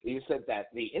 You said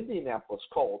that the Indianapolis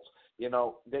Colts, they're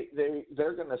going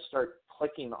to start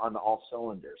clicking on all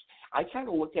cylinders. I kind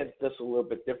of look at this a little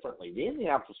bit differently. The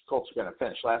Indianapolis Colts are going to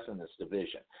finish last in this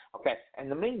division, okay?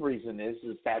 And the main reason is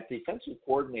that defensive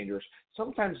coordinators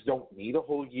sometimes don't need a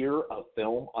whole year of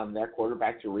film on their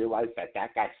quarterback to realize that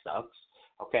guy sucks.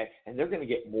 Okay, and they're going to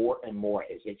get more and more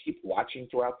as they keep watching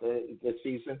throughout the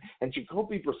season. And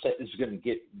Jacoby Brissett is going to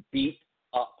get beat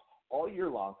up all year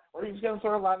long, or he's going to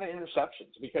throw a lot of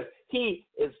interceptions because he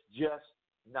is just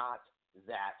not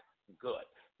that good.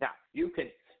 Now, you can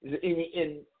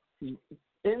in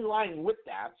line with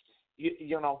that,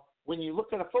 when you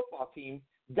look at a football team,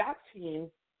 that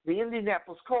team, the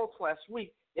Indianapolis Colts last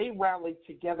week, they rallied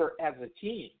together as a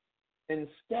team,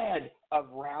 instead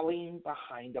of rallying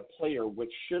behind a player,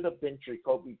 which should have been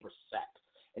Jacoby Brissett,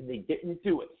 and they didn't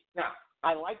do it. Now,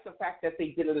 I like the fact that they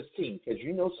did it as a team, because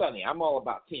Sonny, I'm all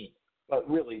about team. But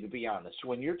really, to be honest,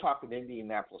 when you're talking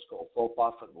Indianapolis Colts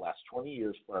football for the last 20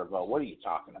 years, Cuervo, what are you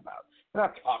talking about? You're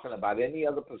not talking about any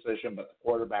other position but the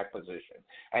quarterback position.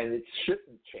 And it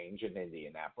shouldn't change in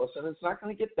Indianapolis, and it's not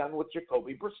going to get done with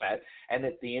Jacoby Brissett. And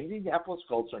if the Indianapolis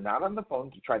Colts are not on the phone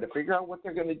to try to figure out what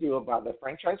they're going to do about the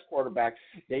franchise quarterback,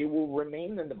 they will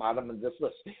remain in the bottom of this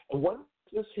list. And one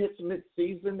just hits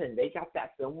midseason and they got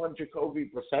that film on Jacoby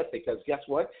Brissett because guess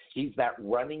what? He's that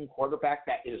running quarterback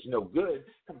that is no good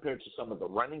compared to some of the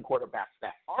running quarterbacks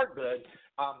that are good.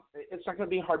 It's not going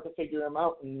to be hard to figure him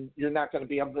out, and you're not going to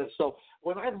be able to. So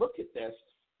when I look at this,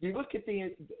 you look at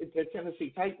the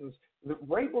Tennessee Titans,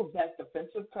 Vrabel's that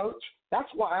defensive coach. That's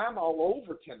why I'm all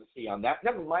over Tennessee on that.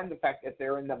 Never mind the fact that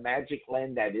they're in the magic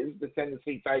land that is the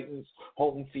Tennessee Titans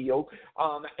home field.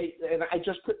 And I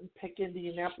just couldn't pick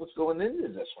Indianapolis going into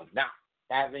this one. Now,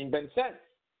 having been said,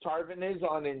 Tarvin is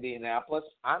on Indianapolis.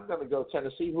 I'm going to go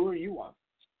Tennessee. Who are you on?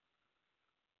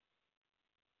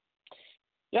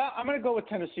 Yeah, I'm going to go with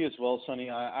Tennessee as well, Sonny.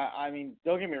 I mean,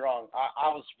 don't get me wrong. I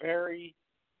was very,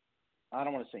 I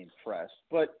don't want to say impressed,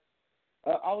 but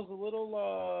I was a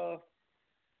little,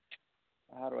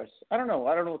 I don't know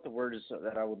what the word is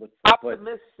that I would look for.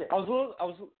 Optimistic. But I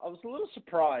was a little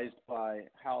surprised by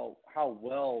how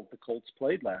well the Colts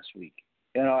played last week.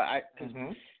 You know,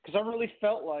 because I really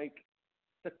felt like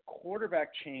the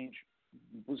quarterback change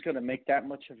was going to make that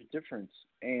much of a difference,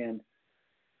 and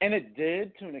it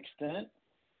did to an extent.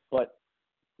 But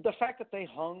the fact that they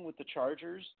hung with the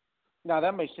Chargers, now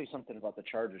that may say something about the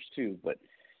Chargers too. But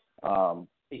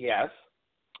yes.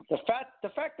 The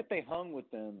fact that they hung with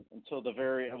them until the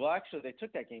actually they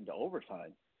took that game to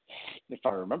overtime, if I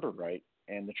remember right,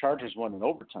 and the Chargers won in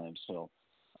overtime. So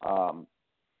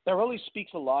that really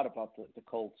speaks a lot about the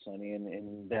Colts, Sonny,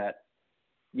 and that,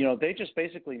 you know, they just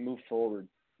basically moved forward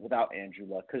without Andrew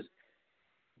Luck because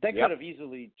they could have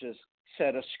easily just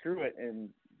said a screw it and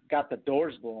got the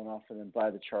doors blown off of them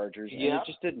by the Chargers, and it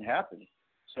just didn't happen.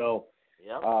 So you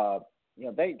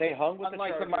know, they hung with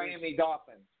unlike the Chargers. the Miami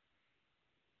Dolphins.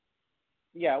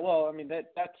 Yeah, well, I mean they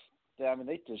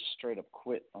just straight up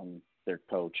quit on their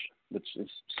coach, which is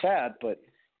sad, but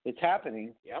it's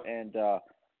happening. Yep. And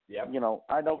you know,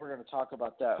 I know we're going to talk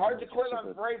about that. It's hard to quit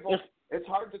on Vrabel. It's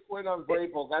hard to quit on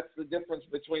Vrabel. That's the difference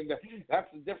between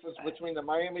the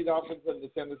Miami Dolphins and the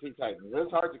Tennessee Titans.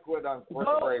 It's hard to quit on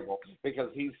Vrabel because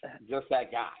he's just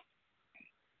that guy.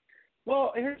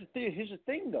 Well, here's the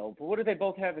thing though. But what do they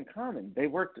both have in common? They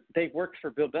worked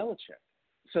for Bill Belichick.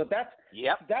 So that's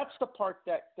the part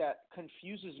that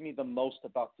confuses me the most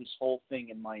about this whole thing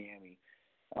in Miami.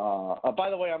 By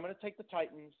the way, I'm going to take the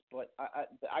Titans, but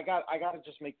I got to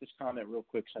just make this comment real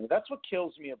quick, Sonny. That's what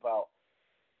kills me about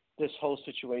this whole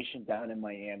situation down in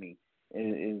Miami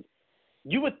is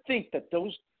you would think that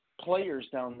those players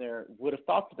down there would have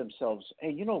thought to themselves,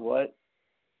 hey, you know what?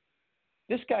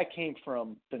 This guy came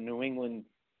from the New England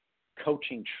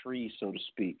coaching tree, so to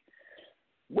speak.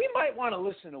 We might want to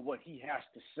listen to what he has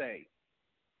to say.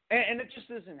 And it just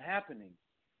isn't happening.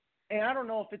 And I don't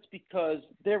know if it's because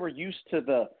they were used to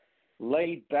the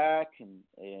laid back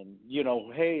and you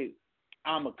know, hey,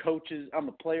 I'm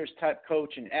a players type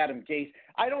coach and Adam Gase.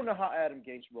 I don't know how Adam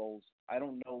Gase rolls. I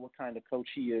don't know what kind of coach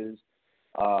he is.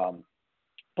 But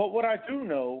what I do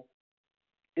know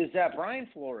is that Brian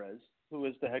Flores, who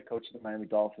is the head coach of the Miami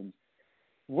Dolphins,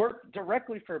 worked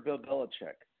directly for Bill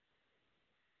Belichick.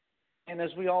 And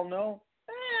as we all know,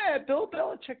 Bill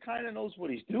Belichick kind of knows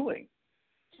what he's doing.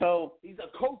 So he's a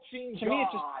coaching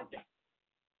god.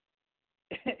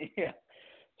 Yeah.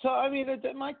 So I mean,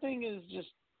 my thing is just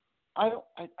I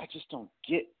just don't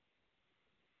get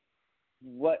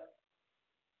what,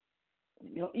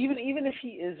 you know. Even if he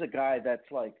is a guy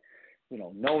that's like, you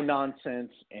know, no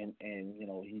nonsense and you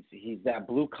know he's that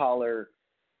blue collar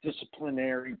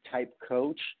disciplinary type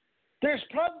coach. There's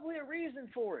probably a reason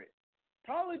for it.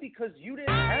 Probably because you didn't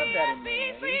have that in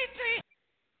Miami.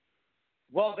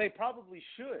 Well, they probably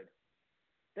should.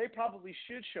 They probably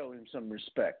should show him some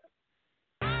respect.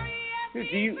 Dude,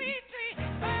 you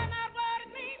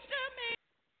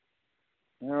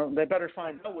know, they better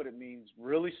find out what it means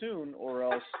really soon, or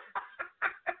else.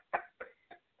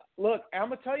 Look, I'm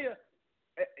gonna tell you.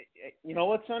 You know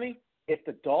what, Sonny? If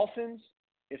the Dolphins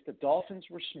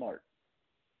were smart.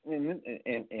 And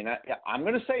I'm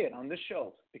going to say it on this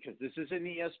show because this isn't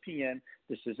ESPN,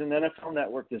 this isn't NFL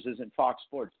Network, this isn't Fox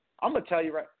Sports. I'm going to tell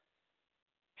you right,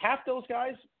 half those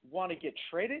guys want to get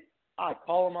traded. I'd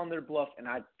call them on their bluff, and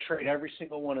I'd trade every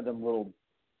single one of them little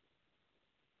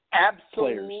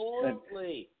Absolutely.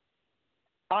 players.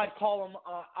 I'd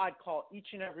call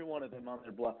each and every one of them on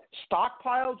their bluff.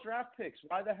 Stockpile draft picks.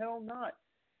 Why the hell not?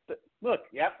 But look,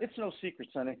 it's no secret,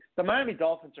 Sonny. The Miami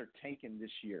Dolphins are tanking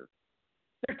this year.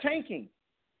 They're tanking.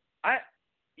 I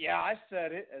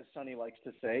said it, as Sonny likes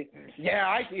to say. Yeah,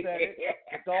 I said it.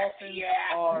 The Dolphins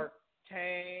are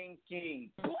tanking.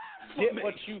 Get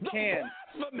what you can.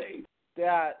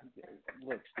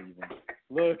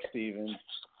 Look, Steven.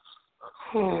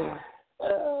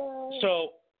 So,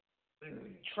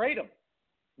 trade them.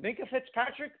 Minka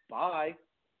Fitzpatrick, bye.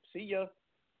 See ya.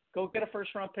 Go get a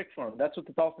first-round pick for him. That's what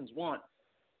the Dolphins want.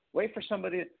 Wait for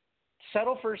somebody to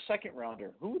settle for a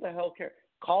second-rounder. Who the hell cares?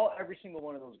 Call every single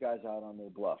one of those guys out on their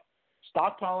bluff.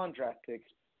 Stockpile on draft picks.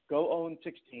 Go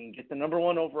 0-16. Get the number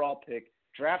 1 overall pick.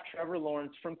 Draft Trevor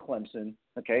Lawrence from Clemson,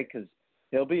 okay, because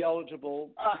he'll be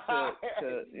eligible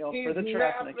to for the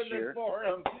draft next year. For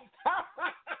him.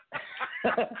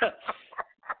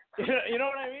 You know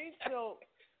what I mean? So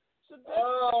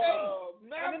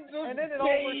and then it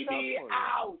all works out for you.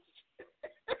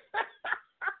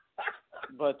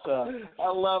 But I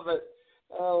love it.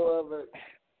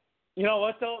 You know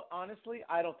what though? Honestly,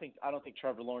 I don't think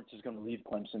Trevor Lawrence is going to leave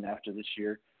Clemson after this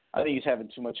year. I think he's having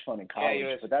too much fun in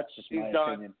college, but that's just my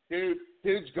opinion.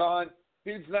 Dude's gone.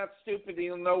 Dude's not stupid.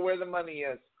 He'll know where the money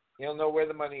is. He's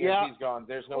gone.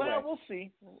 There's no way. Well, we'll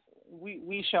see.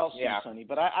 We shall see, Sonny.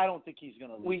 But I don't think he's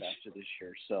going to leave after this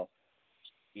year. So.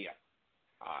 Yeah.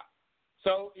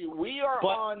 So we are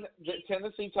on the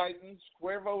Tennessee Titans.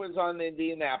 Cuervo is on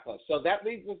Indianapolis. So that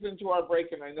leads us into our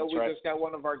break, and I know just got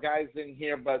one of our guys in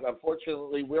here, but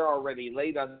unfortunately we're already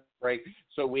late on the break,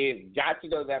 so we've got to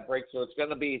go to that break. So it's going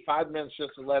to be 5 minutes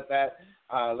just to let that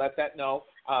know.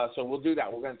 So we'll do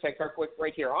that. We're going to take our quick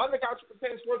break here on the Couch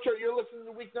Potato Sports Show. You're listening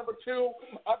to week number 2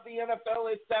 of the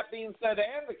NFL. It's that being said,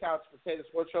 and the Couch Potato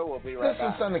Sports Show. We'll be right back.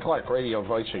 This is Sonny Clark, radio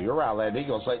voice of your Rowlett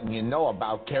Eagles, letting you know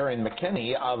about Karen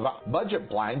McKinney of Budget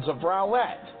Blinds of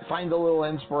Rowlett. Find a little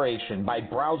inspiration by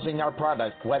browsing our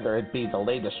product, whether it be the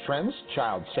latest trends,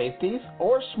 child safety,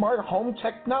 or smart home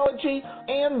technology,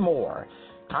 and more.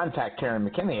 Contact Karen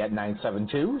McKinney at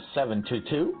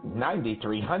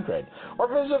 972-722-9300 or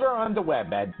visit her on the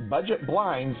web at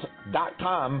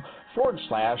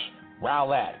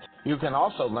budgetblinds.com/Rowlett. You can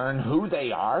also learn who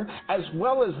they are as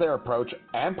well as their approach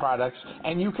and products,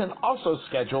 and you can also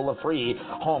schedule a free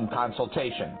home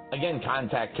consultation. Again,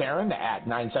 contact Karen at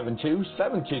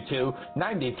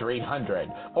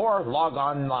 972-722-9300 or log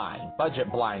online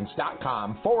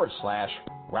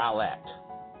budgetblinds.com/Rowlett.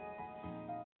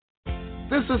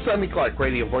 This is Sonny Clark,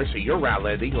 radio voice of your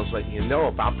Rowlett Eagles, letting you know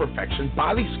about Perfection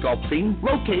Body Sculpting,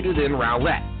 located in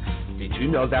Rowlett. Did you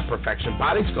know that Perfection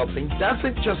Body Sculpting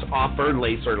doesn't just offer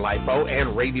laser lipo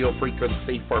and radio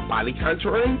frequency for body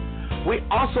contouring? We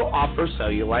also offer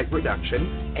cellulite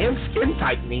reduction and skin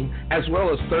tightening, as well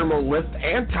as thermal lift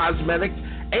and cosmetic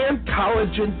and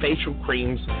collagen facial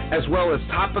creams, as well as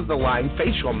top-of-the-line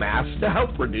facial masks to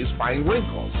help reduce fine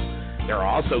wrinkles. There are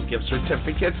also gift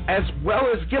certificates as well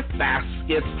as gift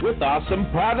baskets with awesome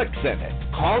products in it.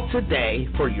 Call today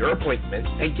for your appointment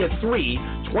and get 3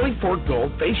 24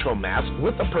 gold facial masks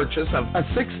with the purchase of a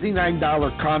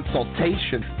 $69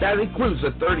 consultation that includes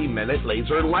a 30-minute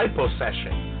laser lipo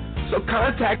session. So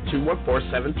contact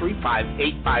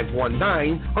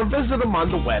 214-735-8519 or visit them on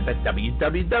the web at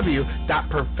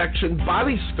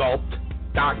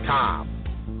www.perfectionbodysculpt.com.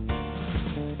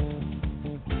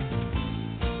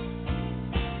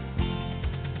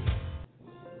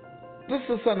 This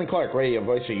is Sonny Clark, radio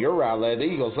voice of your Rowlett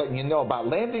Eagles, letting you know about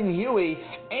Landon Huey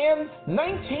and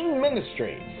 19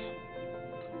 Ministries.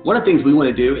 One of the things we want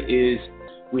to do is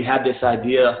we have this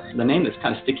idea, the name that's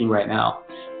kind of sticking right now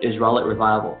is Rowlett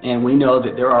Revival. And we know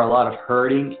that there are a lot of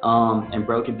hurting and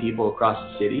broken people across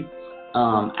the city.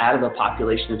 Out of a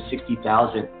population of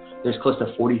 60,000, there's close to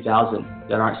 40,000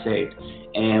 that aren't saved.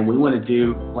 And we want to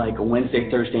do like a Wednesday,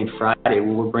 Thursday, and Friday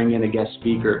where we'll bring in a guest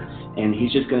speaker, and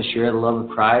he's just going to share the love of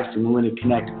Christ, and we want to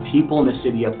connect people in the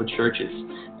city up with churches,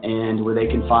 and where they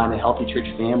can find a healthy church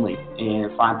family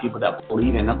and find people that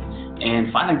believe in them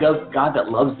and find a God that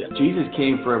loves them. Jesus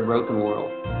came for a broken world,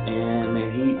 and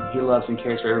man, he loves and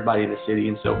cares for everybody in the city.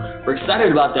 And so we're excited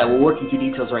about that. We're working through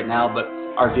details right now, but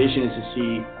our vision is to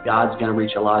see God's going to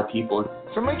reach a lot of people.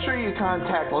 So make sure you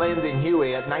contact Landon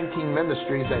Huey at 19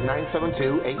 Ministries at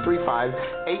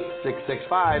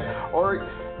 972-835-8665 or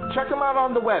check them out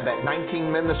on the web at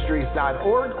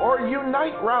 19ministries.org or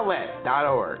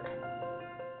uniterowlett.org.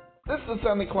 This is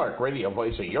Sonny Clark, radio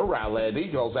voice of your Rowlett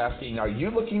Eagles, asking, are you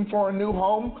looking for a new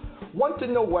home? Want to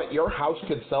know what your house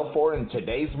could sell for in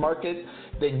today's market?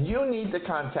 Then you need to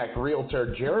contact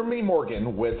Realtor Jeremy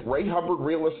Morgan with Ray Hubbard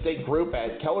Real Estate Group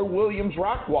at Keller Williams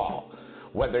Rockwall.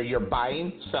 Whether you're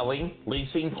buying, selling,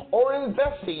 leasing, or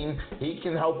investing, he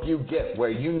can help you get where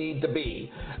you need to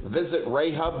be. Visit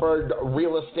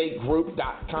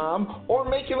RayHubbardRealEstateGroup.com or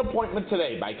make an appointment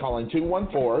today by calling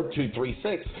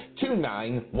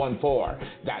 214-236-2914.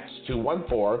 That's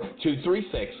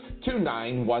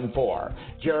 214-236-2914.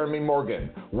 Jeremy Morgan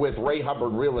with Ray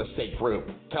Hubbard Real Estate Group,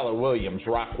 Keller Williams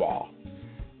Rockwall.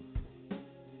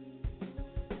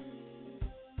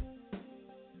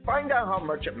 Find out how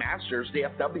Merchant Masters,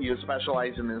 DFW,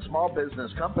 specializing in small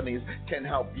business companies, can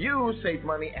help you save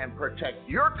money and protect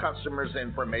your customers'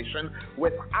 information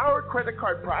with our credit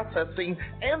card processing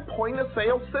and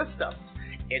point-of-sale systems.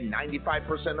 In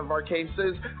 95% of our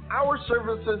cases, our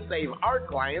services save our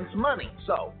clients money.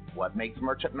 So, what makes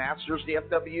Merchant Masters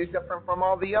DFW different from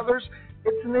all the others?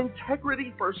 It's an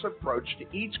integrity-first approach to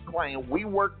each client we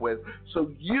work with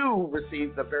so you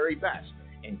receive the very best,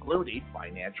 including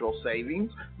financial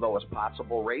savings, lowest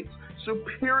possible rates,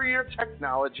 superior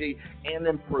technology, and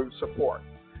improved support.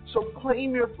 So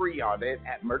claim your free audit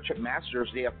at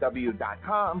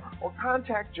merchantmastersdfw.com or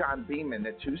contact John Beeman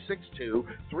at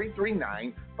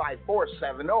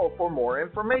 262-339-5470 for more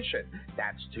information.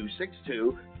 That's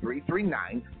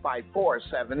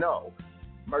 262-339-5470.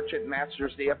 Merchant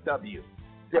Masters DFW,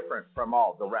 different from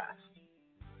all the rest.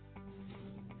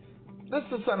 This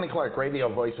is Sonny Clark, radio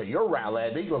voice of your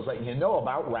Rowlett Eagles, letting you know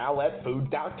about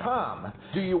RowlettFood.com.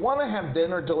 Do you want to have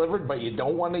dinner delivered but you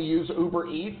don't want to use Uber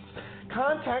Eats?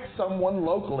 Contact someone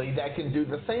locally that can do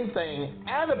the same thing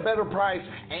at a better price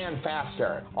and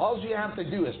faster. All you have to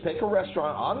do is pick a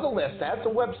restaurant on the list at the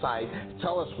website,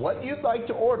 tell us what you'd like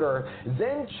to order,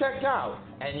 then check out,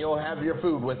 and you'll have your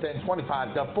food within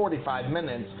 25 to 45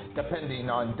 minutes, depending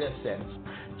on distance.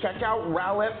 Check out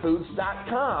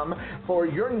RowlettFoods.com for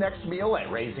your next meal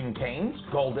at Raising Cane's,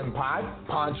 Golden Pie,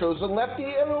 Ponchos and Lefty,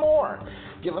 and more.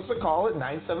 Give us a call at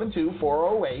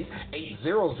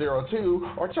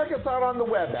 972-408-8002 or check us out on the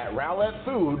web at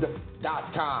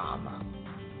RowlettFood.com.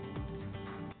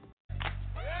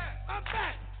 I'm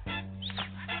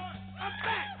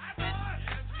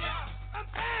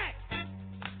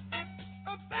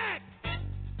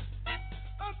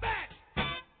back!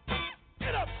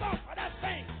 Get up, off of that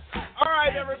thing! All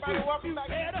right, everybody, welcome back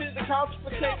to the Couch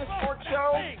Potato Sports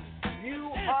Show.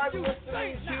 You are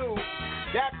listening to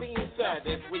That Being Said.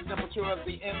 It's week number 2 of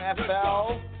the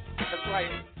NFL. That's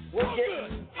right. We're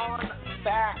getting on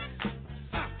back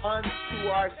onto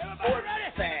our sports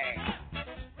thing.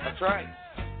 That's right.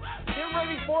 Get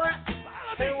ready for it.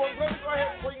 And we're going to go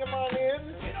ahead and bring them on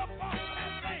in.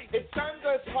 It's time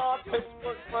to talk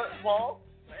Pittsburgh football.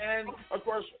 And, of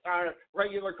course, our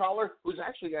regular caller, who's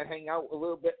actually going to hang out a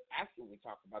little bit after we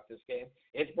talk about this game.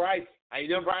 It's Bryce. How you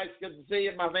doing, Bryce? Good to see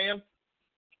you, my man.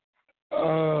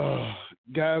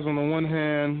 Guys, on the one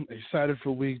hand, excited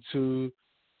for week 2.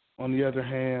 On the other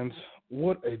hand,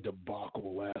 what a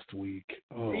debacle last week.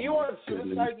 Are you on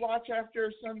suicide watch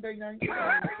after Sunday night?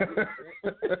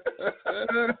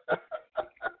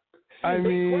 I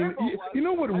mean, you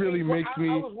know what really makes me...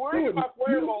 I was worried about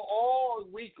Cuervo all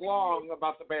week long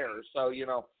about the Bears, so, you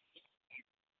know.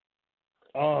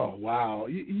 Oh, wow.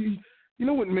 You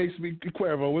know what makes me...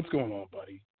 Cuervo, what's going on,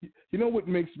 buddy? You know what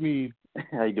makes me...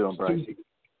 How you doing, Bryce?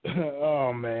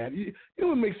 Oh, man. You know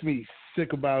what makes me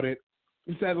sick about it?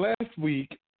 Is that last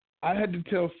week, I had to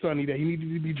tell Sonny that he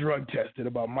needed to be drug tested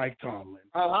about Mike Tomlin.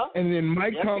 Uh-huh. And then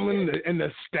Mike Tomlin and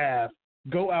the staff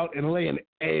go out and lay an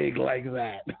egg like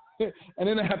that. And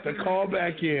then I have to call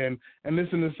back in and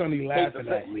listen to Sonny laughing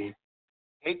at me.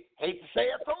 Hate to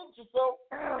say I told you so.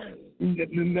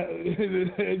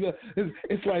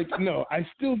 It's like, no, I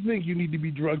still think you need to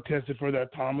be drug tested for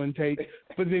that Tomlin take,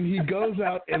 but then he goes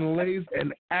out and lays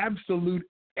an absolute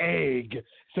egg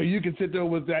so you can sit there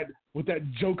with that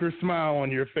Joker smile on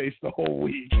your face the whole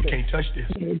week. You can't touch this.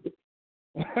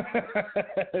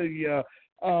 Yeah.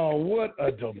 Oh, what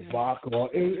a debacle.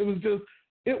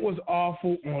 It was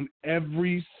awful on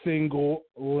every single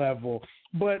level.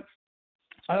 But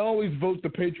I always vote the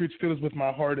Patriots Steelers with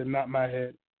my heart and not my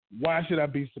head. Why should I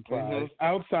be surprised? Mm-hmm.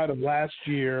 Outside of last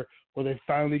year where they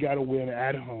finally got a win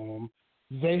at home,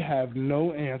 they have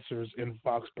no answers in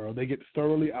Foxborough. They get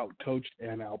thoroughly outcoached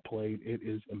and outplayed. It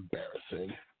is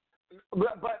embarrassing.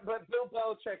 But Bill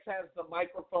Belichick has the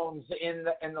microphones in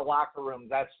the locker room.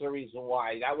 That's the reason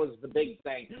why. That was the big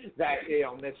thing that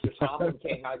Mr. Tomlin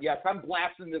came out. Yes, I'm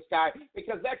blasting this guy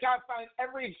because that guy finds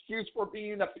every excuse for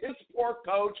being a piss poor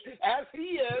coach as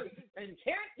he is and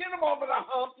can't get him over the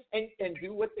hump and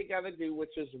do what they got to do,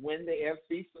 which is win the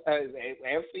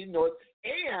AFC North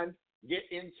and get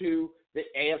into the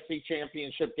AFC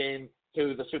Championship game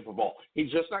to the Super Bowl.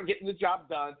 He's just not getting the job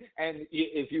done. And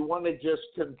if you want to just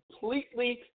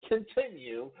completely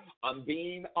continue on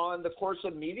being on the course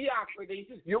of mediocrity,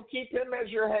 you'll keep him as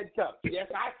your head coach.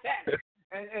 Yes, I said it.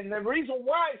 And the reason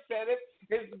why I said it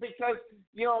is because,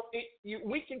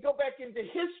 we can go back into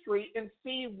history and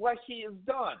see what he has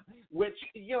done, which,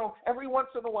 every once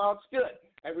in a while it's good.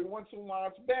 Every once in a while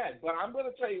it's bad. But I'm going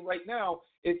to tell you right now,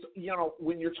 it's,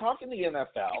 when you're talking the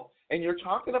NFL and you're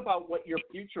talking about what your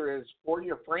future is for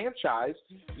your franchise,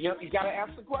 you got to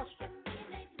ask the question,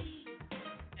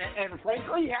 And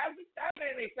frankly, he hasn't done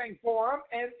anything for him.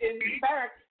 And in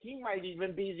fact, he might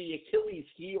even be the Achilles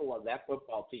heel of that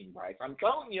football team, Bryce. I'm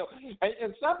telling you, and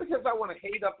it's not because I want to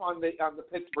hate up on the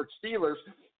Pittsburgh Steelers.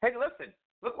 Hey, listen,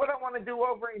 look what I want to do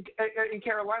over in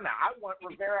Carolina. I want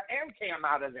Rivera and Cam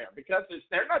out of there because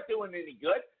they're not doing any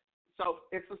good. So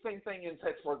it's the same thing in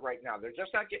Pittsburgh right now. They're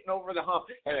just not getting over the hump,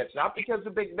 and it's not because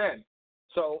of Big Ben.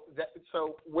 So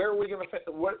where are we going to fit?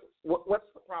 What's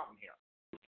the problem here?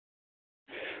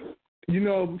 You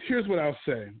know, here's what I'll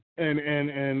say, and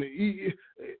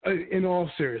in all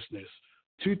seriousness,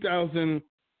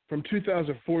 from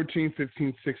 2014,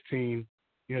 15, 16,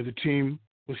 you know, the team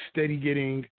was steady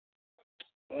getting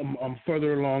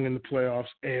further along in the playoffs,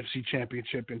 AFC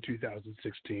Championship in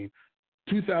 2016.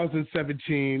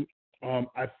 2017,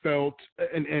 I felt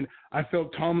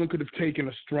Tomlin could have taken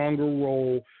a stronger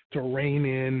role to rein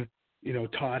in, you know,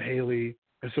 Todd Haley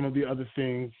and some of the other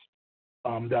things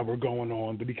that were going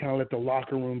on, but he kind of let the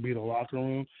locker room be the locker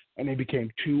room, and they became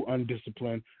too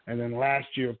undisciplined. And then last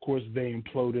year, of course, they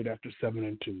imploded after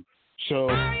 7-2. So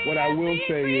what I will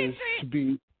say is to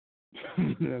be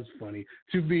that's funny.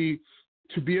 To be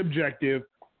objective,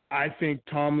 I think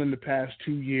Tomlin the past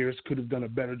 2 years could have done a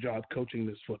better job coaching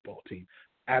this football team.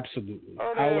 Absolutely.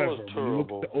 However, when you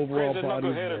look at the overall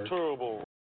body of work,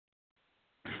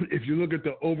 if you look at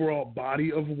the overall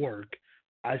body of work,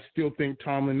 I still think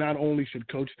Tomlin not only should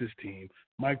coach this team.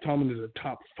 Mike Tomlin is a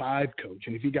top 5 coach,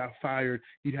 and if he got fired,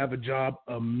 he'd have a job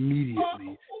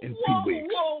immediately in 2 weeks.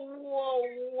 Whoa.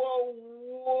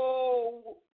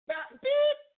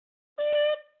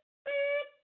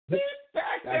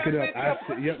 Back it up.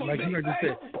 Yep, like you just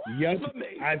said. Yep,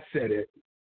 I said it.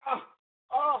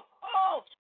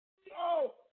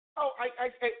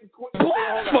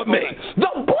 Blasphemy! The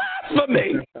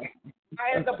blasphemy! I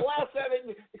had to blast that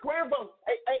in. Cuervo,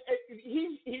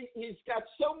 he's got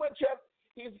so much of.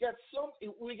 He's got so.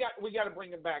 We got to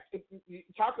bring him back.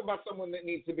 Talk about someone that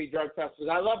needs to be drug tested.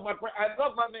 I love my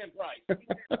man Price,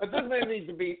 but this man needs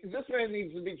to be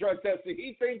drug tested.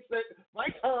 He thinks that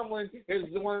Mike Tomlin is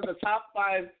one of the top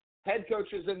 5 head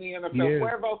coaches in the NFL. Yeah.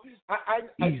 Cuervo,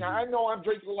 I know I'm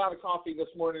drinking a lot of coffee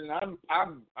this morning, and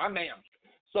I'm amped.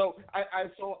 So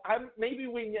maybe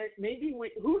we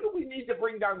who do we need to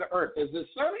bring down to earth? Is it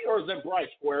Sonny or is it Bryce,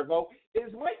 Cuervo?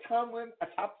 Is Mike Tomlin a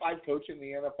top 5 coach in the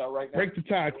NFL right now? Break the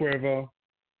tie, Cuervo.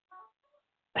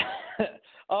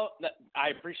 I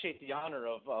appreciate the honor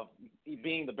of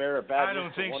being the bearer of bad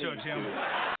news. I don't think so,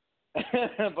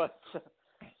 Jim. But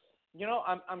you know,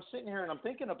 I'm sitting here and I'm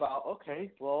thinking about,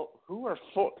 okay, well, who are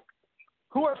 4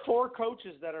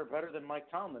 coaches that are better than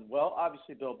Mike Tomlin? Well,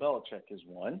 obviously Bill Belichick is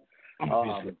one.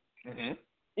 Obviously.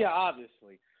 Yeah,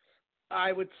 obviously.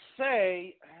 I would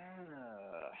say,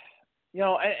 you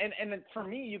know, and for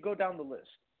me, you go down the list.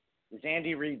 Is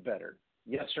Andy Reid better?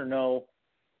 Yes or no?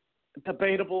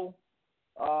 Debatable.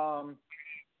 I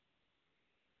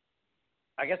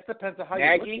guess it depends on how you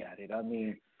look at it. I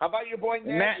mean, how about your boy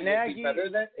Nagy? Matt Nagy? Is he better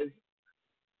than?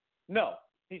 No,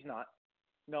 he's not.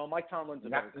 No, Mike Tomlin's a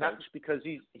better coach because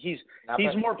he's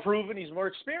more proven. He's more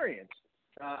experienced.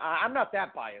 I'm not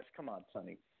that biased. Come on,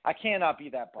 Sonny. I cannot be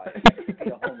that biased. I can't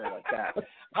be a homer like that.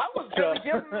 I was going to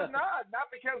give him a nod, not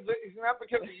because of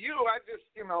you. I just,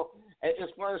 you know, as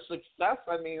far as success,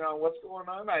 I mean, what's going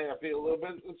on, I feel a little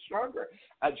bit stronger.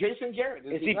 Jason Garrett.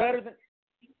 Is he better than?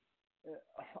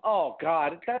 Oh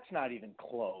God, that's not even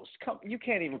close. You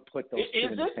can't even put those two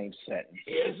in the same sentence.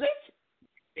 Is it?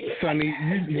 Sonny,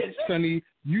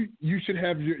 you should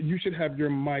have your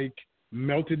mic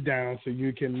melted down so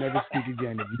you can never speak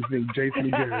again if you think Jason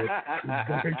Garrett is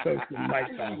very close to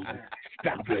Mike Tomlin.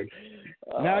 Stop it.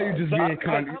 Now you're just being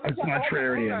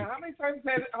contrarian. How many times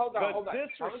has hold on. How many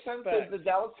times has the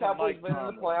Dallas Cowboys been in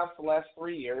the playoffs the last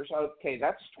 3 years? Okay,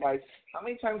 that's twice. How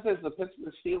many times has the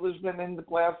Pittsburgh Steelers been in the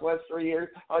playoffs the last 3 years?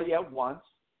 Oh yeah, once.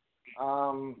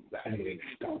 Stop it.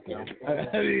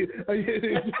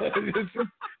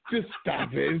 Just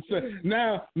stop it.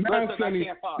 Now, Sonny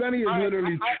is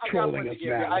literally trolling us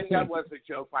now. That was a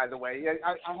joke, by the way.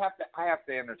 I have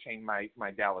to entertain my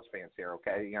Dallas fans here.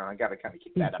 Okay, you know, I got to kind of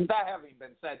keep that up. That having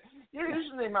been said, here's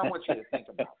the thing I want you to think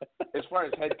about as far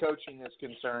as head coaching is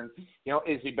concerned. You know,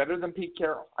 is he better than Pete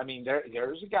Carroll? I mean,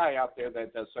 there's a guy out there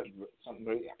that does something.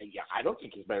 Yeah, I don't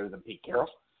think he's better than Pete Carroll.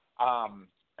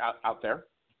 Out there.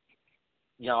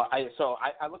 You know, I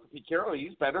look at Pete Carroll,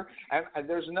 he's better, and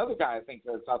there's another guy I think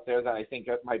that's out there that I think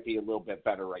that might be a little bit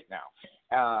better right now.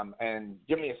 And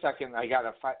give me a second, I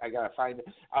gotta find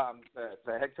the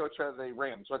head coach of the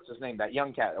Rams. What's his name? That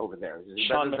young cat over there. Is he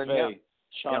Sean better McVay. than him?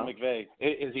 Sean McVay.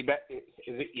 Is he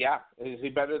Is he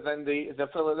better than the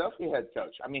Philadelphia head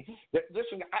coach? I mean,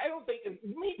 listen, I don't think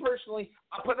me personally,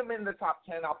 I'll put him in the top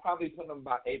 10. I'll probably put him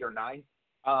about 8 or 9.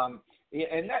 And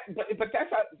but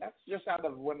that's just out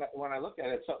of when I look at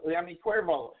it. So I mean,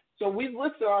 Cuervo. So we've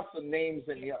listed off some names,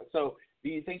 and so do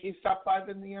you think he's top 5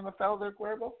 in the NFL there,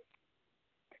 Cuervo?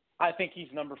 I think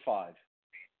he's number 5.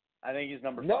 I think he's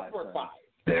number 5. Number 5.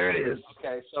 There it is.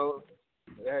 Okay, so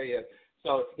there he is.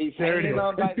 So he's hanging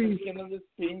on by the skin of his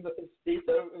teeth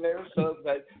over there. So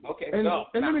that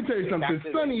And let me tell you something,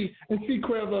 Sonny and see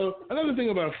Cuervo. Another thing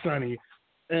about Sonny,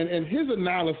 and his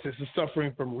analysis is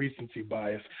suffering from recency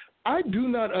bias. I do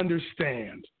not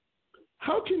understand.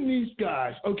 How can these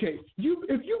guys? Okay,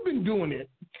 if you've been doing it,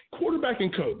 quarterback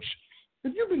and coach,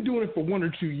 if you've been doing it for 1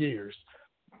 or 2 years,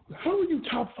 how are you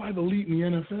top 5 elite in the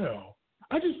NFL?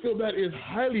 I just feel that is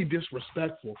highly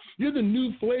disrespectful. You're the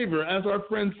new flavor, as our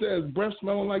friend says, breath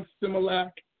smelling like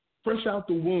Similac, fresh out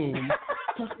the womb,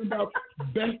 talking about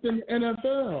best in the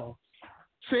NFL.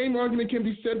 Same argument can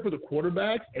be said for the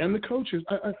quarterbacks and the coaches.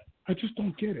 I just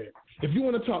don't get it. If you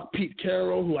want to talk Pete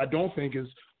Carroll, who I don't think is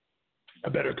a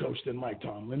better coach than Mike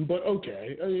Tomlin, but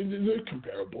okay, they're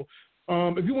comparable.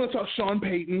 If you want to talk Sean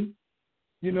Payton,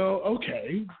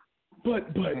 okay.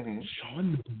 But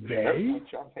Sean McVay,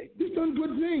 he's done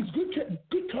good things.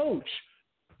 Good coach.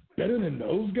 Better than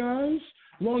those guys.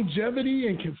 Longevity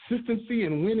and consistency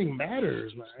and winning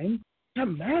matters, man. That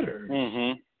matters.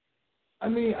 Mm-hmm. I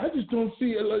mean, I just don't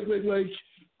see it. Like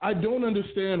I don't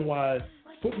understand why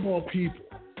football people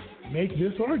make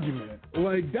this argument.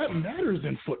 Like, that matters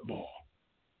in football.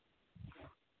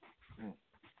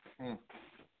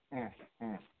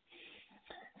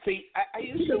 See, I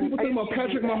used to. People talking about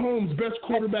Patrick Mahomes, best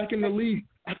quarterback in the league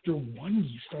after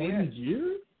 1 starting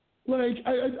year. Like,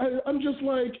 I'm just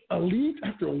like, elite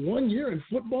after 1 year in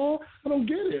football. I don't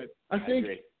get it. I think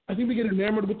we get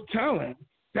enamored with the talent.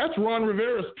 That's Ron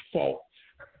Rivera's fault.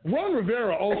 Ron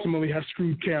Rivera ultimately has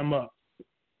screwed Cam up.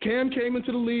 Cam came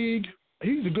into the league.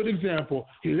 He's a good example.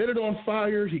 He lit it on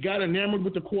fire. He got enamored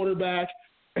with the quarterback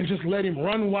and just let him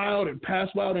run wild and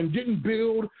pass wild and didn't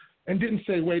build and didn't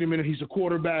say, wait a minute, he's a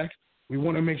quarterback. We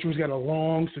want to make sure he's got a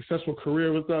long, successful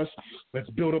career with us. Let's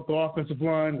build up the offensive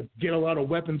line. Let's get a lot of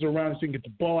weapons around so he can get the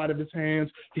ball out of his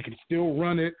hands. He can still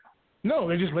run it. No,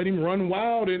 they just let him run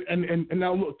wild. And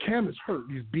now, look, Cam is hurt.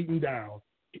 He's beaten down.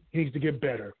 He needs to get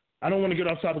better. I don't want to get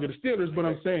off topic of the Steelers, but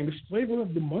I'm saying this flavor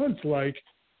of the month, like,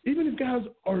 even if guys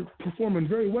are performing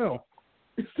very well,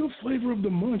 it's still flavor of the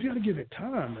month. You got to give it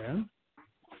time, man.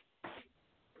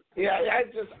 Yeah,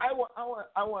 I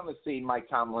want to see Mike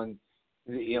Tomlin,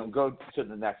 go to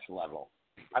the next level.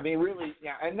 I mean, really,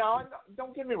 yeah. And now,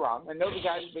 don't get me wrong. I know the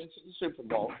guy's been to the Super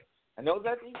Bowl. I know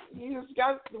that he's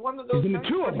got one of those.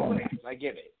 I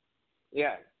get it.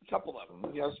 Yeah, a couple of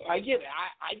them. So I get it.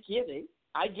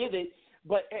 I get it.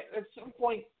 But at some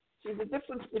point, see, the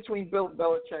difference between Bill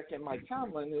Belichick and Mike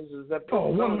Tomlin is that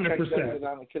Bill Belichick does it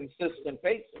on a consistent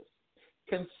basis.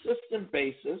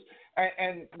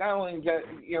 And not only get,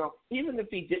 even if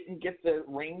he didn't get the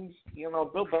rings,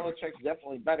 Bill Belichick's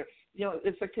definitely better.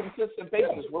 It's a consistent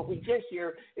basis. What we get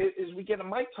here is we get a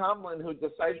Mike Tomlin who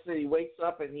decides that he wakes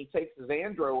up and he takes his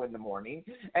Andro in the morning,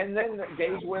 and then the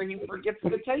days where he forgets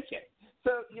to take it.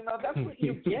 So, that's what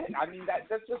you get. I mean,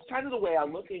 that's just kind of the way I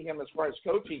look at him as far as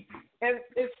coaching. And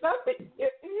it's not that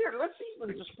here, let's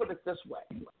even just put it this way.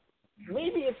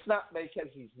 Maybe it's not because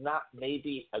he's not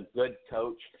maybe a good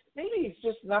coach. Maybe he's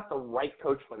just not the right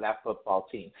coach for that football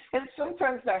team. And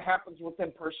sometimes that happens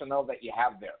within personnel that you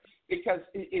have there. Because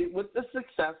with the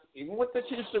success, even with the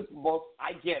 2 Super Bowls,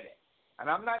 I get it. And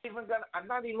I'm not even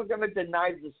gonna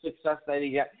deny the success that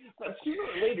he had. But sooner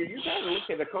or later, you got to look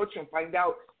at a coach and find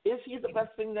out, is he the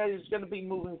best thing that is going to be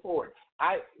moving forward?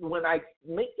 When I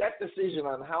make that decision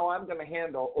on how I'm going to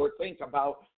handle or think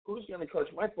about who's going to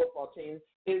coach my football team,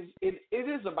 it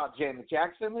is about Janet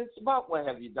Jackson. It's about what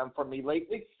have you done for me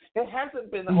lately. It hasn't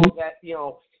been all that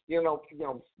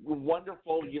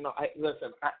wonderful.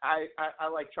 Listen, I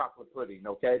like chocolate pudding,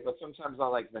 okay, but sometimes I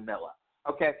like vanilla.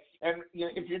 Okay, and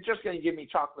if you're just going to give me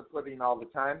chocolate pudding all the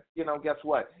time, guess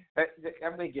what?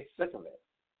 I'm going to get sick of it.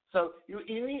 So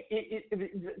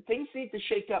things need to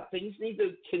shake up. Things need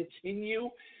to continue.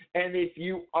 And if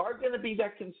you are going to be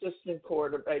that consistent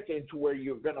quarterback into where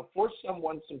you're going to force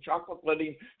someone some chocolate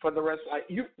pudding for the rest of life,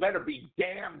 you better be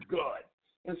damn good.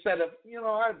 Instead of,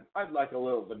 I'd like a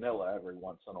little vanilla every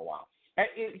once in a while.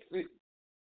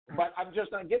 But I'm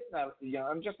just not getting that.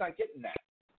 I'm just not getting that.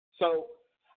 So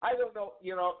I don't know,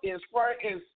 as far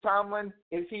as Tomlin,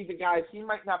 is he the guy? He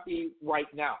might not be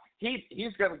right now.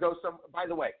 He's going to go by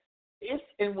the way, if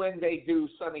and when they do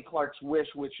Sonny Clark's wish,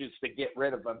 which is to get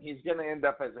rid of him, he's going to end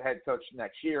up as a head coach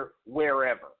next year,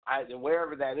 wherever.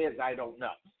 Wherever that is, I don't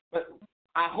know. But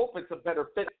I hope it's a better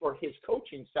fit for his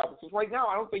coaching style, because right now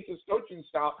I don't think his coaching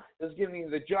style is getting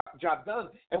the job done.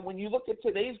 And when you look at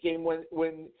today's game, when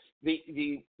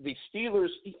the Steelers,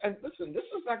 and listen, this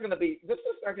is not going to be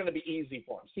easy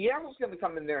for them. Seattle's going to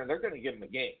come in there and they're going to give them a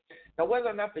game. Now, whether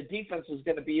or not the defense is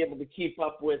going to be able to keep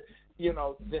up with,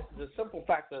 the simple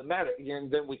fact of the matter, and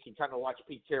then we can kind of watch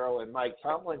Pete Carroll and Mike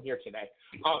Tomlin here today.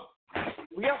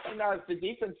 We also know if the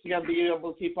defense is going to be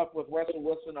able to keep up with Russell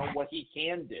Wilson on what he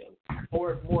can do,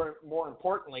 or more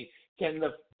importantly, can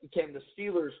the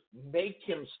Steelers make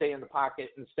him stay in the pocket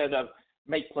instead of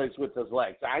make plays with his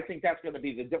legs? I think that's going to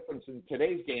be the difference in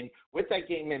today's game. With that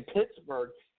game in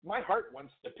Pittsburgh, my heart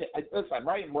wants to pick. Listen, I'm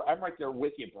right there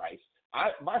with you, Bryce.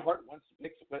 My heart wants to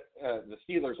pick the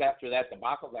Steelers after that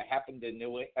debacle that happened in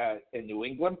New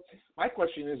England. My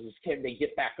question is can they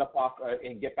get back up off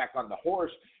and get back on the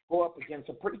horse, go up against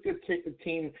a pretty good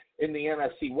team in the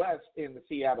NFC West in the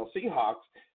Seattle Seahawks?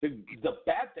 The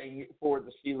bad thing for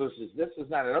the Steelers is this is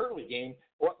not an early game.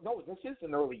 Well, no, this is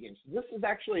an early game. So this is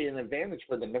actually an advantage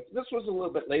for them. If this was a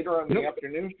little bit later on in the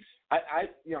afternoon, I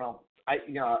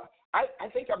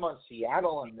think I'm on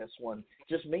Seattle on this one,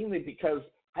 just mainly because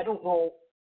I don't know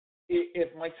if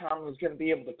Mike Tomlin is going to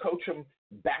be able to coach him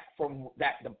back from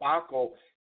that debacle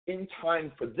in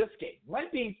time for this game.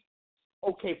 Might be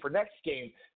okay for next game,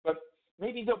 but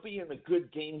maybe they'll be in a good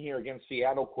game here against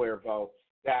Seattle, Cuervo,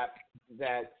 that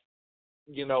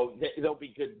they'll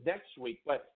be good next week.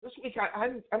 But this week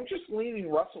I'm just leaning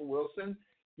Russell Wilson,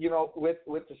 with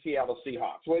the Seattle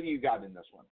Seahawks. What do you got in this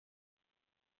one?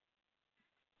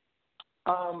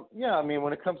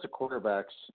 When it comes to quarterbacks,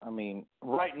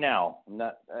 right now,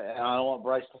 I don't want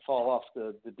Bryce to fall off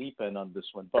the deep end on this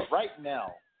one, but right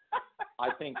now, I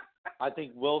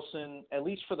think Wilson, at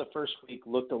least for the first week,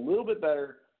 looked a little bit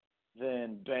better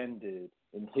than Ben did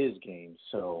in his game.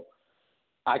 So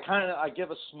I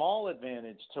give a small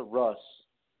advantage to Russ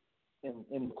in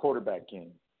the quarterback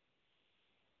game.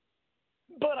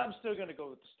 But I'm still going to go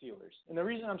with the Steelers. And the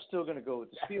reason I'm still going to go with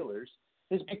the Steelers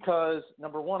is because,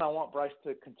 number one, I want Bryce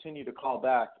to continue to call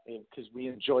back because we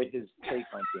enjoy his take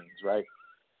on things, right?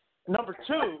 Number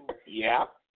two,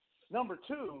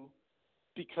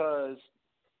 because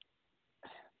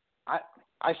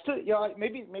I still,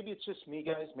 maybe it's just me,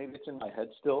 guys. Maybe it's in my head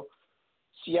still.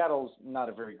 Seattle's not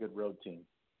a very good road team.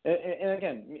 And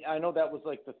again, I know that was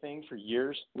like the thing for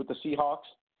years with the Seahawks.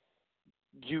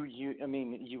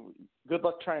 Good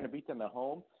luck trying to beat them at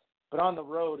home, but on the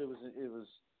road, it was.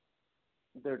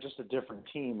 They're just a different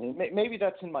team. And maybe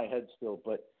that's in my head still,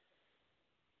 but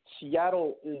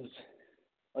Seattle is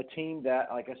a team that,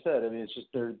 like I said, it's just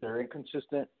they're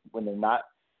inconsistent when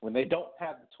they don't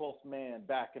have the 12th man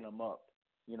backing them up.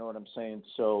 You know what I'm saying?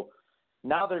 So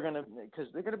now they're going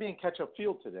to be in catch-up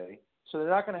field today, so they're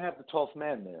not going to have the 12th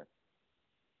man there.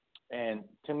 And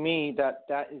to me,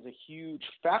 that is a huge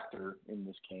factor in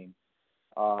this game.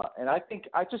 And I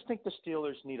just think the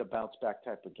Steelers need a bounce-back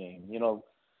type of game.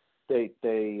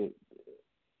 They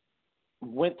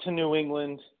went to New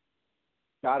England,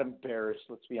 got embarrassed.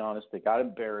 Let's be honest. They got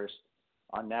embarrassed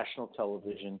on national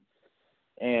television.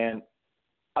 And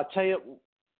I'll tell you,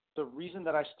 the reason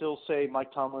that I still say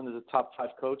Mike Tomlin is a top 5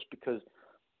 coach, because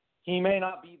he may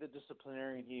not be the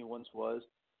disciplinarian he once was,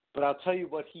 but I'll tell you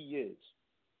what he is.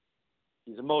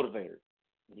 He's a motivator.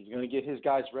 He's going to get his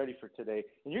guys ready for today.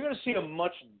 And you're going to see a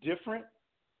much different,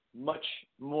 much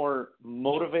more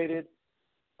motivated,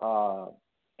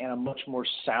 and a much more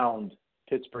sound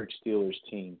Pittsburgh Steelers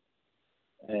team.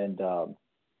 And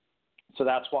so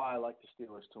that's why I like the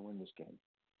Steelers to win this game.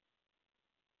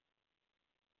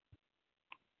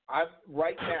 I'm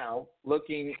right now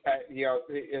looking at,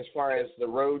 as far as the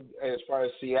road, as far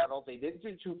as Seattle, they didn't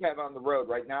do too bad on the road.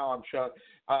 Right now I'm showing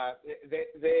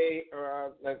they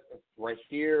right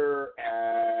here,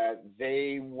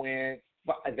 they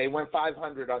went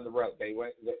 500 on the road. They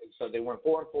went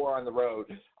 4-4 on the road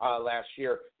last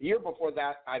year. The year before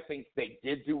that, I think they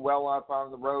did do well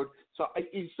on the road. So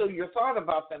your thought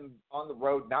about them on the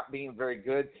road not being very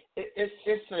good,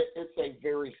 it's a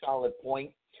very solid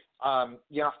point.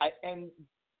 And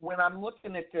when I'm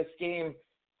looking at this game,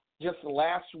 just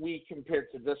last week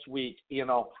compared to this week,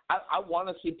 I want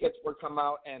to see Pittsburgh come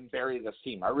out and bury this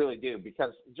team. I really do,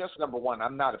 because just number one,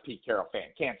 I'm not a Pete Carroll fan.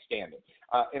 Can't stand it.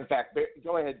 In fact,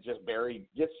 go ahead and just bury.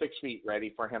 Get 6 feet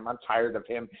ready for him. I'm tired of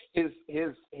him. His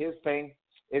thing,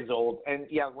 is old. And,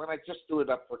 yeah, when I just threw it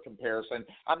up for comparison,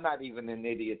 I'm not even an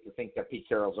idiot to think that Pete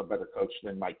Carroll's a better coach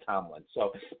than Mike Tomlin.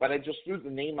 So, but I just threw the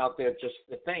name out there just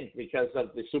to think because of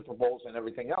the Super Bowls and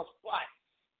everything else. But,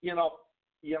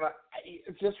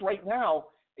 just right now,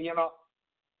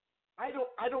 I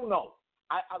don't know.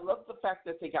 I love the fact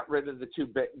that they got rid of the two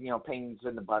pains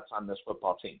in the butts on this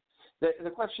football team. The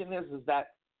question is that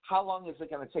how long is it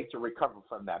going to take to recover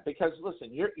from that? Because listen,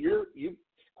 you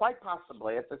quite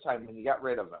possibly at the time when you got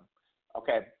rid of him,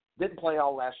 okay, didn't play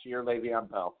all last year, Le'Veon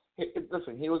Bell.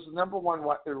 Listen, he was the number one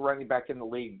running back in the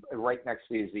league right next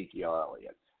to Ezekiel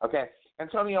Elliott. Okay,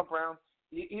 Antonio Brown.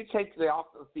 You take the off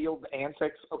the field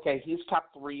antics. Okay, he's top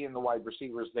 3 in the wide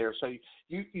receivers there, so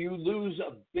you lose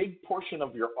a big portion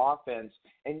of your offense,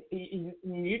 and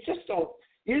you just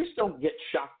don't get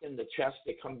shocked in the chest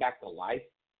to come back to life.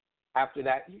 After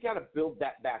that, you got to build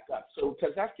that back up. So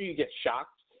because after you get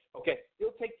shocked, okay,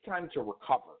 it'll take time to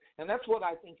recover. And that's what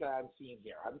I think I'm seeing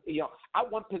here. I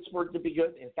want Pittsburgh to be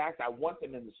good. In fact, I want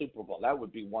them in the Super Bowl. That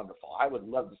would be wonderful. I would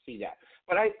love to see that.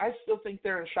 But I still think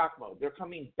they're in shock mode. They're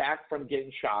coming back from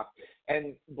getting shocked.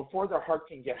 And before their heart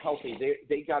can get healthy,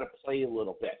 they got to play a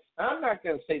little bit. And I'm not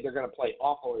going to say they're going to play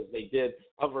awful as they did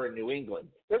over in New England.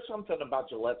 There's something about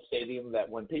Gillette Stadium that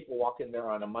when people walk in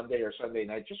there on a Monday or Sunday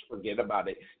night, just forget about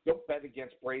it. Don't bet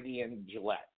against Brady and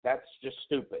Gillette. That's just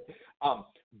stupid.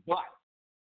 But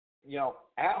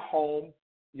at home,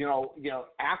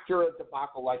 after a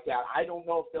debacle like that, I don't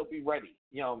know if they'll be ready.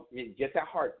 Get that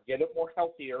heart, get it more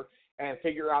healthier, and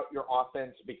figure out your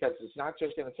offense because it's not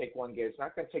just going to take one game. It's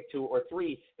not going to take 2 or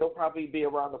 3. They'll probably be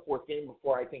around the 4th game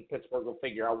before I think Pittsburgh will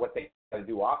figure out what they got to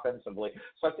do offensively.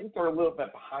 So I think they're a little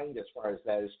bit behind as far as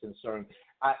that is concerned.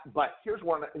 But here's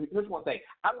one thing.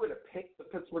 I would have picked the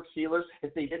Pittsburgh Steelers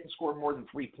if they didn't score more than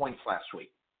 3 points last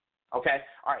week. Okay?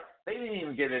 All right. They didn't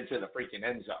even get into the freaking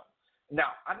end zone.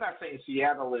 Now, I'm not saying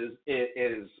Seattle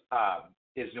is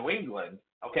New England,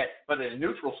 okay, but in a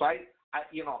neutral site, I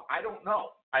don't know.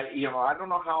 I don't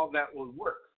know how that would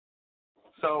work.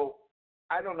 So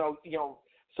I don't know.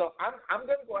 So I'm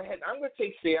going to go ahead. I'm going to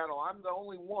take Seattle. I'm the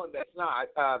only one that's not.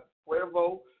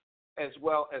 Cuervo, as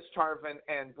well as Tarvin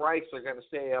and Bryce are going to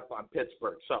stay up on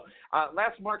Pittsburgh. So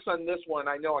last marks on this one.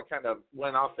 I know I kind of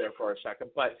went off there for a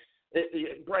second, but.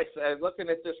 Bryce, looking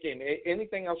at this game,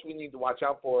 anything else we need to watch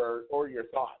out for or your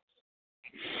thoughts?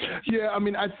 Yeah, I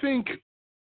mean, I think,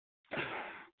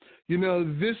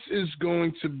 this is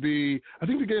going to be – I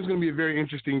think the game's going to be a very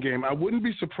interesting game. I wouldn't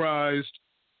be surprised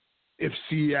if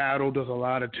Seattle does a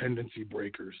lot of tendency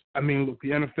breakers. I mean, look, the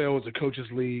NFL is a coaches'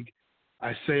 league.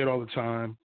 I say it all the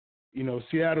time.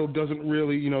 Seattle doesn't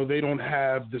really – they don't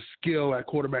have the skill at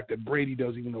quarterback that Brady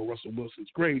does, even though Russell Wilson's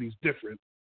great. He's different.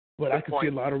 But I can see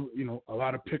a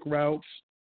lot of pick routes,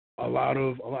 a lot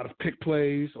of pick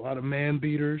plays, a lot of man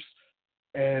beaters,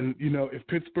 and if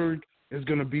Pittsburgh is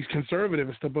going to be conservative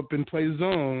and step up and play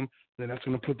zone, then that's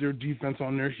going to put their defense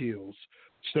on their heels.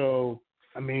 So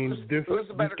I mean, this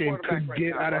game could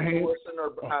get out of hand. Wilson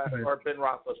or Ben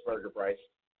Roethlisberger, Bryce?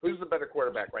 Who's the better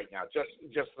quarterback right now?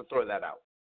 Just to throw that out.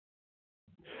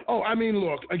 Oh, I mean,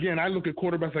 look, again, I look at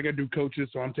quarterbacks like I do coaches,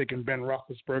 so I'm taking Ben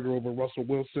Roethlisberger over Russell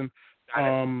Wilson.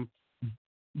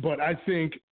 But I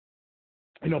think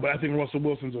Russell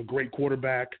Wilson's a great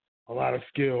quarterback, a lot of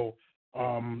skill.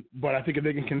 But I think if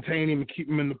they can contain him and keep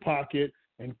him in the pocket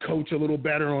and coach a little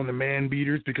better on the man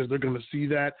beaters because they're going to see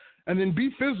that, and then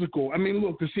be physical. I mean,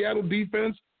 look, the Seattle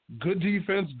defense,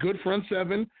 good front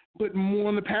seven, but more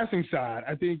on the passing side.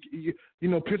 I think,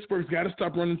 Pittsburgh's got to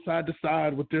stop running side to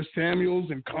side with their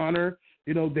Samuels and Connor.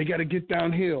 They got to get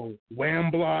downhill, wham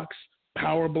blocks,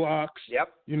 power blocks. Yep.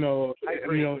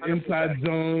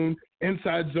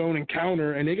 Inside zone and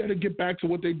counter, and they got to get back to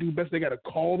what they do best. They got to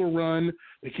call the run.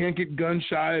 They can't get gun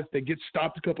shy if they get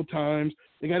stopped a couple times.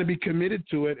 They got to be committed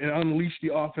to it and unleash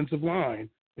the offensive line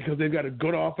because they've got a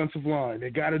good offensive line. They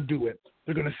got to do it.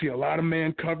 They're going to see a lot of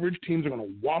man coverage. Teams are going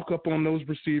to walk up on those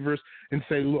receivers and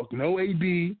say, look, no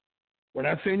AB. We're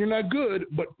not saying you're not good,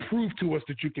 but prove to us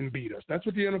that you can beat us. That's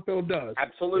what the NFL does.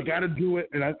 Absolutely. They got to do it,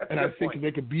 and I think if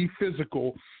they could be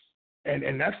physical,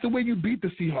 and that's the way you beat the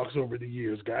Seahawks over the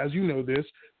years, guys. You know this.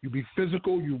 You be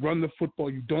physical. You run the football.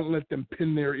 You don't let them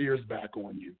pin their ears back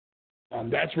on you.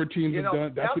 That's what teams have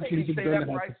done. That's what teams have done.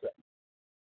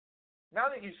 Now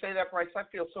that you say that, Bryce, I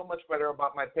feel so much better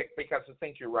about my pick because I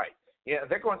think you're right. Yeah,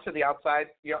 they're going to the outside.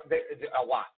 A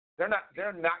lot. They're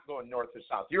not going north or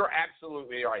south. You're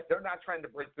absolutely right. They're not trying to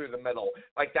break through the middle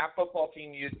like that football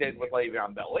team you did with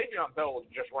Le'Veon Bell. Le'Veon Bell will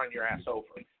just run your ass over.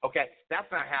 Okay, that's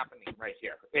not happening right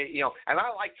here. And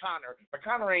I like Connor, but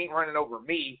Connor ain't running over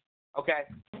me. Okay,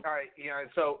 all right.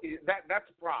 So that's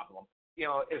a problem.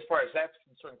 as far as that's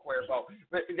concerned, Cuervo,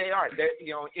 but they are.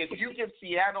 If you give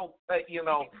Seattle, a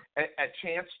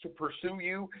chance to pursue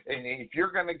you, and if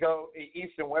you're going to go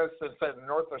east and west instead of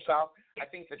north or south, I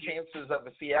think the chances of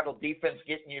the Seattle defense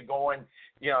getting you going,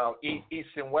 east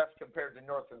and west compared to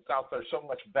north and south are so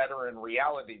much better in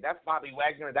reality. That's Bobby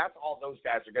Wagner. That's all those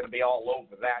guys are going to be all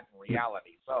over that in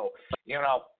reality. So,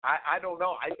 I don't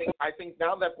know. I think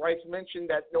now that Bryce mentioned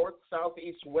that north, south,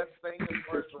 east, west thing as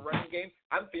far as the running game,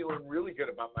 I'm feeling really good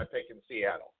about my pick in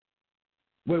Seattle.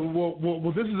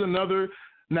 Well, this is another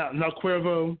now,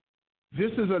 Cuervo.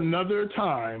 This is another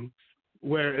time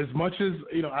where, as much as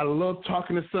I love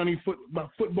talking to Sonny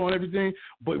about football and everything,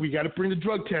 but we got to bring the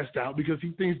drug test out because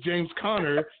he thinks James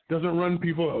Conner doesn't run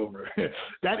people over.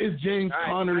 That is James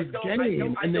Conner's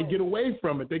game, and they get away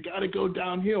from it. They got to go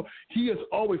downhill. He has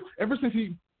always, ever since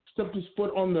he stepped his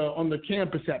foot on the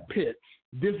campus at Pitt,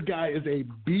 this guy is a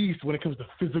beast when it comes to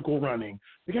physical running.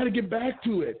 They got to get back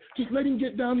to it. Just let him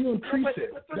get downhill and crease it.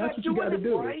 That's what you got to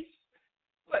do. Bryce.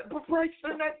 But Bryce,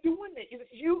 they're not doing it.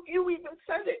 You even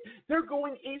said it. They're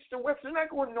going east and west. They're not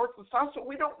going north and south, so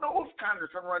we don't know if Conner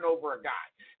can run over a guy.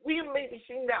 We have maybe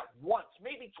seen that once,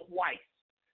 maybe twice.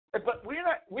 But we're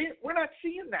not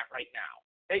seeing that right now.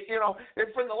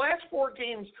 And from the last 4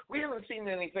 games, we haven't seen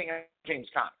anything of James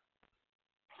Conner.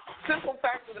 Simple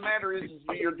fact of the matter is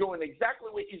you're doing exactly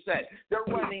what you said. They're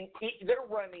running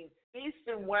east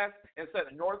and west instead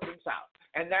of north and south.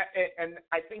 And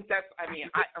I think that's,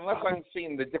 unless I'm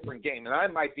seeing the different game, and I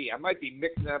might be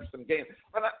mixing up some games,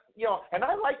 but and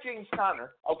I like James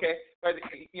Conner, okay, but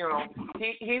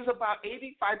he's about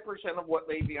 85% of what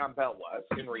Le'Veon Bell was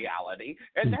in reality,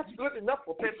 and that's good enough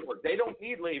for Pittsburgh. They don't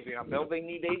need Le'Veon Bell; they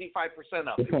need 85%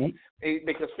 of it,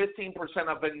 because 15%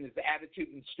 of it is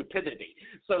attitude and stupidity.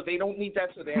 So they don't need that,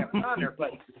 so they have Conner.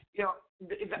 But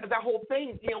the whole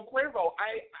thing, Cuervo,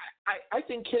 I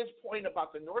think his point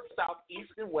about the north, south,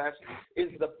 east, and west is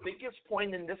the biggest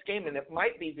point in this game, and it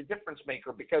might be the difference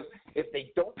maker, because if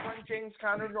they don't run James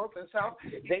Conner north and south,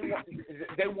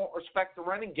 they won't respect the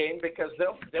running game, because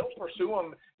they'll pursue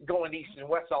him going east and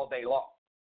west all day long.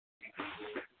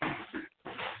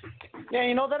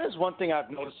 Yeah, that is one thing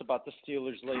I've noticed about the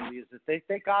Steelers lately is that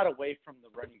they got away from the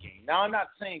running game. Now, I'm not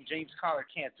saying James Conner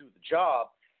can't do the job.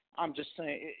 I'm just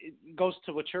saying it goes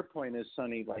to what your point is,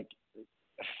 Sonny. Like,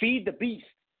 feed the beast,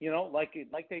 like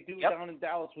they do down in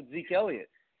Dallas with Zeke Elliott.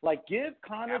 Like, give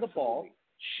Conner the ball,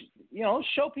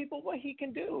 show people what he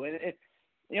can do.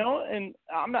 And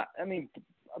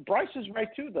Bryce is right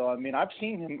too, though. I've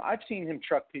seen him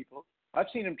truck people. I've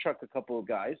seen him truck a couple of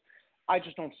guys. I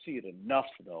just don't see it enough,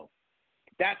 though.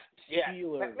 That's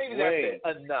Steelers maybe way.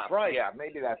 That's it enough. Bryce,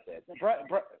 maybe that's it.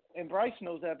 And Bryce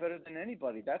knows that better than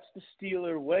anybody. That's the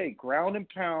Steeler way. Ground and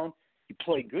pound. You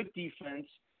play good defense.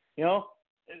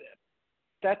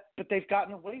 But they've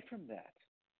gotten away from that,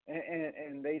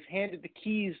 and they've handed the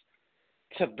keys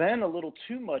to Ben a little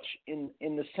too much in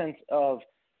the sense of,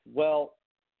 well,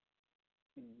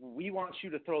 we want you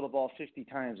to throw the ball 50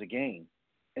 times a game,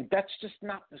 and that's just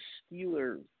not the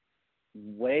Steeler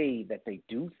way that they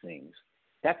do things.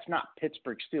 That's not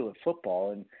Pittsburgh Steelers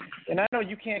football, and I know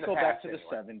you can't go back to the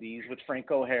 70s with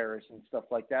Franco Harris and stuff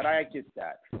like that. I get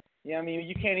that. Yeah,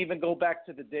 you can't even go back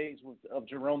to the days of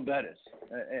Jerome Bettis,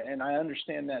 and I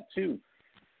understand that too.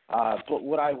 But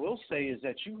what I will say is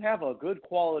that you have a good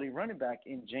quality running back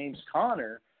in James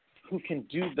Conner who can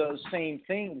do those same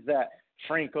things that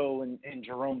Franco and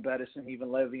Jerome Bettis and even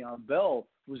Le'Veon Bell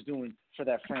was doing for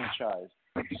that franchise.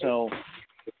 So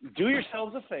do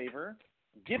yourselves a favor.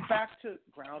 Get back to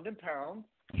ground and pound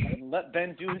and let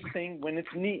Ben do his thing when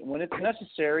it's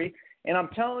necessary. And I'm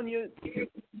telling you,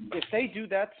 if they do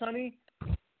that, Sonny,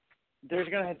 they're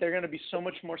gonna be so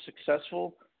much more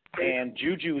successful. And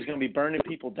Juju is gonna be burning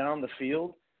people down the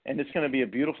field, and it's gonna be a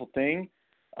beautiful thing.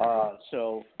 But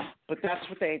that's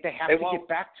what they have to get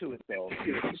back to it, though.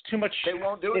 It's too much. They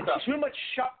won't do it. It's too much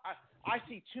shot. I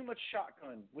see too much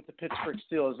shotgun with the Pittsburgh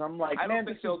Steelers. I'm like, man,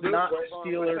 this is not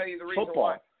Steelers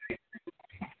football.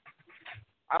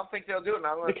 I don't think they'll do it, and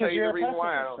I'm going to tell you the reason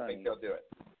why I don't think they'll do it.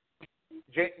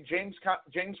 James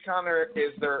Conner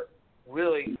is their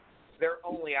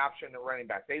only option at running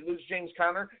back. They lose James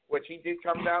Conner, which he did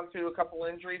come down to a couple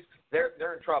injuries. They're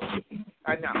in trouble.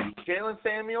 Now, Jalen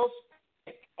Samuels,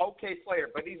 okay player,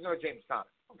 but he's no James Conner.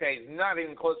 Okay, he's not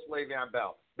even close to Le'Veon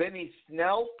Bell. Benny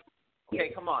Snell, okay,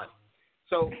 come on.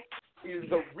 So is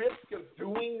the risk of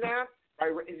doing that,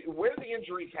 where the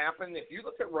injuries happen, if you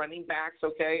look at running backs,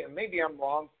 okay, and maybe I'm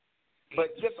wrong, but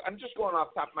I'm just going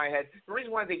off the top of my head. The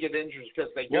reason why they get injured is because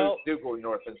they do go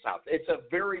north and south. It's a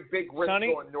very big risk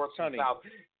going north and south.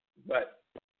 But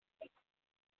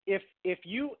if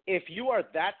you are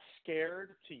that scared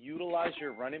to utilize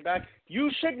your running back, you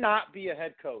should not be a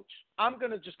head coach. I'm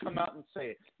going to just come out and say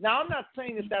it. Now, I'm not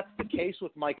saying that that's the case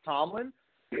with Mike Tomlin,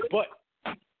 but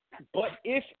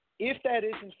if that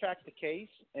is in fact the case,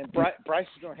 and Bryce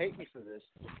is going to hate me for this,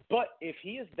 but if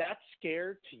he is that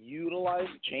scared to utilize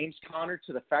James Conner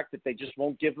to the fact that they just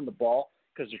won't give him the ball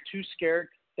because they're too scared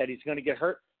that he's going to get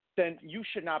hurt, then you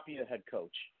should not be a head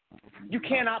coach. You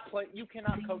cannot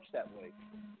coach that way.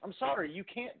 I'm sorry, you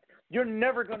can't. You're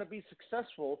never going to be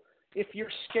successful if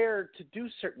you're scared to do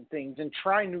certain things and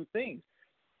try new things.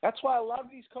 That's why a lot of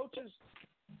these coaches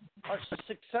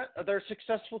they're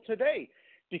successful today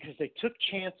because they took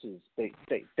chances.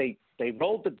 They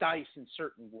rolled the dice in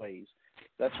certain ways.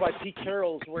 That's why Pete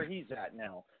Carroll's where he's at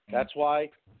now. That's why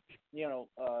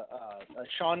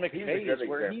Sean McVay is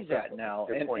where he's at now,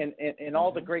 and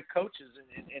all the great coaches,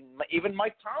 and even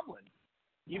Mike Tomlin.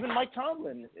 Even Mike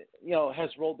Tomlin, has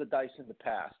rolled the dice in the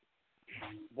past.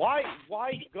 Why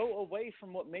go away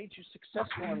from what made you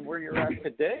successful and where you're at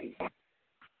today?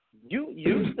 You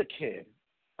use the kid.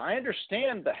 I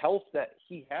understand the health that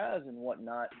he has and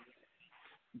whatnot,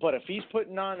 but if he's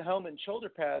putting on helmet and shoulder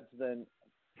pads, then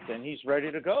he's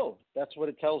ready to go. That's what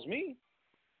it tells me.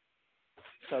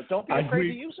 So don't be afraid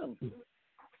to use him.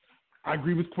 I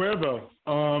agree with Cuervo.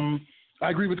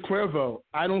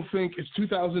 I don't think it's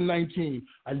 2019.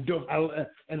 I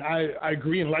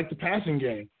agree and like the passing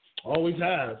game. Always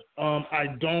have. I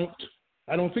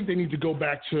don't think they need to go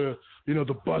back to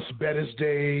the Bus Bettis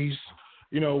days.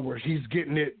 Where he's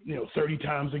getting it 30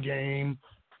 times a game.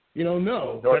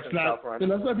 No, that's not the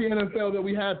NFL that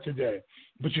we have today.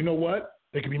 But you know what?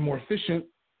 They can be more efficient.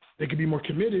 They can be more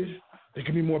committed. They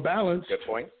can be more balanced. Good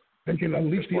point. They can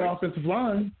unleash the offensive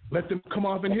line, let them come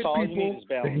off and hit people.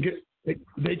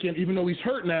 They can, even though he's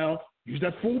hurt now, use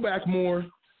that fullback more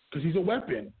because he's a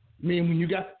weapon. I mean, when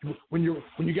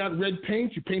you got red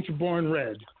paint, you paint your barn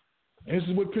red. And this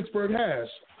is what Pittsburgh has.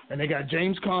 And they got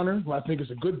James Conner, who I think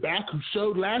is a good back, who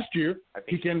showed last year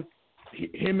him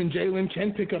and Jalen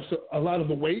can pick up a lot of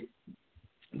the weight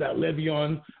that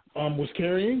Le'Veon was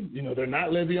carrying. They're not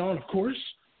Le'Veon, of course.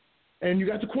 And you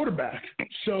got the quarterback.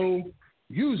 So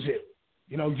use it.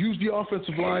 Use the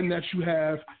offensive line that you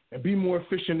have and be more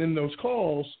efficient in those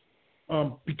calls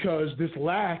because this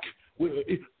lack,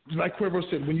 like Cuervo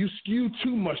said, when you skew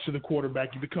too much to the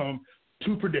quarterback, you become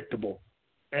too predictable.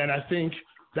 And I think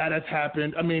that has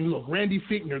happened. I mean, look, Randy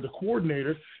Fichtner, the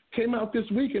coordinator, came out this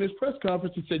week in his press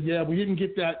conference and said, yeah, we didn't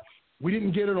get that. We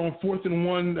didn't get it on 4th and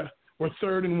 1 or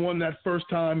 3rd and 1 that first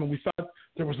time, and we thought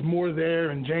there was more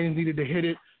there and James needed to hit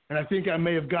it. And I think I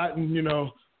may have gotten,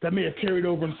 that may have carried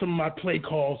over in some of my play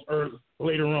calls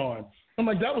later on. I'm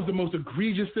like, that was the most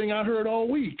egregious thing I heard all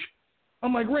week.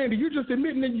 I'm like, Randy, you're just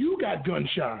admitting that you got gun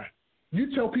shy.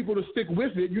 You tell people to stick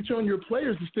with it. You're telling your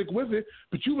players to stick with it,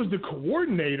 but you as the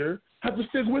coordinator have to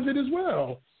stick with it as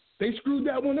well. They screwed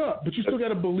that one up, but you still got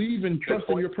to believe and trust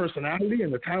in your personality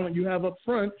and the talent you have up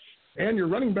front and your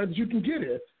running back that you can get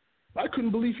it. I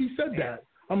couldn't believe he said that.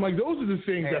 I'm like, those are the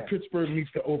things that Pittsburgh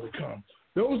needs to overcome.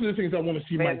 Those are the things I want to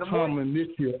see Mike Tomlin this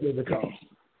year overcome.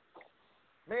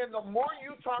 Man, the more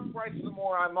you talk, Bryce, the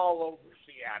more I'm all over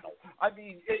Seattle. I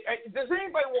mean, does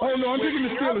anybody want? Oh no, I'm taking the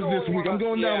Steelers this week. I'm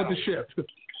going down with the ship.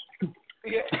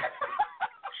 Yeah.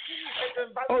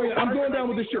 Oh yeah, I'm going down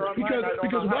with the ship because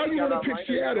while you want to pick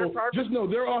Seattle, just know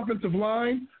their offensive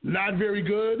line not very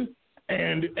good,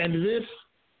 and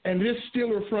this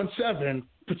Steeler front seven,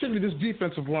 particularly this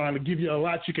defensive line, will give you a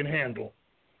lot you can handle.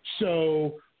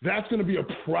 So that's going to be a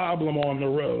problem on the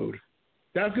road.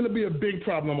 That's going to be a big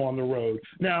problem on the road.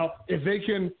 Now, if they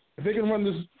can run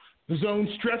the zone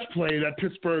stretch play that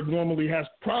Pittsburgh normally has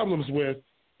problems with,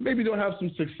 maybe they'll have some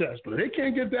success. But if they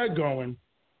can't get that going,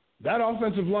 that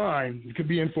offensive line could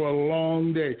be in for a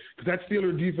long day because that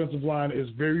Steeler defensive line is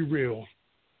very real.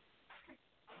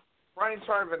 Brian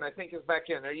Tarvin, I think, is back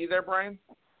in. Are you there, Brian?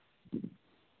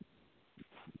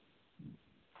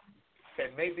 Okay,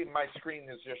 maybe my screen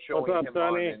is just showing What's up, him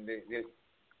Sonny? on.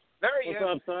 There he is.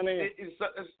 What's up, Sonny?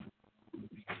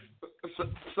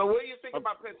 So what do you think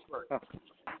about Pittsburgh?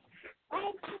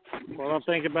 What do I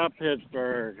think about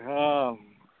Pittsburgh?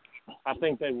 I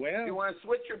think they win. You want to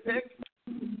switch your pick?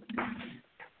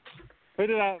 Who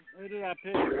did I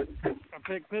pick? I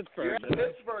picked Pittsburgh. Yeah,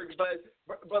 Pittsburgh,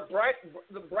 but Bryce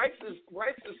is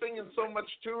singing so much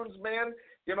tunes, man.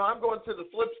 I'm going to the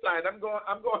flip side. I'm going.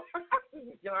 I've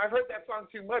heard that song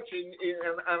too much,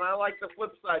 and I like the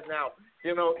flip side now.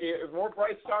 The more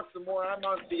Bryce talks, the more I'm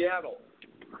on Seattle.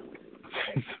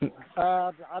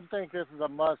 I think this is a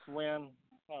must-win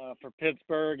for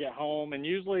Pittsburgh at home, and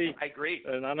usually I agree.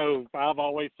 And I know I've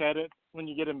always said it: when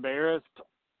you get embarrassed,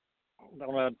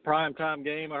 on a primetime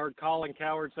game. I heard Colin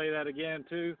Cowherd say that again,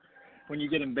 too. When you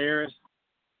get embarrassed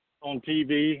on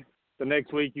TV, the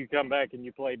next week you come back and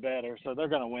you play better. So they're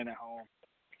going to win at home.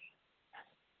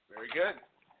 Very good.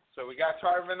 So we got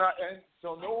Tarvin, and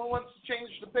so no one wants to change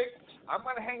the pick. I'm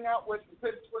going to hang out with the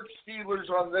Pittsburgh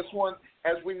Steelers on this one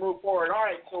as we move forward. All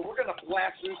right, so we're going to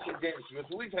blast through some games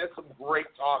because we've had some great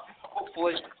talk.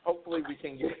 Hopefully we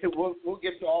can get we'll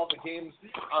get to all the games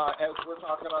as we're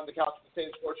talking on the Couch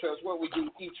Potato Sports Show. It's what we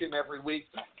do each and every week.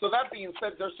 So that being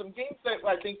said, there's some games that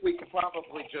I think we could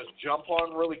probably just jump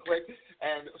on really quick,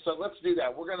 and so let's do that.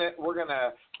 We're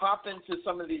gonna hop into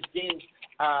some of these games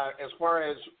as far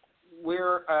as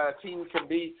where a team can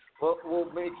be.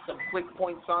 We'll make some quick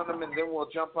points on them, and then we'll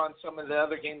jump on some of the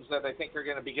other games that I think are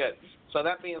going to be good. So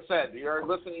that being said, you're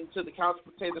listening to the Couch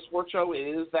Potato Sports Show. It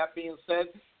is that being said.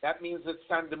 That means it's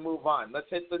time to move on. Let's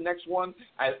hit the next one.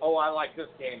 I like this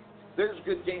game. There's a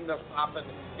good game that's popping.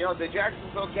 You know, the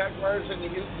Jacksonville Jaguars and the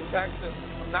Houston Texans.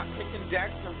 I'm not picking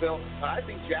Jacksonville, but I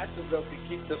think Jacksonville can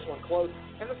keep this one close.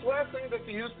 And it's the last thing that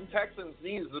the Houston Texans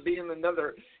need is to be in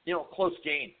another, close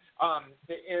game.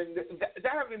 And that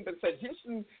having been said,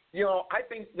 Houston, I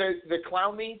think the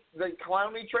Clowney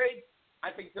trade, I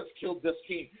think just killed this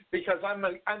team because I'm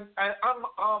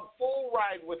on full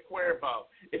ride with Cuervo.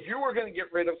 If you were going to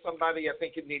get rid of somebody, I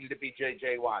think it needed to be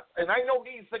J.J. Watt. And I know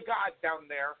he's the god down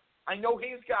there. I know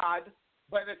he's God,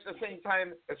 but at the same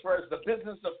time, as far as the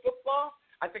business of football,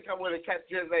 I think I would have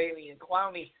kept Jazani and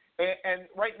Clowney. And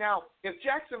right now, if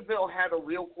Jacksonville had a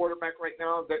real quarterback right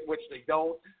now, which they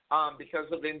don't because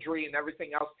of injury and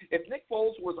everything else, if Nick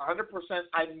Foles was 100%,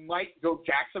 I might go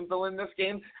Jacksonville in this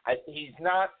game. He's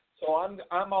not, so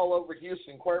I'm all over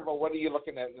Houston. Cuervo, what are you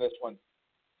looking at in this one?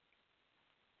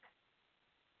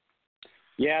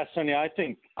 Yeah, Sonny, I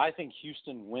think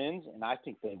Houston wins, and I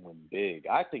think they win big.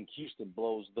 I think Houston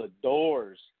blows the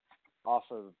doors off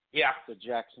of the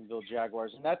Jacksonville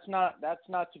Jaguars. And that's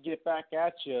not to get back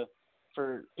at you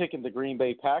for picking the Green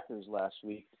Bay Packers last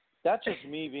week. That's just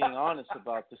me being honest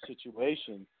about the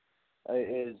situation.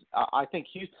 I think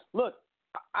Houston – look,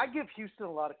 I give Houston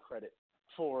a lot of credit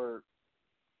for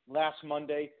last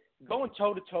Monday going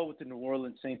toe-to-toe with the New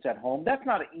Orleans Saints at home. That's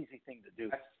not an easy thing to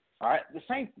do. All right? The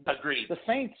Saints Agreed. The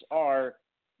Saints are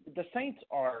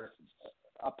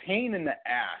a pain in the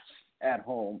ass at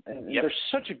home, and they're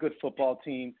such a good football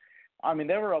team. I mean,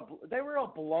 they were a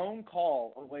blown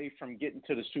call away from getting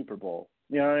to the Super Bowl.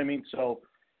 You know what I mean? So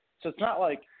it's not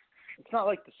like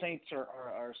the Saints are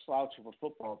a slouch of a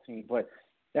football team. But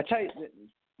I tell you,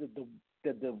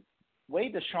 the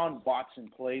way Deshaun Watson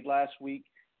played last week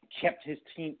kept his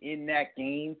team in that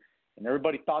game, and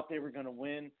everybody thought they were going to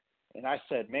win. And I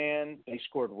said, man, they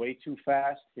scored way too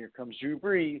fast. Here comes Drew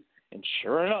Brees, and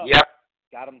sure enough. Yep.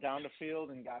 Got him down the field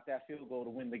and got that field goal to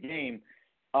win the game.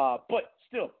 But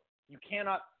still, you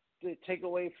cannot take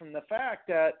away from the fact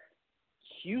that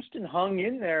Houston hung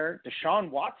in there. Deshaun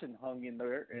Watson hung in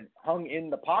there and hung in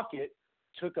the pocket,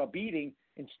 took a beating,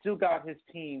 and still got his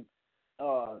team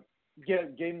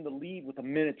gave him the lead with a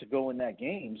minute to go in that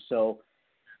game. So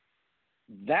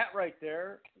that right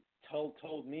there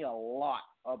told me a lot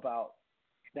about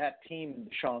that team and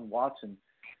Deshaun Watson.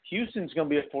 Houston's going to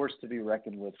be a force to be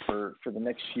reckoned with for the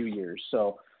next few years.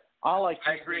 So I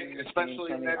agree,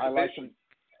 especially in that I like division. them.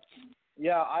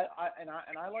 Yeah, I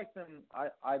like them.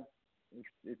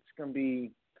 It's going to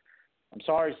be. I'm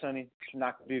sorry, Sonny. It's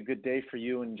not going to be a good day for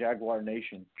you and Jaguar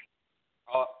Nation.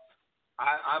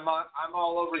 I'm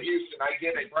all over Houston. I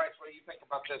get it, Bryce. What do you think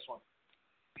about this one?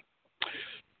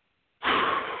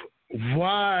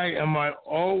 Why am I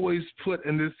always put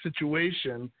in this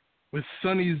situation with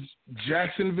Sonny's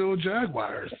Jacksonville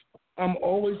Jaguars? I'm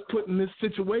always put in this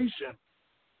situation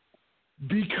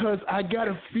because I got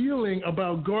a feeling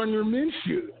about Gardner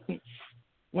Minshew.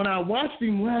 When I watched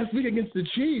him last week against the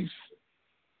Chiefs,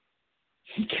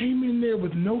 he came in there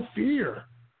with no fear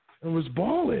and was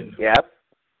balling. Yep.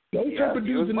 Those type of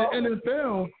dudes in the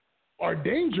NFL are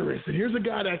dangerous. And here's a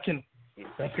guy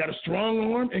that's got a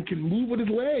strong arm and can move with his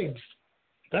legs.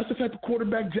 That's the type of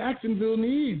quarterback Jacksonville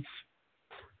needs.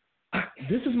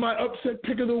 This is my upset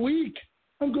pick of the week.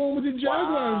 I'm going with the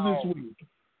Jaguars this week.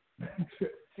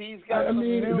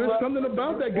 There's something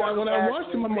about that guy. When I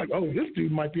watched him, I'm like, oh, this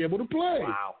dude might be able to play.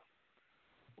 Wow.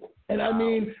 And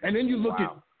and then you look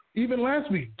at even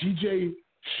last week, DJ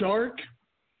Chark.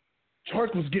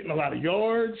 Chark was getting a lot of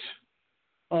yards.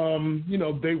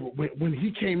 When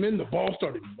he came in, the ball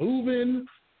started moving.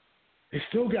 They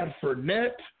still got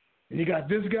Fournette, and you got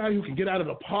this guy who can get out of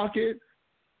the pocket.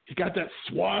 He got that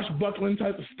swashbuckling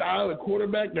type of style at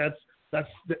quarterback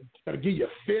that'll give you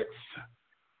fits.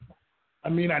 I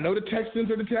mean, I know the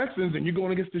Texans are the Texans, and you're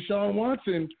going against Deshaun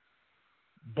Watson,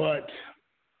 but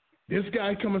this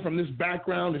guy coming from this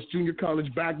background, this junior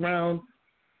college background,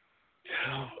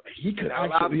 he could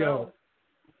actually,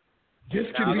 this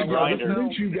could be,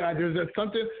 this you guys. There's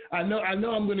something, I know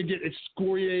I'm going to get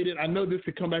excoriated. I know this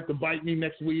could come back to bite me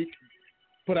next week,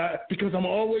 but because I'm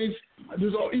always,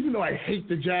 even though I hate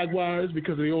the Jaguars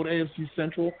because of the old AFC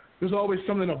Central, there's always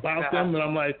something about them that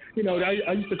I'm like,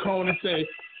 I used to call in and say,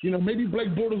 maybe Blake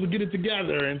Bortles will get it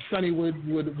together, and Sonny would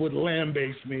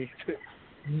lambaste me.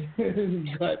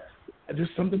 But there's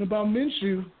something about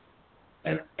Minshew,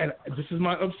 and this is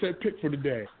my upset pick for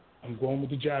today. I'm going with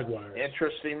the Jaguars.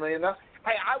 Interestingly enough,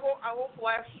 hey, I won't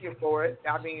blast you for it.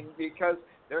 I mean, because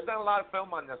there's not a lot of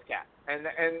film on this cat, and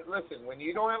listen, when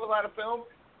you don't have a lot of film,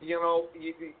 I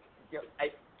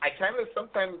kind of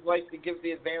sometimes like to give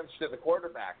the advantage to the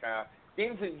quarterback.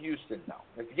 Game's in Houston, though.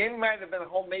 If the game might have been at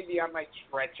home, maybe I might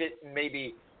stretch it and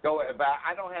maybe go. But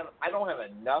I don't have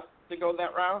enough to go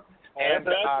that route. And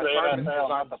that's the NFL,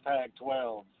 not the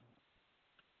Pac-12.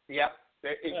 Yep.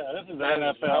 This is the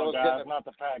NFL, guys, not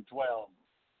the Pac-12.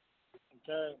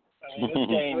 Okay. I mean, this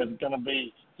game is going to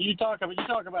be. You talk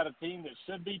about a team that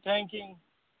should be tanking.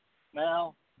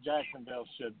 Now Jacksonville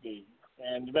should be,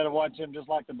 and you better watch them just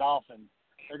like the Dolphins.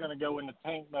 They're going to go into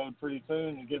tank mode pretty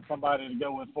soon and get somebody to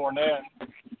go with Fournette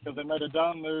because they made a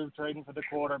dumb move trading for the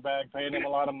quarterback, paying him a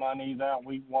lot of money. He's out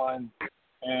week 1,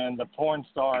 and the porn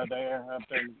star there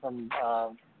from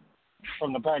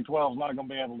the Pac-12 is not going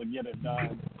to be able to get it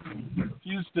done.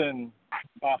 Houston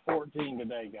by 14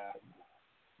 today, guys.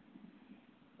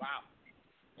 Wow,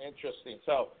 interesting.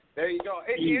 So there you go.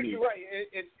 You're right.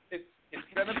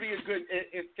 It's going to be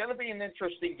it's going to be an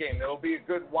interesting game. It'll be a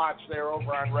good watch there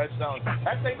over on Red Zone.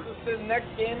 That takes us to the next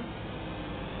game.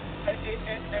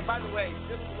 And by the way,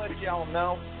 just to let y'all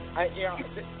know,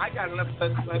 I got an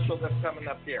upset special that's coming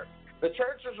up here. The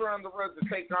Chargers are on the road to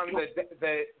take on the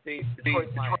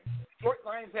Detroit Lions. Detroit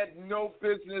Lions had no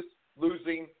business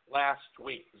losing last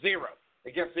week. 0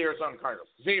 against the Arizona Cardinals.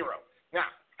 0. Now,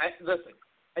 listen,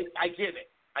 I get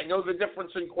it. I know the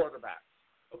difference in quarterbacks.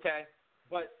 Okay,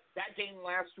 but that game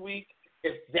last week,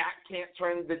 if that can't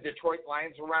turn the Detroit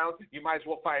Lions around, you might as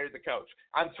well fire the coach.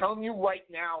 I'm telling you right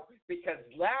now, because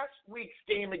last week's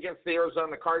game against the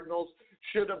Arizona Cardinals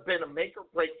should have been a make or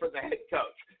break for the head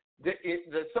coach.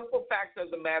 The simple fact of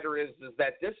the matter is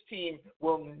that this team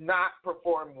will not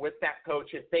perform with that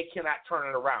coach if they cannot turn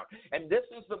it around. And this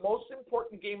is the most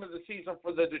important game of the season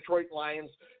for the Detroit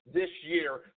Lions this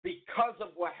year because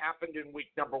of what happened in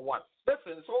week number 1.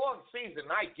 Listen, it's a long season.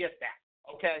 I get that.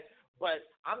 Okay, but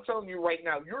I'm telling you right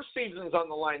now, your season's on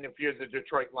the line if you're the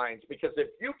Detroit Lions, because if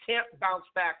you can't bounce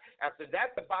back after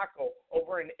that debacle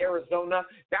over in Arizona,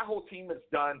 that whole team is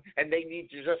done, and they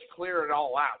need to just clear it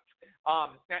all out.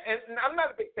 And I'm not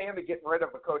a big fan of getting rid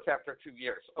of a coach after 2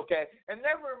 years, okay? And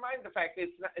never mind the fact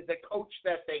it's not the coach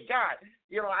that they got.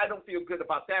 I don't feel good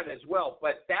about that as well.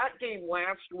 But that game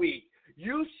last week,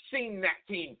 you've seen that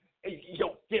team,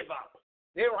 give up.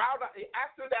 They were out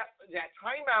after that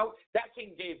timeout. That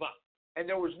team gave up, and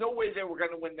there was no way they were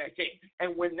going to win that game.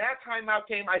 And when that timeout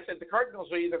came, I said the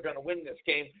Cardinals are either going to win this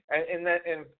game, and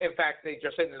in fact they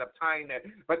just ended up tying it.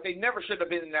 But they never should have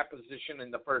been in that position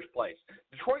in the first place.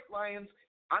 Detroit Lions.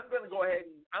 I'm going to go ahead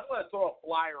and I'm going to throw a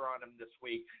flyer on them this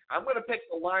week. I'm going to pick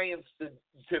the Lions to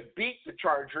beat the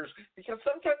Chargers because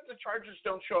sometimes the Chargers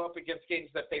don't show up against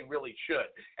games that they really should.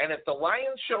 And if the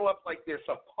Lions show up like they're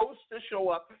supposed to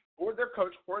show up for their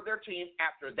coach, for their team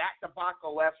after that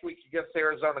debacle last week against the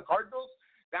Arizona Cardinals,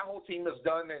 that whole team is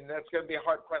done, and that's going to be a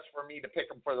hard quest for me to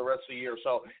pick them for the rest of the year.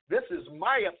 So this is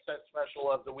my upset special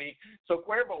of the week. So,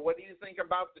 Cuervo, what do you think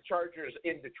about the Chargers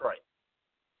in Detroit?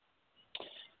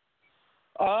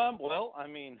 Well, I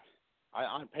mean,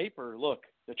 on paper, look,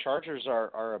 the Chargers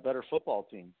are a better football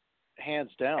team,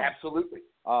 hands down. Absolutely.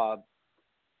 But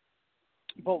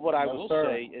what I will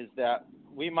say is that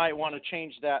we might want to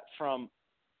change that from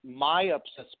my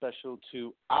upset special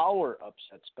to our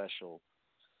upset special.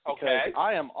 Because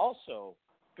I am also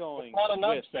going. It's not an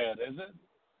upset, is it?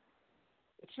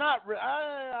 It's not.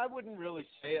 I wouldn't really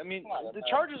say. I mean, the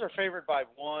Chargers are favored by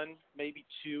 1, maybe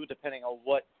 2, depending on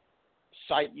what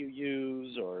site you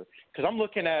use, or because I'm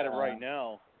looking at it right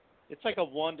now, it's like a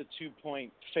 1 to 2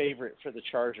 point favorite for the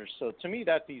Chargers. So to me,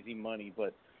 that's easy money.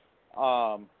 But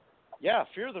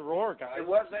fear the roar, guys. It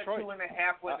was Detroit. at 2.5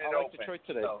 when it I like opened. Detroit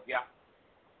today. So, yeah.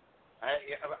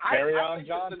 Carry I on think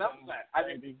Johnson. It's an upset.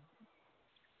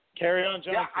 Carry on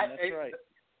Johnson. That's right.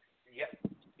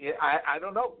 Yeah, I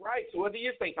don't know. Right. So what do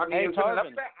you think? I mean, it's an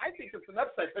upset. I think it's an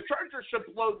upset. The Chargers should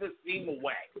blow this team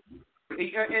away.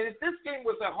 And if this game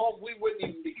was at home, we wouldn't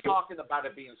even be talking about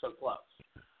it being so close.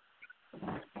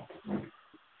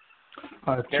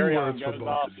 I have two words for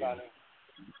both of you.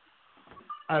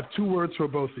 I have two words for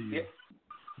both of you.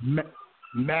 Yeah.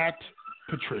 Matt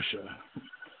Patricia.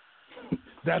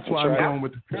 That's why I'm going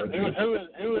with the Patriots.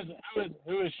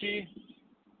 Who is she?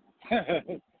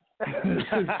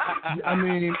 I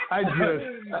mean,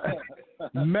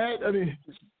 Matt. I mean,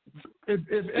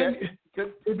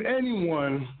 if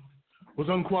anyone was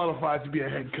unqualified to be a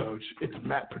head coach, it's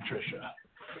Matt Patricia.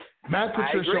 Matt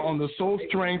Patricia, on the sole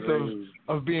strength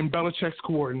of being Belichick's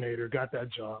coordinator, got that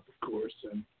job, of course,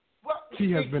 and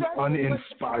he has been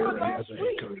uninspiring as a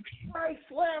head coach.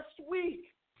 Last week,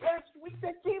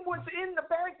 that game was in the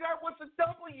bag. That was a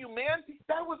W, man.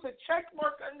 That was a check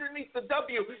mark underneath the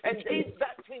W, and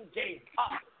that team gave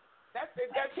up. That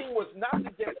team was not the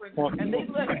difference, and they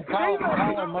let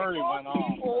Kyler Murray went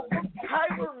off.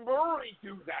 Kyler Murray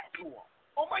do that to him.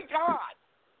 Oh my God.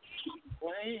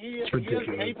 Well, he is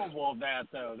capable of that,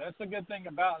 though. That's the good thing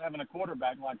about having a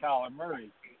quarterback like Kyler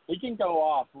Murray. He can go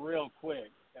off real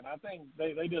quick, and I think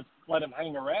they just let him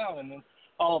hang around, and then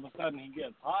all of a sudden he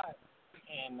gets hot.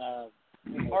 And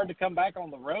it's hard to come back on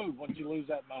the road once you lose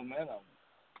that momentum.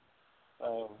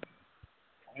 So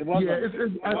it wasn't.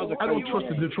 I don't trust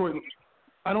the Detroit.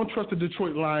 I don't trust the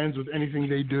Detroit Lions with anything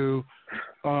they do.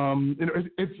 I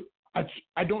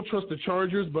don't trust the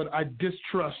Chargers, but I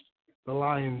distrust the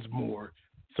Lions more.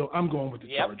 So I'm going with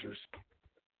the Chargers.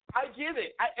 I get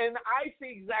it, and I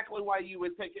see exactly why you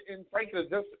would take it. And frankly,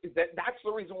 that's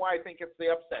the reason why I think it's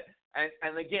the upset.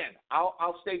 And again,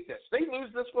 I'll state this: they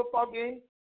lose this football game,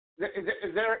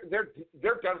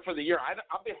 they're done for the year.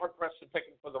 I'll be hard pressed to pick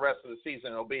them for the rest of the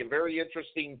season. It'll be a very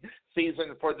interesting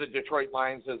season for the Detroit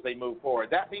Lions as they move forward.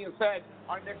 That being said,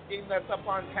 our next game that's up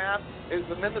on tap is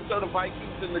the Minnesota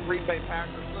Vikings and the Green Bay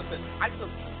Packers. Listen, I took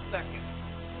 2 seconds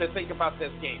to think about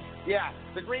this game. Yeah,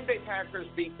 the Green Bay Packers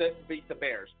beat the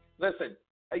Bears. Listen,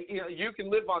 you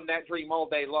can live on that dream all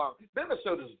day long.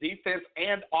 Minnesota's defense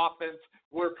and offense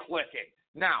were clicking.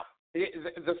 Now,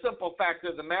 the simple fact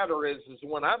of the matter is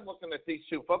when I'm looking at these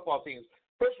two football teams,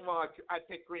 first of all, I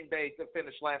picked Green Bay to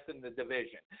finish last in the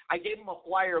division. I gave them a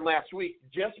flyer last week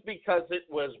just because it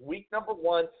was week number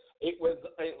 1. It was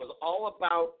all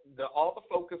about all the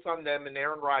focus on them and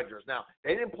Aaron Rodgers. Now,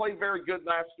 they didn't play very good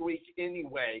last week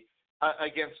anyway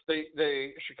against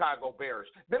the Chicago Bears.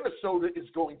 Minnesota is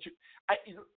going to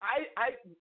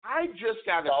I just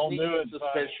got a sneaking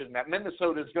suspicion that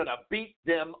Minnesota is going to beat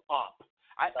them up.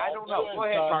 I don't know. Go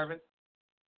ahead, Carmen.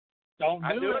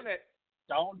 I'm doing it.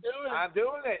 Don't do it. I'm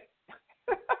doing it.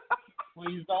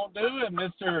 Please don't do it,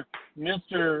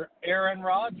 Mr. Aaron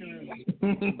Rodgers.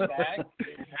 Back,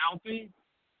 healthy,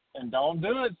 and don't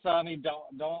do it, Sonny.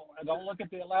 Don't look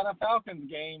at the Atlanta Falcons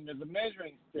game as a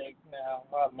measuring stick now.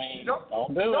 I mean,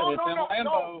 don't do it. It's in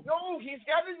Lambeau. No, he's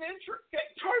got an injury.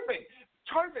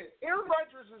 Tarvin, Aaron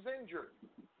Rodgers is injured.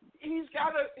 He's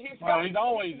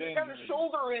always injured. He's got a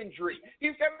shoulder injury.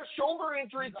 He's got a shoulder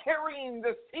injury carrying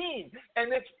this team, and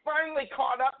it's finally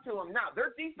caught up to him. Now,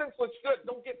 their defense looks good.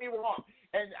 Don't get me wrong.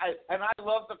 And I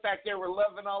love the fact they were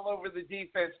loving all over the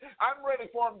defense. I'm ready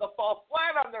for them to fall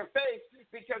flat on their face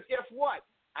because guess what?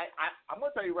 I'm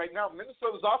going to tell you right now,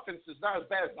 Minnesota's offense is not as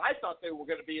bad as I thought they were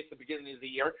going to be at the beginning of the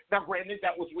year. Now, granted,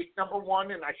 that was week number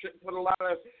 1, and I shouldn't put a lot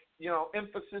of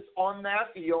emphasis on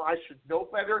that. I should know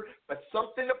better. But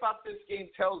something about this game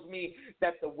tells me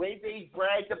that the way they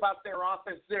bragged about their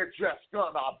offense, they're just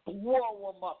going to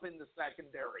blow them up in the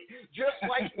secondary. Just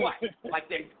like what? Like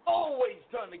they've always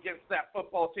done against that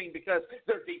football team because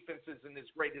their defense isn't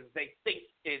as great as they think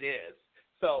it is.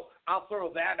 So I'll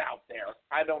throw that out there.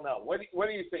 I don't know. What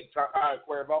do you think,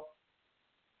 Cuervo?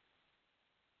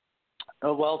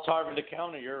 Well, Tarvin, to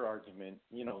counter your argument,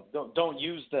 don't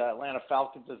use the Atlanta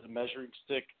Falcons as a measuring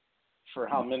stick for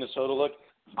how Minnesota looked.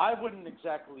 I wouldn't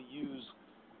exactly use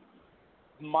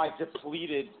my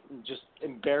depleted, just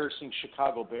embarrassing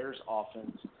Chicago Bears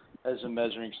offense as a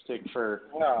measuring stick for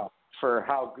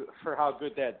how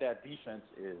good that defense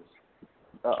is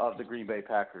of the Green Bay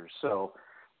Packers. So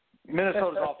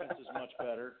Minnesota's offense is much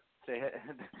better.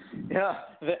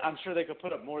 I'm sure they could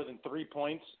put up more than 3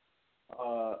 points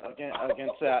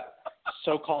against that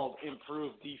so-called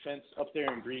improved defense up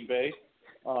there in Green Bay.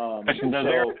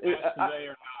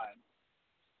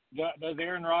 Does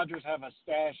Aaron Rodgers have a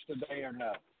stash today or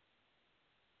no?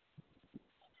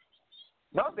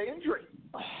 No, the injury.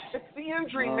 It's the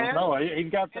injury, man. No,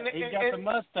 he's got the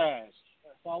mustache.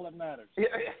 That's all that matters.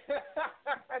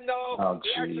 No,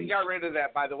 he actually got rid of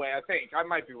that, by the way, I think. I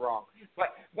might be wrong.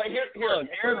 But here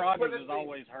Aaron Rodgers is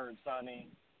always hurt, Sonny.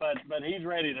 but he's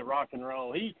ready to rock and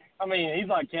roll. He's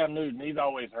like Cam Newton. He's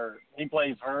always hurt. He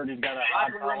plays hurt. He's got a high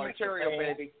tolerance for pain.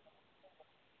 Baby.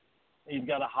 He's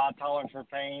got a high tolerance for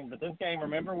pain. But this game,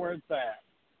 remember where it's at.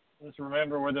 Just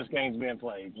remember where this game's being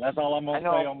played. That's all I'm gonna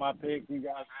say on my pick. You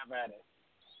guys have at it.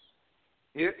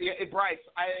 Bryce,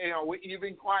 you've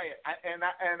been quiet,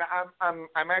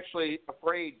 I'm actually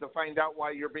afraid to find out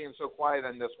why you're being so quiet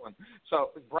on this one.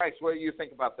 So, Bryce, what do you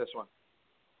think about this one?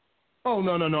 Oh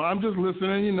no, I'm just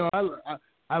listening. You know,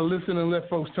 I listen and let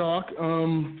folks talk.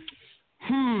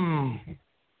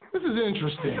 This is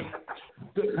interesting.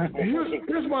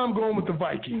 Here's why I'm going with the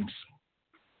Vikings.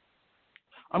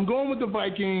 I'm going with the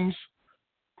Vikings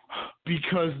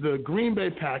because the Green Bay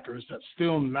Packers have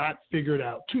still not figured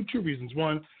out two reasons.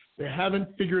 One, they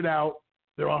haven't figured out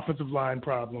their offensive line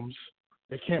problems.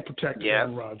 They can't protect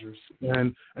Aaron Rodgers.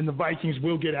 And the Vikings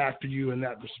will get after you in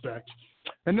that respect.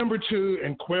 And number two,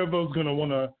 and Cuervo's going to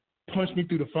want to punch me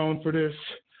through the phone for this,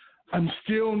 I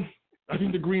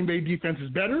think the Green Bay defense is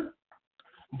better,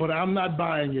 but I'm not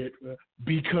buying it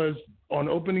because on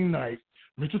opening night,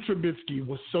 Mitchell Trubisky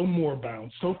was so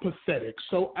morebound, so pathetic,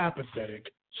 so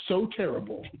apathetic, so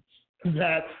terrible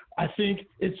that I think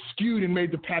it skewed and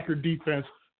made the Packer defense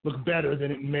look better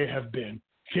than it may have been.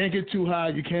 Can't get too high,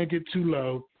 you can't get too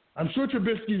low. I'm sure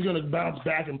Trubisky's going to bounce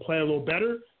back and play a little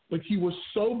better, but he was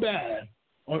so bad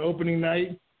on opening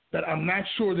night that I'm not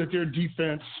sure that their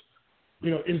defense,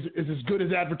 is as good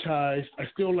as advertised. I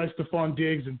still like Stephon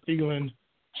Diggs and Thielen,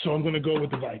 so I'm going to go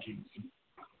with the Vikings.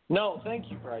 No, thank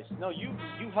you, Bryce. No, you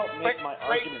helped make my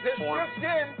argument form.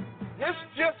 This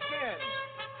just in.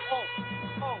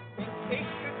 Oh, in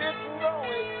case you didn't know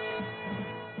it,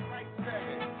 I said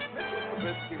it. Mitchell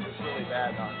Trubisky was really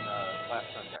bad on last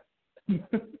Sunday.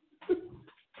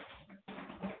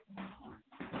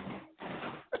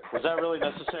 Was that really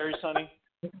necessary, Sonny?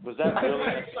 Was that really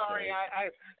necessary?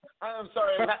 I'm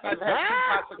sorry. I've had 2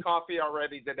 pots of coffee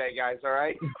already today, guys, all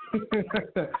right?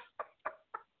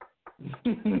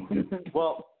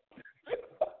 Well,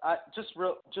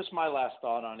 just my last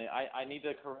thought on it. I need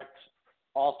to correct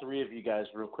all 3 of you guys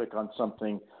real quick on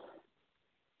something.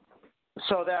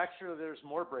 So there's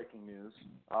more breaking news.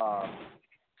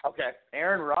 Okay.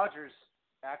 Aaron Rodgers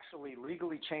actually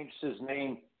legally changed his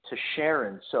name to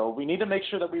Sharon, so we need to make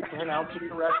sure that we pronounce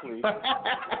it correctly.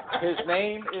 His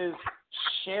name is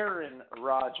Sharon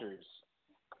Rodgers.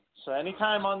 So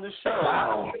anytime on this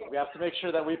show, we have to make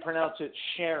sure that we pronounce it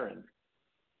Sharon.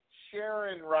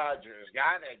 Sharon Rodgers.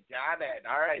 Got it.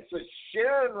 All right, so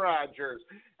Sharon Rodgers.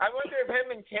 I wonder if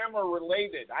him and Cam are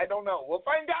related. I don't know. We'll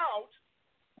find out.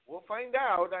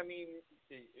 I mean,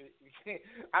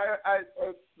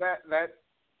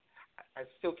 I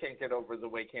still can't get over the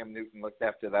way Cam Newton looked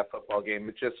after that football game.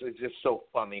 It's just so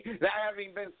funny. That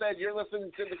having been said, you're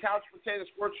listening to the Couch Potato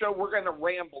Sports Show. We're going to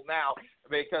ramble now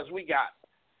because we got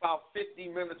about 50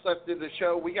 minutes left of the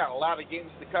show. We got a lot of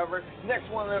games to cover. Next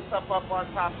one that's up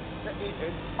on top. If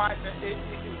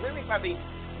anybody,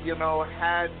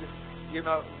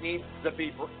 needs to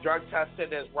be drug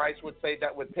tested, as Bryce would say,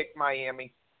 that would pick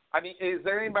Miami. I mean, is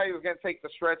there anybody who's going to take the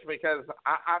stretch? Because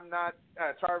I'm not,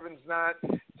 Tarvin's not.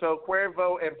 So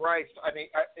Cuervo and Bryce, I mean,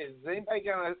 is anybody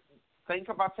going to think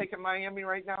about taking Miami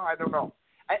right now? I don't know.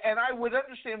 And I would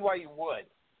understand why you would,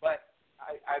 but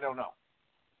I don't know.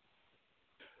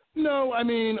 No, I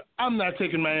mean, I'm not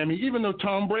taking Miami, even though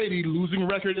Tom Brady losing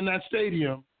record in that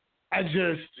stadium. I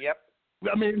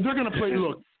mean, they're going to play.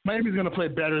 Look, Miami's going to play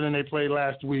better than they played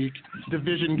last week.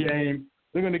 Division game.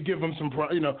 They're going to give them some,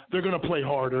 they're going to play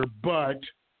harder, but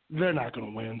they're not going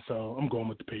to win. So I'm going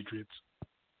with the Patriots.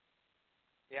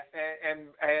 Yeah, and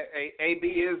AB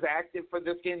is active for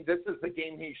this game. This is the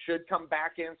game he should come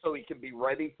back in so he can be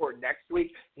ready for next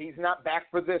week. He's not back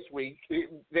for this week.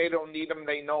 They don't need him.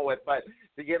 They know it. But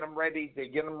to get him ready, to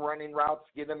get him running routes,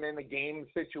 get him in a game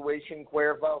situation,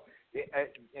 Cuervo,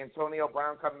 Antonio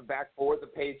Brown coming back for the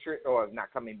Patriots, or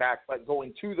not coming back, but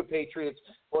going to the Patriots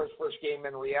for his first game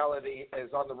in reality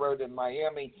is on the road in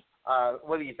Miami.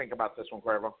 What do you think about this one,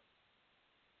 Cuervo?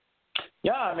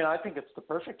 Yeah, I mean, I think it's the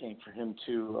perfect game for him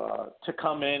to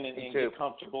come in and get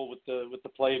comfortable with the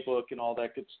playbook and all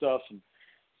that good stuff. And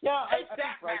yeah, I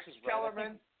think Bryce is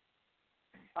right.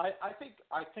 I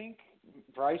think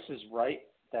Bryce is right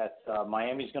that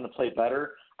Miami's going to play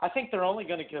better. I think they're only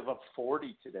going to give up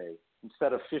 40 today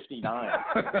instead of 59.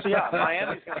 So yeah,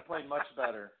 Miami's going to play much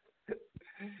better.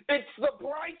 It's the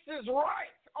Bryce is right.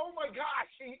 Oh my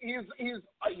gosh,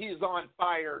 he's on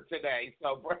fire today.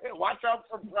 So watch out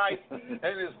for Bryce and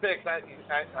his picks. I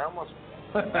almost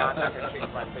I'm not going to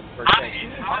change my pick for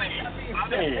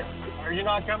Are you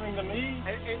not coming to me?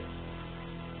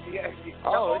 Yeah.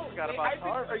 Oh, we forgot about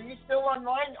Tarvin. Are you still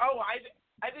online? Oh,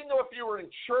 I didn't know if you were in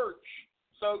church.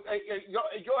 So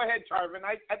go ahead, Tarvin.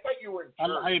 I thought you were in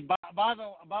church. Hey,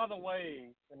 by the way,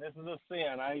 and this is a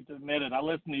sin, I hate to admit it, I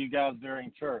listen to you guys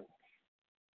during church.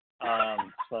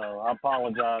 So I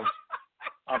apologize.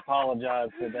 I apologize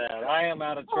for that. I am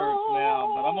out of church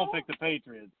now, but I'm going to pick the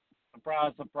Patriots.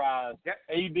 Surprise, surprise. Yep.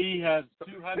 AB has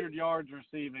 200 yards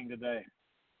receiving today.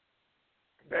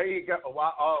 There you go.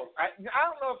 Wow. Oh, I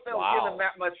don't know if they'll get him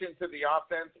that much into the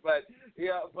offense, but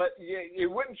it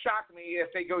wouldn't shock me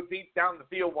if they go deep down the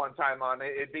field one time on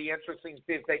it. It'd be interesting to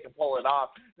see if they can pull it off.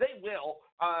 They will,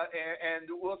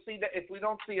 and we'll see that. If we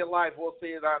don't see it live, we'll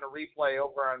see it on a replay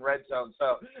over on Red Zone.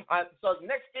 So the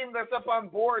next game that's up on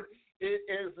board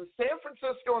is San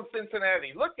Francisco and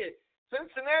Cincinnati. Look at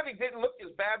Cincinnati didn't look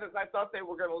as bad as I thought they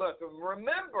were going to look. And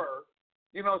remember,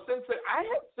 since I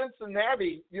had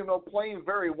Cincinnati, playing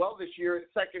very well this year,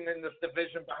 second in this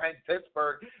division behind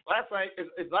Pittsburgh. Last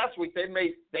week they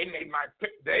made my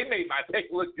pick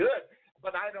look good,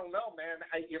 but I don't know, man.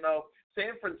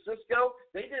 San Francisco,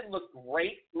 they didn't look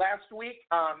great last week.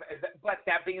 But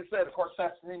that being said, of course,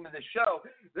 that's the name of the show.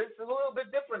 This is a little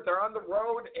bit different. They're on the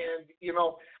road, and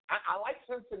I like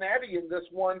Cincinnati in this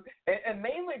one, and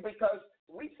mainly because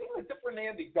we've seen a different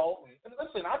Andy Dalton. And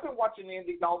listen, I've been watching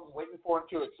Andy Dalton, waiting for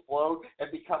him to explode and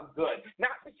become good.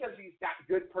 Not because he's got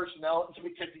good personnel, it's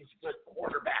because he's a good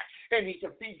quarterback and he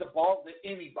can feed the ball to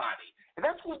anybody. And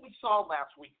that's what we saw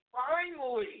last week.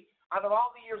 Finally, out of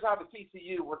all the years out of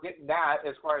TCU, we're getting that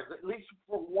as far as at least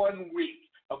for 1 week.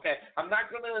 Okay, I'm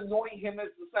not going to anoint him as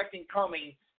the second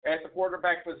coming at the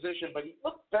quarterback position, but he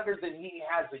looked better than he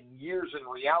has in years in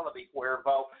reality,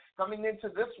 Cuervo. Coming into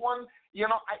this one,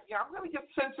 I'm going to give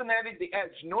Cincinnati the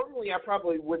edge. Normally, I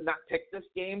probably would not pick this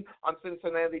game on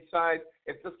Cincinnati's side.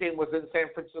 If this game was in San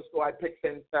Francisco, I'd pick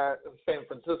San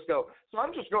Francisco. So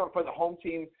I'm just going for the home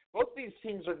team. Both these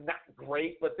teams are not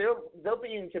great, but they'll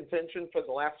be in contention for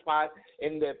the last spot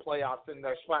in the playoffs in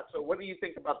their spot. So what do you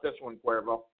think about this one,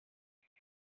 Cuervo?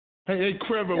 Hey,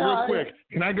 Cuervo, real quick.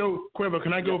 Can I go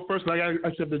first? I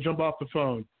said to jump off the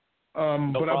phone. But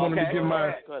I wanted to give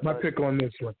my pick on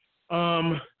this one.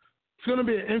 It's going to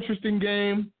be an interesting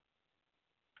game.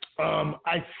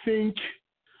 I think,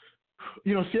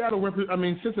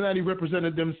 Cincinnati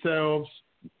represented themselves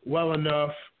well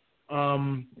enough.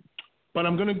 But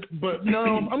I'm going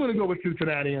to go with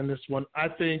Cincinnati on this one. I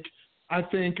think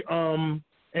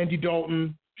Andy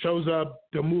Dalton shows up,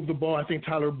 they'll move the ball. I think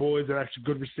Tyler Boyd's an actually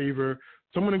good receiver.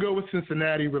 So I'm going to go with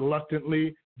Cincinnati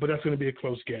reluctantly, but that's going to be a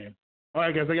close game. All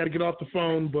right, guys, I got to get off the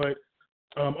phone, but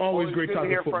always great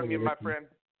talking football. Good to hear from you, my friend.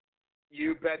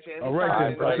 You betcha. All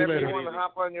right, then. Whenever you want to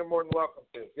hop on, you're more than welcome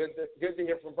to. Good to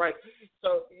hear from Bryce.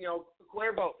 So,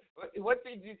 Cuervo, what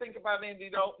did you think about Andy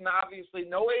Dalton? Obviously,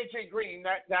 no A.J. Green,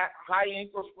 that high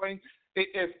ankle sprain.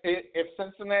 If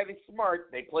Cincinnati's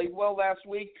smart, they played well last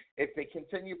week. If they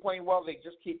continue playing well, they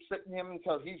just keep sitting him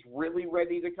until he's really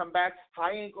ready to come back.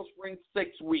 High ankle sprain,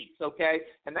 6 weeks, okay?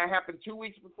 And that happened 2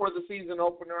 weeks before the season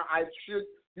opener.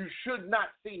 You should not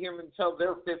see him until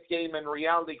their 5th game in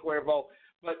reality, Cuervo.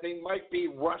 But they might be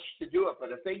rushed to do it.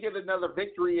 But if they get another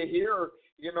victory here,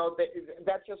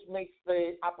 that just makes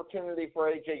the opportunity for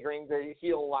A.J. Green to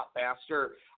heal a lot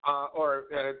faster or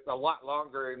a lot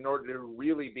longer in order to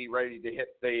really be ready to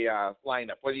hit the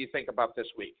lineup. What do you think about this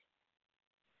week?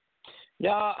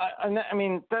 Yeah,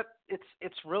 that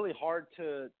it's really hard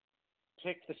to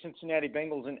pick the Cincinnati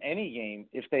Bengals in any game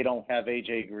if they don't have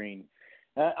A.J. Green.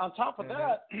 On top of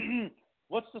that,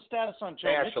 what's the status on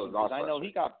Joe Mixon? Because I know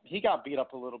he got beat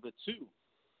up a little bit too.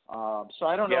 So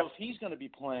I don't know if he's going to be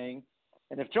playing.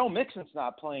 And if Joe Mixon's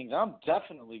not playing, I'm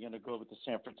definitely going to go with the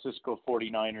San Francisco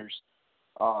 49ers.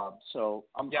 So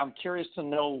I'm curious to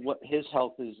know what his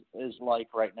health is like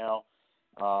right now.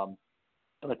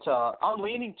 But I'm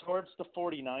leaning towards the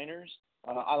 49ers.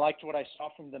 I liked what I saw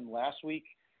from them last week.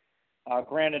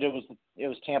 Granted, it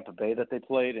was Tampa Bay that they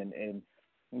played, and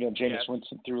Jameis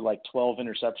Winston threw like 12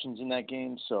 interceptions in that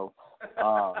game. So,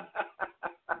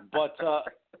 but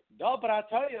I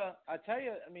tell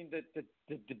you,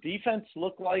 the defense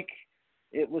looked like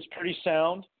it was pretty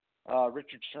sound.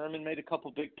 Richard Sherman made a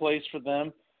couple big plays for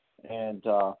them, and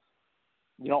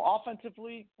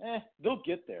offensively, they'll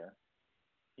get there.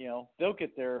 They'll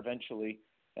get there eventually,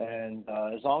 and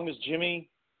as long as Jimmy,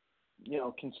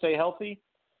 can stay healthy,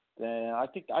 then I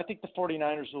think the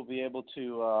 49ers will be able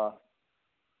to,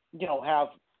 have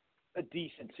a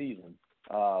decent season.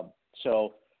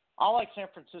 So I like San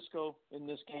Francisco in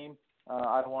this game.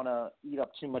 I don't want to eat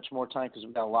up too much more time because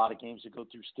we've got a lot of games to go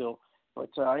through still. But,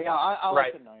 I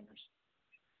like the Niners.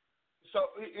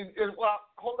 well,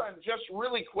 hold on, just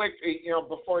really quick.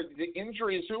 Before the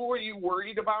injuries, who were you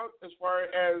worried about as far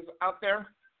as out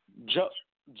there?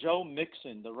 Joe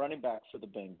Mixon, the running back for the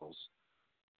Bengals.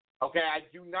 Okay, I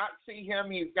do not see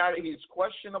him. He's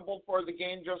questionable for the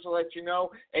game. Just to let you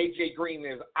know, AJ Green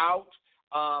is out.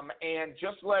 And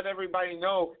just to let everybody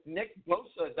know, Nick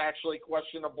Bosa is actually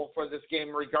questionable for this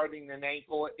game regarding an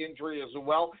ankle injury as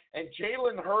well. And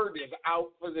Jalen Hurd is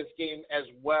out for this game as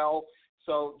well.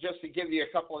 So just to give you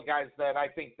a couple of guys that I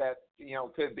think that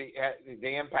could be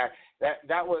the impact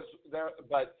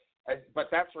but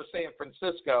that's for San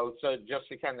Francisco. So just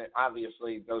to kind of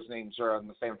obviously those names are on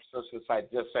the San Francisco side.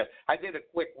 Just I did a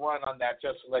quick run on that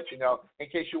just to let you know in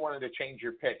case you wanted to change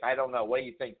your pick. I don't know. What do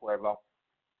you think, Cuervo?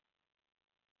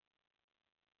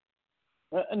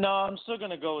 No, I'm still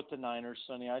going to go with the Niners,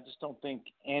 Sonny. I just don't think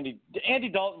Andy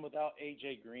Dalton without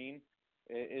A.J. Green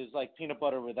is like peanut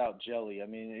butter without jelly. I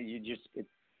mean,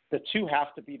 the two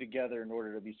have to be together in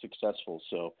order to be successful.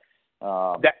 So,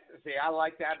 I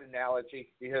like that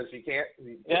analogy because you can't.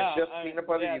 It's just peanut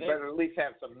butter. You better at least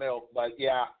have some milk. But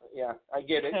yeah, I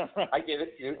get it. Right. I get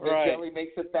it. The jelly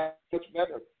makes it that much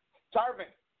better.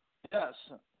 Tarvin. Yes.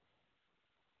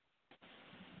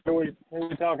 Who are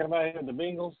we talking about here? The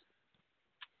Bengals.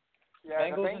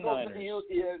 Yeah, the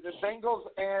Bengals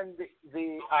and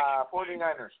the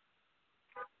 49ers.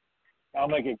 I'll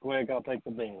make it quick. I'll take the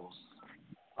Bengals.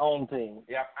 Home team.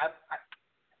 Yeah,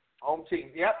 home team.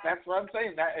 Yep, that's what I'm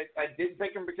saying. I didn't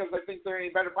pick them because I think they're any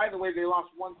better. By the way, they lost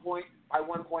 1 point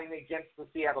against the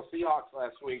Seattle Seahawks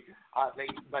last week.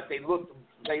 But they looked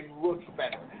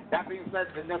better. That being said,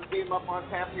 the next game up on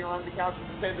tap here on the Couch at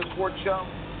the Panda Sports Show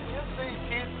is the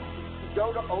Chiefs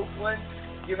go to Oakland.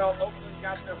 Oakland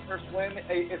got their first win.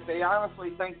 If they honestly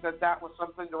think that was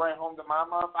something to write home to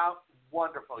mama about,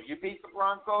 wonderful. You beat the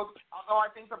Broncos, although I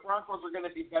think the Broncos are going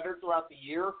to be better throughout the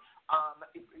year.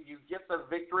 You get the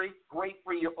victory, great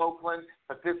for you, Oakland,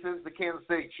 but this is the Kansas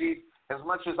City Chiefs. As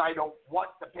much as I don't want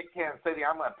to pick Kansas City,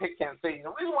 I'm going to pick Kansas City.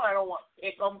 And the reason why I don't want to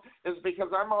pick them is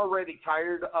because I'm already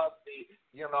tired of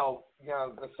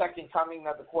the second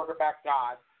coming of the quarterback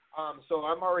god. So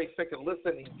I'm already sick of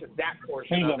listening to that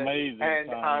portion of it. He's amazing. And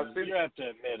you have to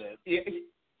admit it.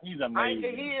 He's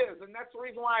amazing. He is, and that's the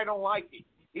reason why I don't like him.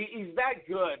 He's that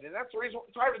good, and that's the reason.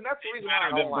 Tarvin, that's the reason why I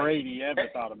don't like him. Better than Brady ever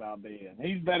thought about being.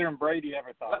 He's better than Brady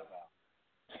ever thought about.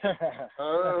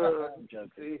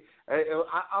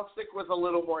 I'll stick with a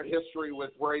little more history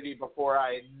with Brady before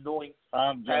I anoint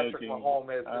Patrick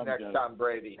Mahomes as the next Tom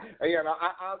Brady.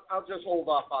 I'll just hold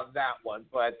off on that one.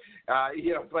 But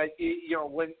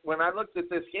when I looked at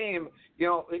this game,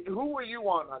 who were you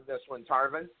on this one,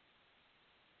 Tarvin?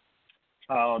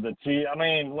 Oh, the Chiefs. I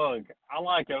mean, look, I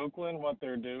like Oakland, what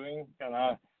they're doing, and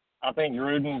I think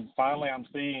Gruden finally I'm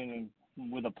seeing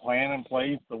with a plan in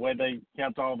place, the way they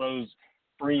kept all those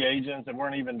free agents that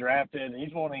weren't even drafted.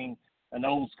 He's wanting an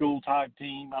old school type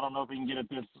team. I don't know if he can get it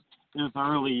this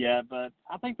early yet, but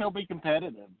I think they'll be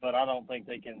competitive. But I don't think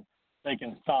they can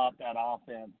stop that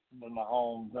offense with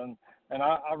Mahomes. And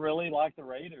I really like the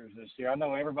Raiders this year. I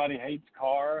know everybody hates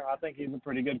Carr. I think he's a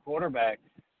pretty good quarterback.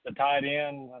 The tight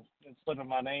end, it's slipping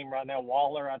my name right now,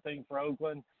 Waller, I think, for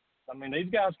Oakland. I mean,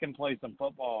 these guys can play some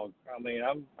football. I mean,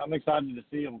 I'm excited to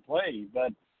see them play,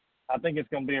 but I think it's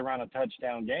going to be around a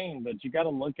touchdown game. But you got to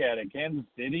look at it. Kansas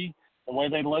City, the way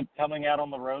they looked coming out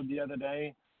on the road the other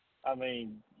day, I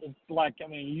mean, it's like,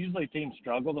 usually teams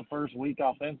struggle the first week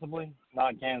offensively.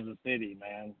 Not Kansas City,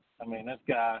 man. I mean, this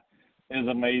guy is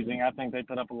amazing. I think they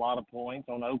put up a lot of points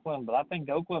on Oakland, but I think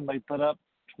Oakland may put up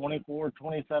 24,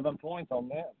 27 points on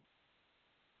them.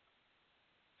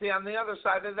 See, on the other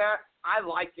side of that, I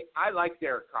like it. I like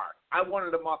Derek Carr. I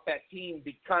wanted him off that team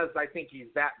because I think he's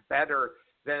that better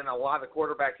than a lot of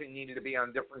quarterbacks that needed to be on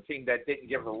a different team that didn't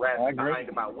give a rat's behind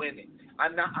about winning.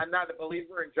 I'm not a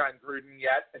believer in John Gruden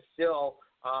yet, still,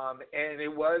 and it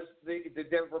was the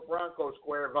Denver Broncos,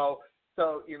 Cuervo.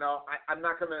 So, I'm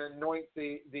not going to anoint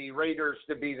the Raiders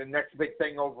to be the next big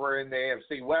thing over in the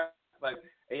AFC West, but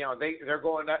they're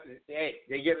going up. Hey,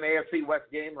 they get an AFC West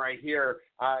game right here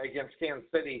against Kansas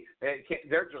City.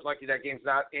 They're just lucky that game's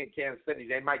not in Kansas City.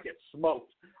 They might get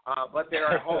smoked, but they're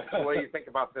at home. So what do you think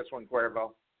about this one,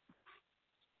 Cuervo?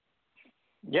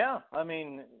 Yeah, I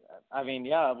mean,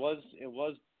 yeah, it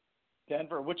was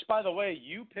Denver. Which, by the way,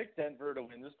 you picked Denver to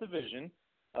win this division.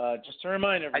 Just to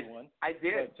remind everyone. I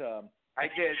did. But, I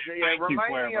did. Yeah,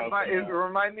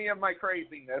 remind me of my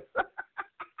craziness.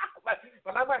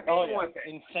 But I'm not one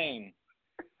thing. Insane.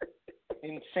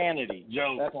 Insanity.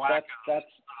 Joe that's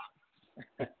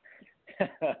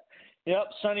Yep,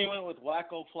 Sonny went with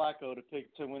Wacko Flacco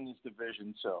to win this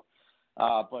division. So,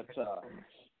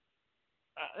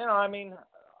 I mean,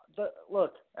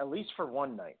 look, at least for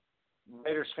one night,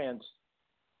 Raiders fans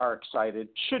are excited,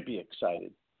 should be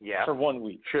excited. Yeah. For 1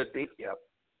 week. Should be. Yep.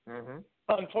 Mm-hmm.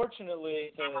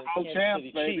 Unfortunately, the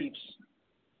Kansas City Chiefs.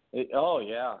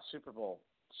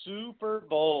 Super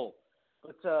Bowl.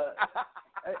 But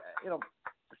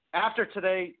after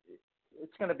today,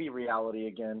 it's going to be reality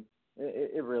again.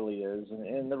 It really is,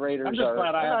 and the Raiders. I'm just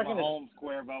glad I have Mahomes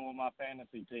Cuervo on my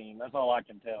fantasy team. That's all I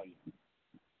can tell you.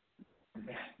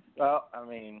 Well, I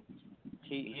mean,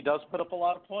 he does put up a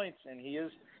lot of points, and he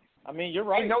is. I mean, you're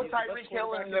right. No Tyreek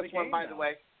Hill in this one, by the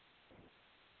way.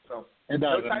 So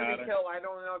no Tyreek Hill. I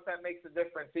don't know if that makes a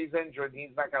difference. He's injured.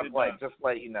 He's not going to play. Just to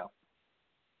let you know.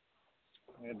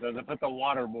 It doesn't put the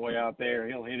water boy out there.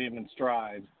 He'll hit him in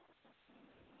stride.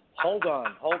 Hold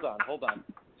on.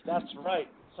 That's right,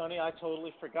 Sonny. I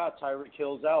totally forgot Tyreek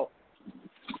Hill's out.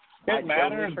 It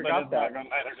matters, but it's not going to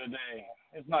matter today.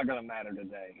 It's not going to matter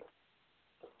today.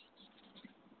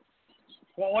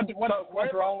 Well,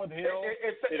 what's wrong with Hill?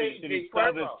 Did he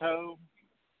stub his toe?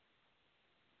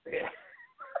 Yeah.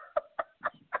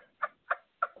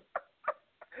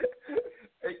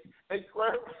 hey,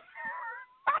 Cuervo.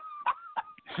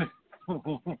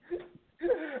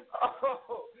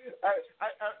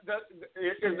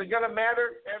 Is it going to matter?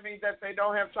 I mean, that they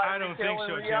don't have Tyreek Hill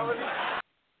in reality?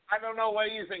 I don't know. What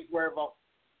do you think, Cuervo?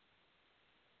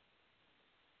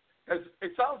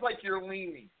 It sounds like you're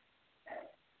leaning.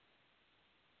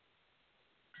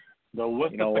 The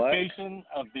whisterification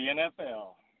of the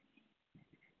NFL.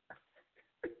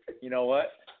 You know what?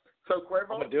 So,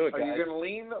 Cuervo, I'm gonna do it, guys. Are you going to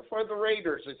lean for the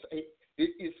Raiders?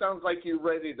 It sounds like you're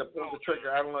ready to pull the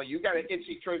trigger. I don't know. You got an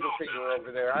itchy trigger finger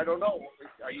over there. I don't know.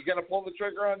 Are you going to pull the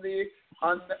trigger on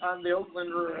the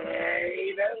Oakland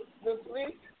Raiders this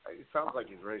week? It sounds like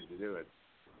he's ready to do it.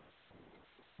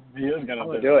 He is going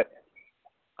to do it.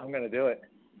 I'm going to do it.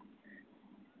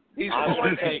 He's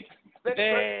going to take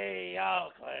the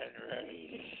Oakland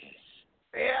Raiders.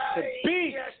 Yeah, the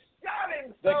beat. Got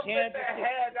him the in the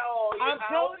head. Oh, I'm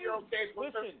telling you. Okay.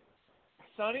 Listen,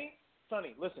 Sonny,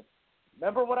 listen.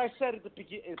 Remember what I said at the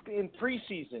in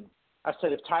preseason? I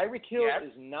said if Tyreek Hill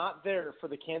is not there for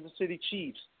the Kansas City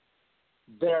Chiefs,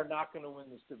 they're not going to win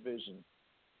this division.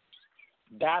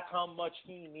 That's how much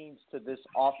he means to this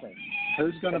offense.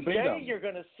 Who's going to be them? You're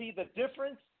going to see the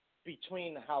difference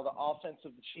between how the offense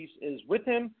of the Chiefs is with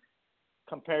him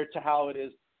compared to how it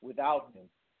is without him.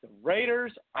 The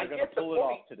Raiders are going to pull it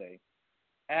off today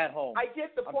at home. I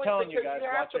get the point because you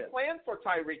have to plan for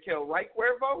Tyreek Hill, right,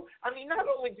 Cuervo? I mean, not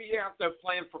only do you have to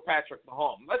plan for Patrick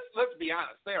Mahomes, let's be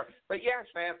honest there, but you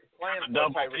actually have to plan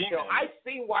for Tyreek Hill. I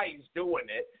see why he's doing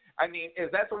it. I mean, is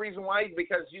that the reason why?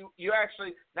 Because you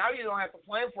actually now you don't have to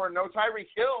plan for no Tyreek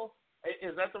Hill.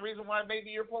 Is that the reason why maybe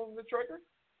you're pulling the trigger?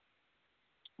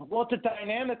 Well, the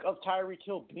dynamic of Tyreek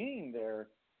Hill being there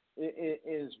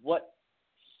is what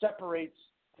separates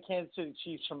the Kansas City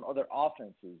Chiefs from other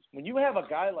offenses. When you have a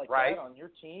guy like that on your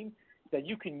team that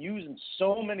you can use in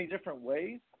so many different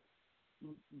ways,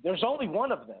 there's only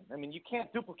one of them. I mean, you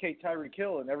can't duplicate Tyreek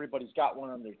Hill and everybody's got one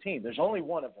on their team. There's only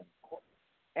one of them.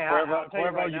 And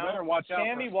Cuervo, you better watch out for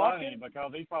Sonny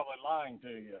because he's probably lying to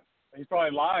you. He's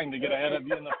probably lying to get ahead of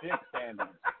you in the pick standings.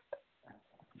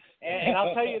 And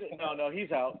I'll tell you, no,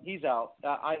 he's out. He's out.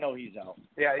 I know he's out.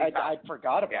 Yeah, I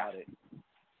forgot about it.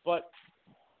 But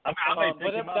I may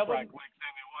pick him up right quick,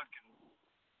 Sammy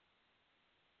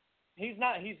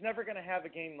Watkins. He's never going to have a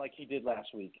game like he did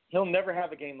last week. He'll never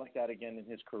have a game like that again in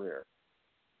his career.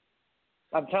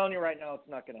 I'm telling you right now, it's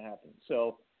not going to happen.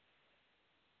 So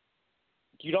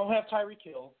you don't have Tyreek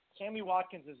Hill. Sammy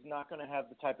Watkins is not going to have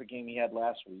the type of game he had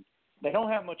last week. They don't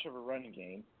have much of a running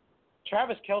game.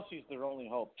 Travis Kelce's their only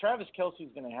hope. Travis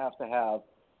Kelce's going to have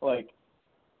like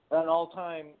an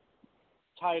all-time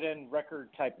tight end record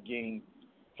type of game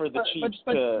for the Chiefs.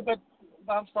 But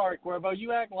I'm sorry, Cuervo.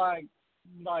 You act like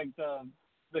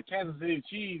the Kansas City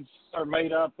Chiefs are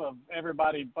made up of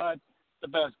everybody but the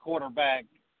best quarterback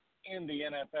in the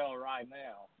NFL right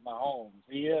now, Mahomes.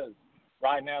 He is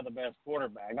right now the best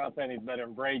quarterback. I'm not saying he's better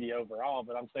than Brady overall,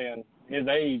 but I'm saying his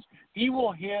age. He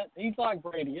will hit. He's like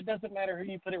Brady. It doesn't matter who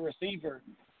you put at receiver.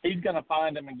 He's going to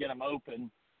find him and get him open,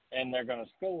 and they're going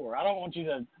to score. I don't want you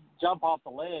to jump off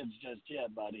the ledge just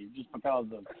yet, buddy, just because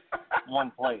of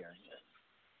one player.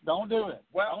 Don't do it.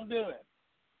 Don't do it.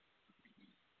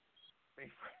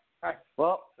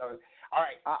 Well, all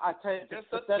right. I tell you,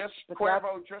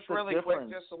 Cuervo, just really quick,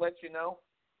 just to let you know,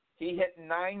 he hit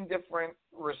 9 different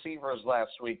receivers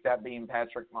last week, that being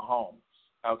Patrick Mahomes.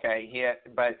 Okay, he hit,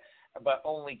 but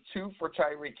only 2 for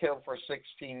Tyreek Hill for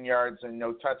 16 yards and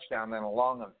no touchdown, and a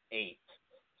long of 8.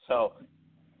 So,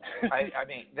 I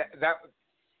mean that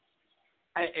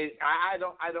I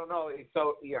don't know.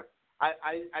 So yeah,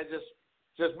 I just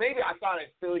maybe I thought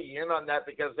I'd fill you in on that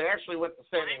because they actually went to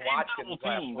Sammy Watkins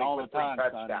last week all the with 3 time,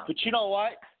 touchdowns. But you know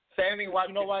what? Sammy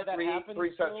Watkins, you know why that happens,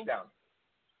 three touchdowns.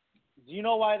 Do you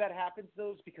know why that happens,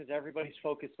 though? It's because everybody's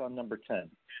focused on number 10.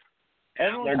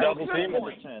 They're double teaming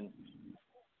number 10.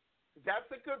 That's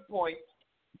a good point.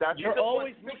 You're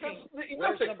always looking.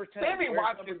 Where's number 10? Sammy Where's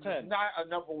Watkins is not a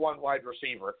number 1 wide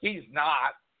receiver. He's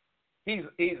not. He's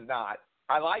not.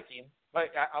 I like him,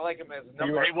 but I like him as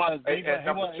number. He was 2.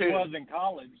 He was in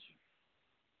college.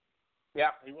 Yeah,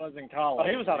 he was in college. Oh,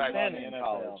 he was outstanding in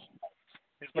college.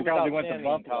 It's because he went to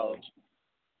Buffalo. College.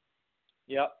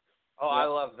 Yep. Oh, I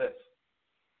love this.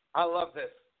 I love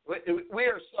this. We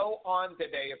are so on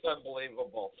today. It's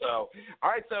unbelievable. So, all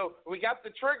right. So we got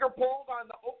the trigger pulled on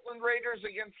the Oakland Raiders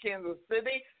against Kansas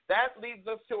City. That leads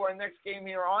us to our next game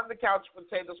here on the Couch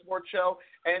Potato Sports Show.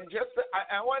 And just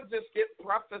I want to just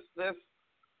preface this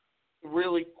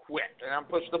really quick. And I'm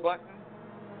push the button.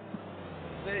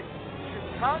 The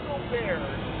Chicago Bears,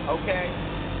 okay,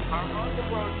 are on the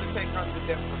road to take on the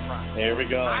Denver Broncos. Here we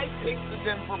go. I picked the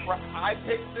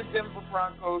Denver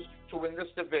Broncos to win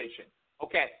this division.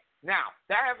 Okay, now,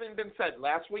 that having been said,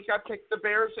 last week I picked the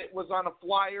Bears. It was on a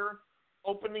flyer,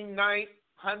 opening night,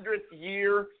 100th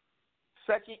year,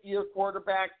 second-year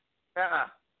quarterback.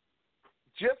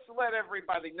 Just to let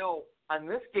everybody know, on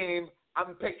this game,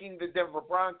 I'm picking the Denver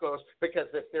Broncos because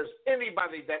if there's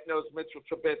anybody that knows Mitchell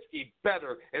Trubisky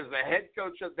better is the head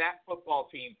coach of that football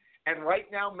team. And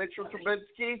right now, Mitchell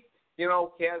Trubisky, he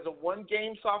has a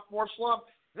 1-game sophomore slump.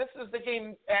 This is the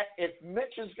game if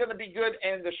Mitch is going to be good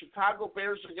and the Chicago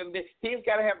Bears are going to be, he's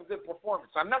got to have a good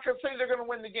performance. I'm not going to say they're going to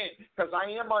win the game because I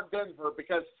am on Denver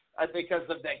because of the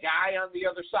guy on the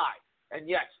other side. And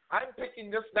yes, I'm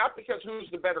picking this not because who's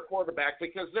the better quarterback,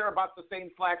 because they're about the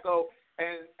same, Flacco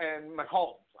and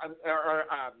Mahomes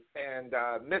and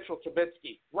Mitchell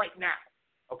Trubisky right now.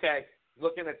 Okay,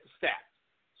 looking at the stats.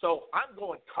 So I'm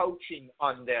going coaching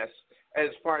on this as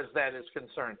far as that is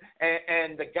concerned.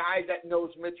 And the guy that knows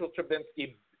Mitchell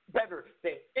Trubisky better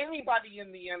than anybody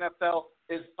in the NFL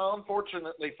is,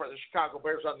 unfortunately, for the Chicago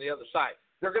Bears on the other side.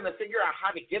 They're going to figure out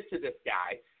how to get to this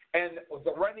guy, and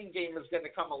the running game is going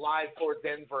to come alive for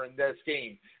Denver in this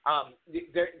game.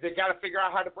 They got to figure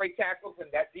out how to break tackles, and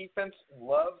that defense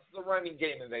loves the running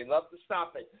game, and they love to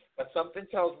stop it. But something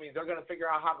tells me they're going to figure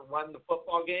out how to run the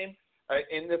football game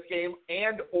in this game,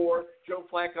 and or Joe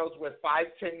Flacco's with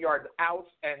 5-10 yard outs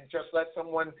and just let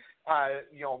someone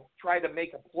try to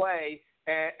make a play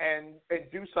and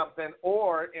do something,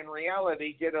 or in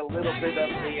reality get a little bit of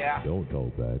the don't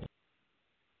know that.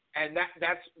 And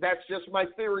that's just my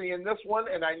theory in this one,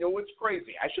 and I know it's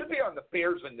crazy. I should be on the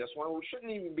Bears in this one. We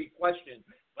shouldn't even be questioned.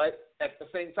 But at the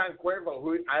same time, Cuervo,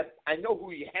 who I know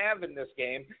who you have in this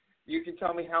game, you can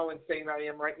tell me how insane I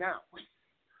am right now.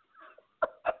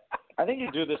 I think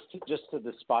you do this just to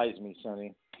despise me,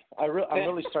 Sonny. I'm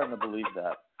really starting to believe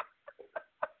that.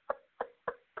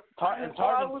 And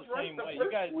Tarvin's the same way.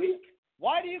 You guys,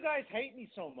 why do you guys hate me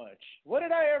so much? What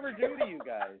did I ever do to you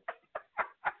guys?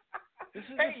 This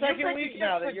is the second week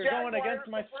now that you're going against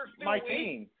my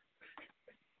team.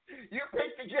 You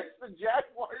picked against the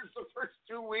Jaguars the first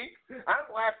 2 weeks.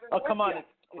 I'm laughing. Oh, come on.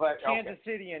 You. It's Kansas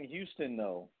City and Houston,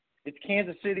 though. It's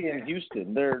Kansas City and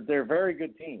Houston. They're very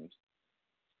good teams.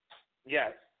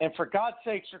 Yes. And for God's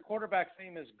sakes, your quarterback's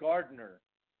name is Gardner.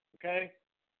 Okay?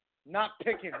 Not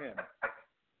picking him.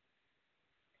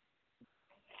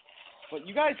 But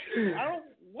you guys,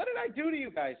 what did I do to you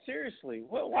guys? Seriously.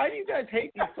 Why do you guys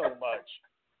hate me so much?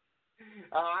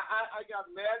 I got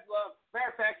mad love. Matter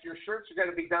of fact, your shirts are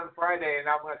going to be done Friday, and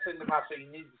I'm going to send them out, so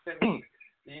you need to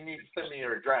send me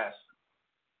your address.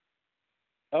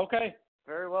 Okay.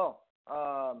 Very well.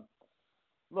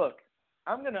 Look,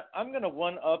 I'm gonna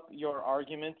one up your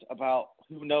argument about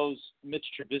who knows Mitch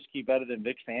Trubisky better than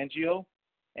Vic Fangio,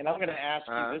 and I'm gonna ask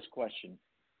you this question: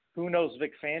 who knows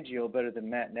Vic Fangio better than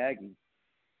Matt Nagy?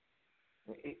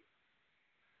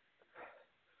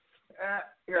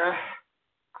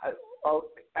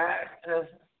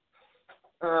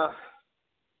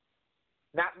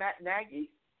 Not Matt Nagy.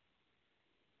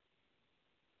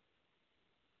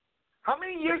 How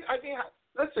many years? I mean,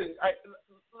 listen.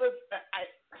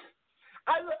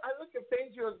 I look at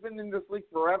Fangio has been in this league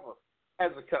forever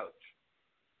as a coach.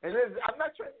 And I'm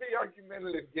not trying to be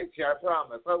argumentative, get you, I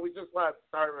promise. Oh, we just lost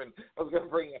Tarvin. I was going to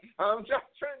bring it. I'm just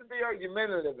trying to be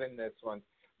argumentative in this one.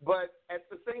 But at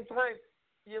the same time,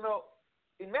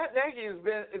 Matt Nagy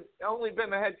has only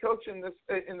been a head coach in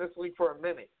this league for a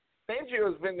minute.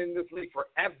 Fangio has been in this league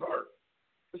forever.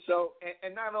 So,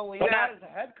 and not only but that, not as a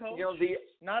head coach.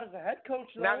 Not as a head coach.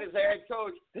 Though. Not as a head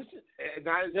coach.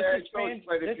 Not as a head coach.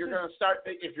 But if you're going to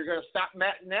stop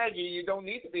Matt Nagy, you don't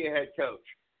need to be a head coach.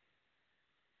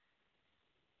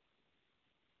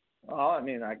 Oh, I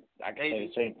mean, I can say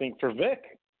the same thing for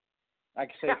Vic. I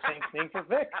can say the same thing for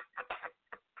Vic.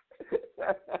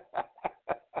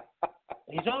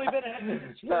 He's only been a head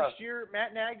coach his first year.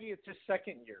 Matt Nagy, it's his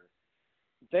second year.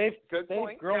 They've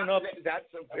grown up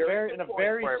that's in a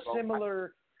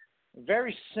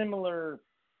very similar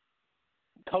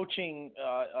coaching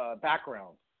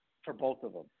background for both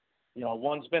of them. You know,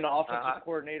 one's been an offensive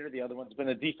coordinator, the other one's been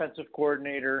a defensive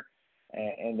coordinator,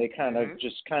 and they kind of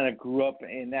grew up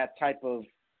in that type of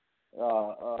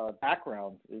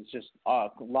background. It's just a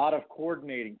lot of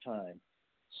coordinating time.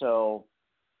 So,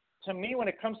 to me, when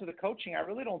it comes to the coaching, I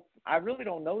really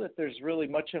don't know that there's really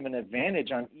much of an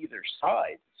advantage on either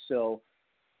side. So,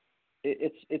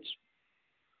 it's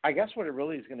I guess what it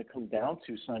really is going to come down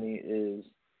to, Sonny, is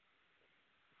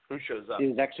who shows up.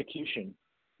 Is execution.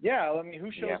 Yeah, I mean,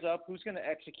 who shows up? Who's going to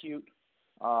execute?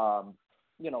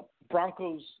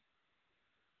 Broncos.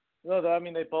 Well, I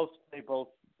mean, they both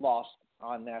lost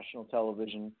on national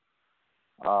television,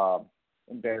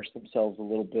 embarrassed themselves a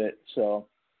little bit. So,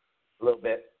 a little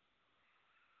bit.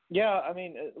 Yeah, I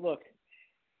mean, look,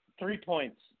 3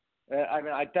 points.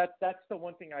 That's the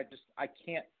one thing I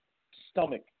can't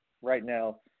stomach right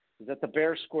now is that the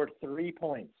Bears scored 3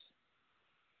 points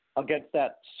against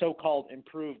that so-called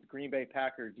improved Green Bay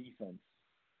Packer defense.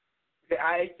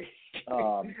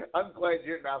 I'm glad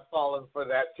you're not falling for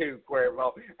that too,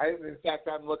 Cuervo. In fact,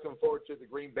 I'm looking forward to the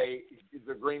Green Bay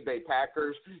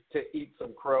Packers to eat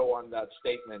some crow on that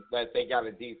statement that they got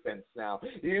a defense now.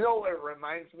 You know what it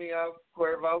reminds me of,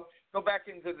 Cuervo? Go back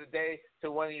into the day to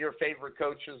one of your favorite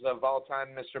coaches of all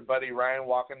time, Mr. Buddy Ryan,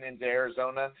 walking into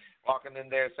Arizona, walking in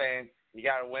there saying, "You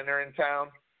got a winner in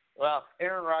town." Well,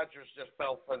 Aaron Rodgers just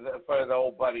fell for the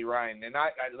old Buddy Ryan, and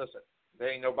I listen. There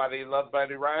ain't nobody who loved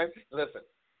Buddy Ryan. Listen,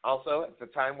 also, at the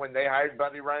time when they hired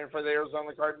Buddy Ryan for the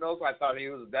Arizona Cardinals, I thought he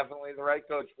was definitely the right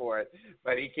coach for it.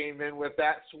 But he came in with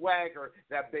that swagger,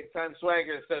 that big-time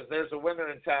swagger that says there's a winner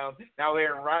in town. Now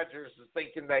Aaron Rodgers is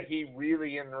thinking that he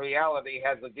really, in reality,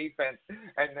 has a defense,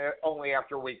 and only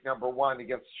after week number 1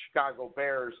 against the Chicago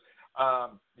Bears.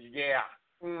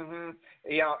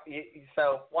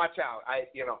 So watch out.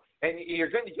 And you're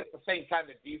going to get the same kind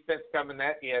of defense coming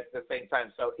at you at the same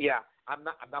time. So I'm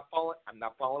not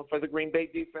falling for the Green Bay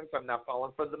defense. I'm not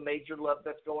falling for the major love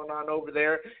that's going on over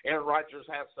there. Aaron Rodgers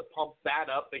has to pump that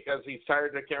up because he's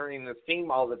tired of carrying this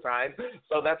team all the time.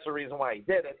 So that's the reason why he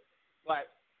did it. But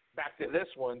back to this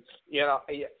one,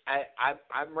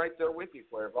 I'm right there with you,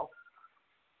 Cuervo.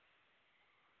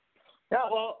 Yeah,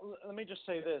 well, let me just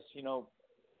say this.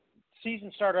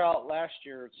 Season started out last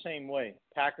year the same way.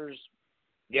 Packers,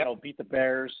 beat the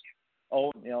Bears.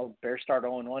 Bears started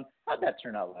 0-1. How'd that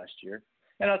turn out last year?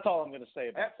 And that's all I'm going to say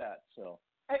about that. So,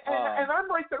 and I'm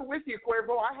right there with you,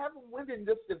 Cuervo. I haven't won in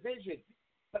this division,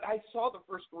 but I saw the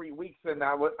first 3 weeks, and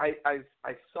I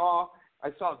saw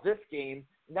this game.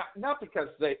 Not because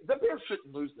the Bears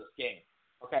shouldn't lose this game.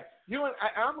 Okay,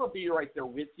 I'm going to be right there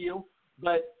with you.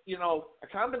 But, a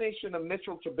combination of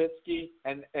Mitchell Trubisky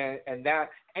and that,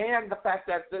 and the fact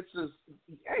that Bears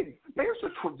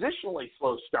are traditionally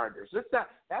slow starters.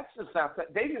 That's just not,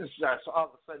 they didn't just all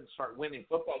of a sudden start winning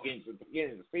football games at the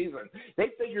beginning of the season. They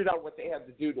figured out what they had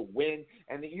to do to win,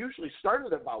 and it usually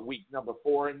started about week number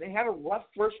 4, and they had a rough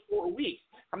first 4 weeks.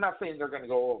 I'm not saying they're going to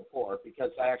go 0-4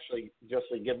 because I actually just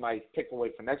give my pick away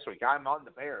for next week. I'm on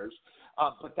the Bears.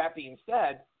 But that being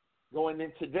said, going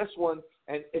into this one,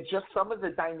 and it's just some of the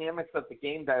dynamics of the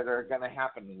game that are going to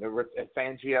happen.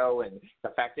 Fangio and the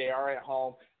fact they are at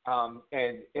home,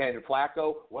 and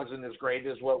Flacco wasn't as great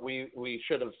as what we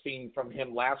should have seen from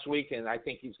him last week, and I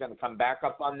think he's going to come back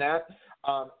up on that.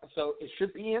 So it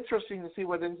should be interesting to see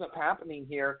what ends up happening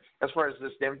here as far as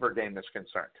this Denver game is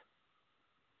concerned.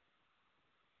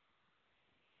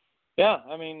 Yeah,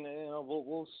 I mean,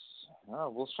 we'll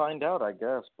find out, I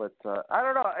guess, but I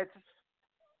don't know.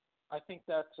 I think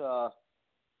that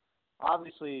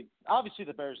obviously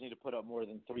the Bears need to put up more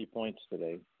than 3 points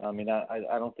today. I mean,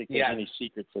 I don't think there's any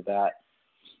secret to that.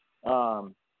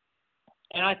 And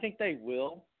I think they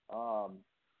will.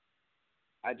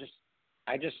 I just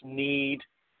need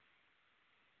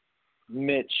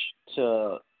Mitch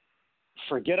to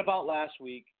forget about last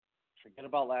week, forget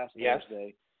about last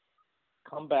Thursday,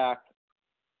 come back.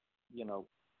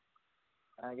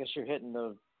 I guess you're hitting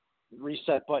the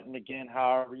reset button again,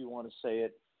 however you want to say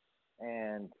it,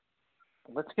 and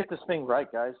let's get this thing right,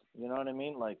 guys. You know what I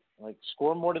mean? Like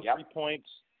score more than 3 points.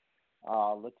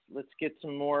 Let's get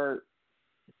some more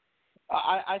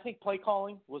I think play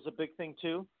calling was a big thing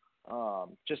too.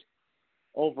 Just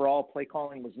overall, play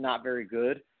calling was not very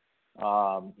good.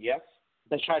 Yes.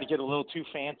 They tried to get a little too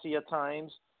fancy at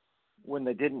times when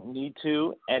they didn't need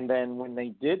to, and then when they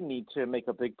did need to make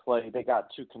a big play, they got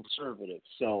too conservative.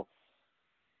 So,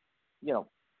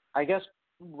 I guess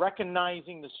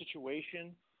recognizing the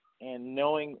situation and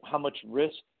knowing how much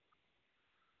risk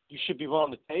you should be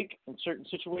willing to take in certain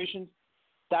situations,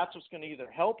 that's what's going to either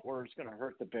help or it's going to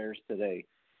hurt the Bears today.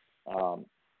 And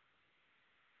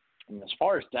as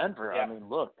far as Denver, I mean,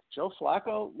 Joe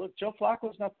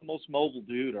Flacco's not the most mobile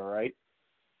dude, all right?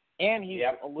 And he's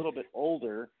a little bit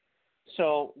older.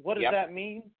 So what does that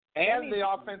mean? And the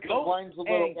offensive line's a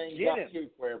little banged up too,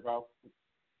 Cuervo.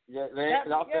 Yeah,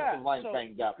 the offensive line's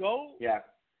banged up.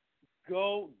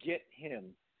 Go get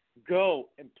him. Go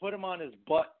and put him on his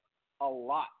butt a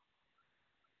lot.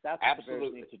 That's what the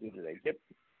Bears need to do today.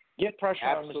 Get pressure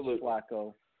on Mr.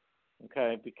 Flacco,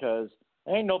 okay? Because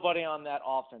there ain't nobody on that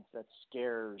offense that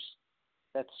scares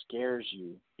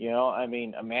you. I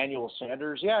mean, Emmanuel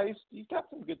Sanders, he's got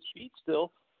some good speed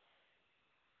still.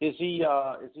 Is he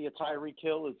a Tyreek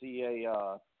Hill? Is he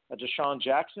a Deshaun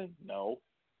Jackson? No,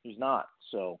 he's not.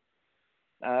 So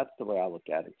that's the way I look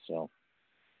at it. So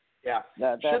that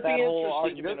whole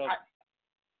argument of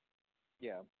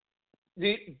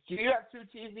Do you have two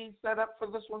TVs set up for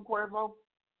this one, Cuervo?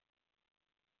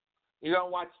 You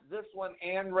gonna watch this one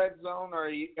and Red Zone,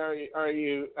 or are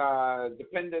you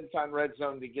dependent on Red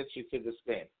Zone to get you to this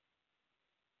game?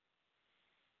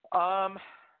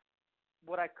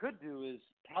 What I could do is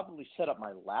probably set up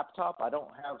my laptop. I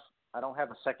don't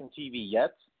have a second TV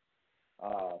yet,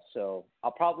 so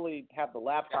I'll probably have the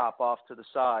laptop off to the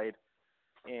side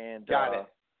and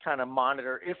kind of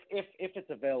monitor if it's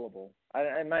available.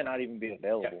 I might not even be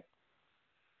available.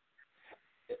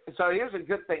 So here's a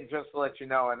good thing, just to let you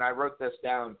know, and I wrote this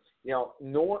down.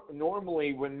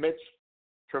 Normally when Mitch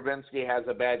Trubisky has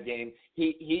a bad game,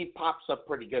 he pops up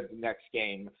pretty good the next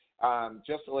game.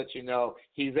 Just to let you know,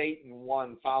 he's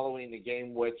 8-1 following the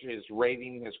game, which his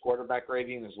quarterback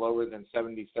rating is lower than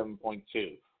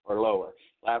 77.2 or lower.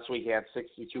 Last week he had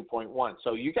 62.1.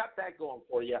 So you got that going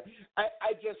for you.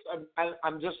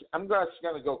 I'm just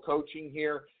going to go coaching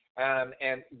here.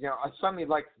 And somebody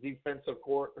likes defensive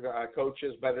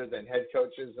coaches better than head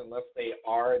coaches, unless they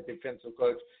are a defensive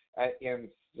coach. And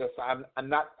just I'm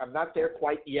not there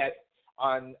quite yet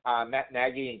on Matt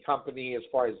Nagy and company as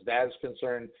far as that is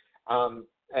concerned. And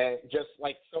just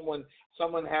like someone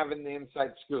having the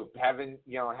inside scoop, having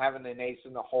an ace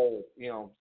in the hole,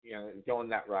 going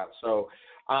that route. So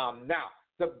now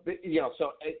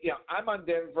I'm on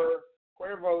Denver.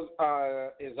 Cuervo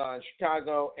is on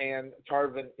Chicago, and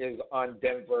Tarvin is on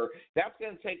Denver. That's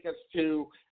going to take us to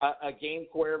a game,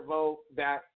 Cuervo,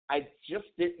 that I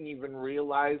just didn't even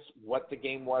realize what the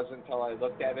game was until I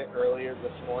looked at it earlier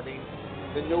this morning.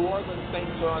 The New Orleans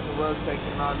Saints are on the road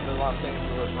taking on the Los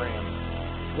Angeles Rams.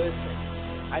 Listen,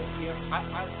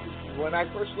 when I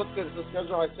first looked at the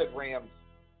schedule, I said Rams.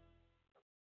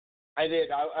 I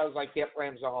did. I was like, yep,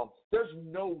 Rams are home. There's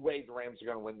no way the Rams are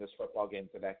going to win this football game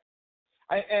today.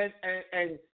 And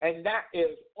that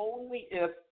is only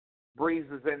if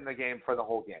Breeze is in the game for the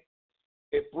whole game.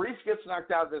 If Breeze gets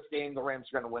knocked out of this game, the Rams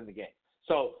are going to win the game.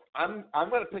 So I'm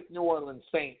going to pick New Orleans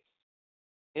Saints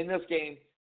in this game,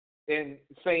 in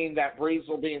saying that Breeze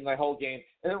will be in the whole game.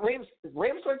 And the Rams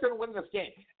are going to win this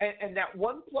game. And that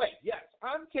one play, yes,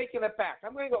 I'm taking it back.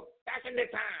 I'm going to go back into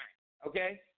time,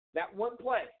 okay? That one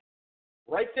play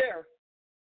right there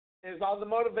is all the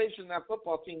motivation that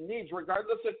football team needs,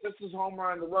 regardless if this is home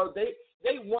or on the road. They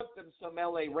want them some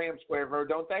L.A. Rams, Cuervo,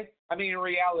 don't they? I mean, in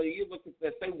reality, you look at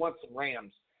this, they want some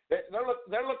Rams. They're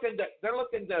looking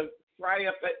to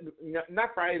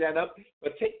not fry that up,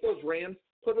 but take those Rams,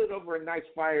 put it over a nice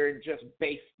fire, and just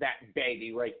baste that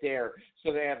baby right there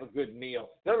so they have a good meal.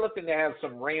 They're looking to have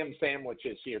some Ram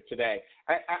sandwiches here today.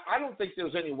 I don't think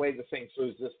there's any way the Saints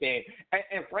lose this game.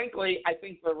 And frankly, I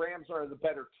think the Rams are the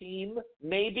better team,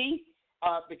 maybe,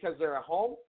 because they're at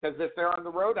home. Because if they're on the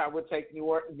road, I would take New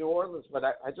Orleans. But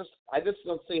I just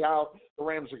don't see how the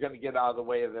Rams are going to get out of the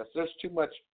way of this. There's too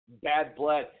much bad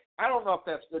blood. I don't know if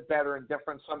that's good, bad, or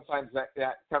indifferent. Sometimes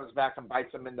that comes back and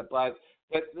bites them in the butt.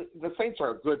 But the Saints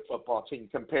are a good football team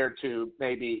compared to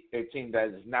maybe a team that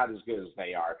is not as good as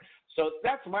they are. So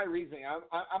that's my reasoning.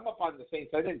 I'm up on the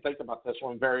Saints. I didn't think about this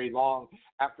one very long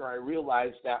after I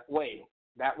realized that, wait,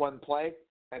 that one play,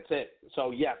 that's it.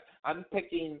 So, yes, I'm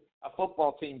picking a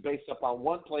football team based upon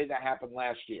one play that happened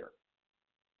last year.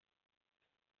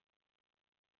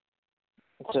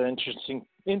 It's an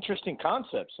interesting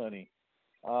concept, Sonny.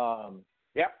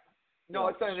 Yep. No,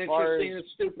 it's uninteresting.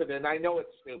 It's stupid, and I know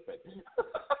it's stupid.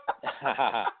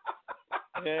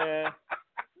 Yeah.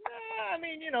 I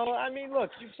mean,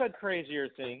 look, you've said crazier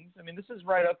things. I mean, this is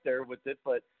right up there with it,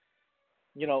 but,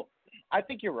 I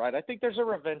think you're right. I think there's a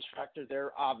revenge factor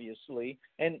there, obviously,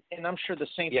 and I'm sure the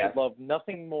Saints would love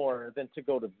nothing more than to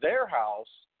go to their house,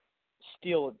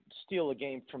 steal a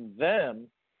game from them,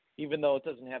 even though it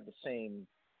doesn't have the same,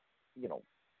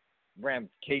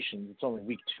 ramifications. It's only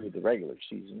week 2 of the regular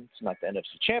season. It's not the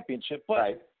NFC Championship,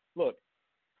 but look,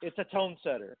 it's a tone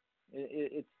setter.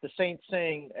 It's the Saints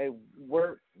saying, hey,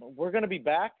 we're going to be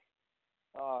back.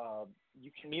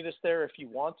 You can meet us there if you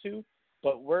want to,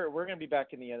 but we're going to be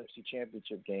back in the NFC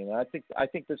Championship game. And I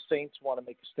think the Saints want to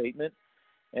make a statement,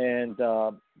 and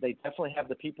they definitely have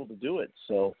the people to do it.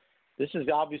 So this is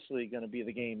obviously going to be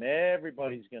the game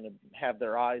everybody's going to have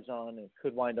their eyes on. It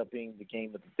could wind up being the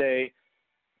game of the day.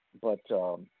 But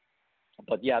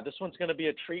yeah, this one's going to be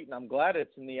a treat, and I'm glad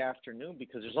it's in the afternoon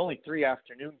because there's only 3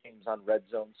 afternoon games on Red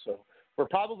Zone. So we're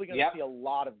probably going to see a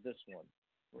lot of this one.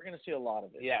 We're going to see a lot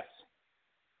of it. Yes.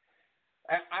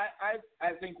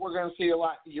 I think we're going to see a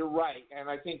lot. You're right. And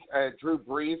I think Drew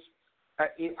Brees,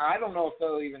 I don't know if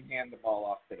they'll even hand the ball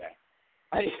off today.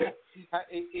 I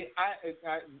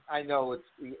know it's.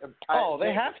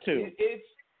 They have to. It's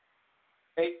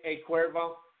a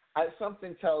Cuervo.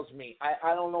 Something tells me.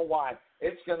 I don't know why.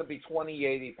 It's going to be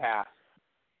 20-80 pass.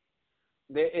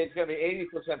 It's going to be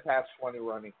 80% pass, 20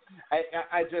 running.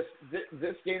 I just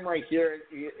this game right here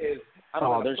is. I'm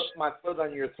going to put my foot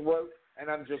on your throat, and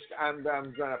I'm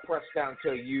going to press down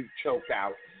till you choke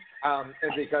out.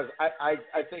 Because I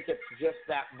think it's just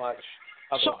that much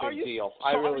of a big deal.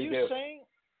 I really do.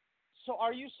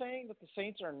 Are you saying that the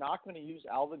Saints are not going to use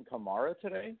Alvin Kamara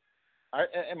today?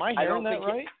 Am I hearing that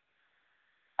right?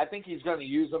 I think he's going to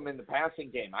use them in the passing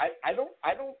game. I don't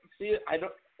see it. I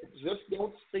don't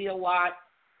see a lot.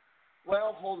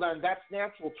 Well, hold on. That's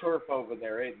natural turf over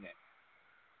there, isn't it?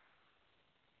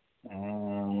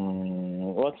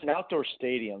 Well, it's an outdoor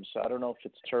stadium, so I don't know if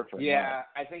it's turf or not. Yeah,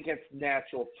 I think it's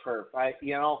natural turf. All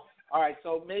right,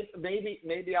 so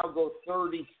maybe I'll go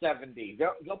 30-70.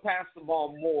 They'll pass the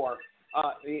ball more.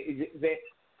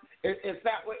 If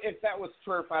that was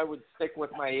turf, I would stick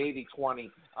with my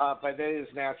 80-20. But it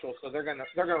is natural, so they're gonna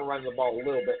run the ball a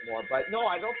little bit more. But no,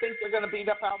 I don't think they're gonna beat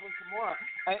up Alvin Kamara.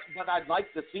 But I'd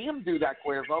like to see him do that,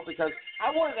 Cuervo, because I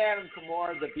want Adam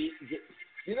Kamara to beat.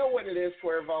 You know what it is,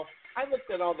 Cuervo? I looked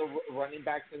at all the running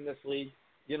backs in this league,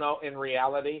 in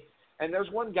reality, and there's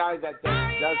one guy that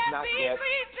does not get,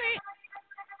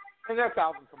 and that's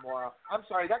Alvin Kamara. I'm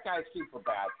sorry, that guy's super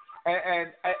bad.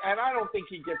 And I don't think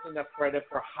he gets enough credit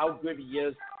for how good he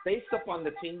is based upon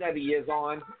the team that he is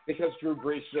on, because Drew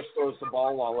Brees just throws the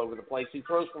ball all over the place. He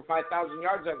throws for 5,000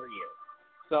 yards every year.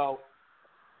 So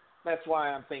that's why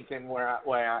I'm thinking the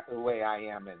way I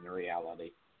am in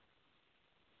reality.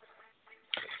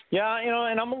 Yeah,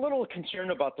 and I'm a little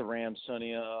concerned about the Rams,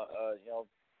 Sonny.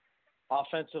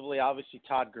 Offensively, obviously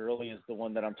Todd Gurley is the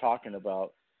one that I'm talking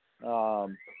about.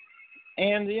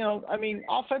 And,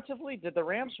 offensively, did the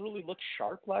Rams really look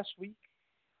sharp last week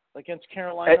against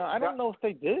Carolina? I don't know if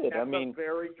they did. That's a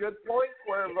very good point,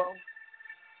 Cuervo.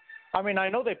 I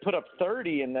know they put up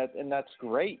 30, and that's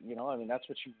great. That's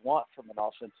what you want from an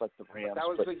offense like the Rams. That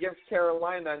was against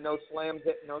Carolina. No slam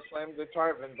to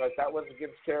Tarvin, but that was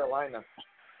against Carolina.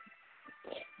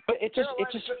 But it just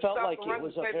felt like it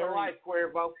was a very.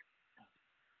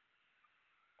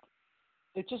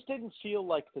 It just didn't feel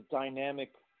like the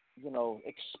dynamic,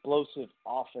 explosive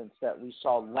offense that we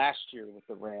saw last year with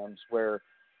the Rams, where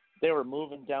they were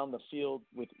moving down the field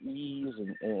with ease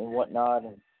and whatnot,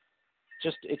 and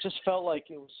it just felt like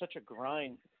it was such a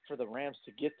grind for the Rams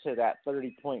to get to that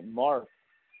 30-point mark.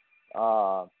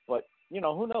 But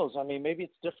who knows? Maybe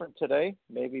it's different today.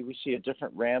 Maybe we see a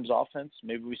different Rams offense.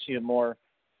 Maybe we see a more,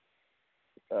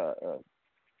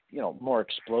 more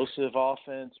explosive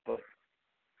offense. But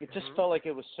it just felt like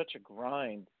it was such a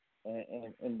grind.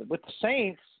 And with the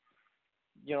Saints,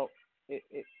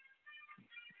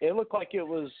 it looked like it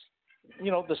was,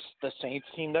 the Saints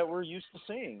team that we're used to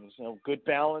seeing. Good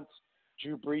balance,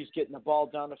 Drew Brees getting the ball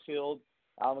down the field,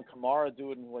 Alvin Kamara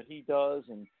doing what he does,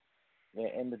 and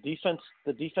the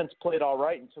defense played all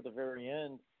right until the very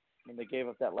end when they gave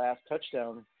up that last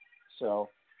touchdown. So,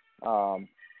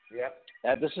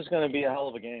 this is going to be a hell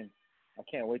of a game. I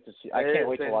can't wait to see. I can't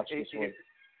wait to watch this one.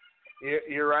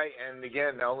 You're right, and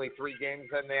again, only 3 games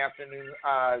in the afternoon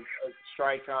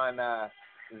strike on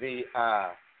the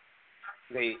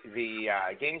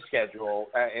game schedule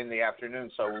in the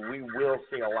afternoon, so we will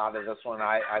see a lot of this one.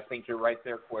 I think you're right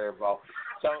there, Cuervo.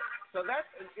 So So that's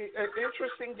an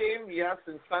interesting game, yes,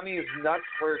 and Sonny is nuts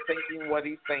for thinking what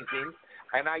he's thinking,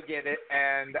 and I get it,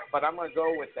 but I'm going to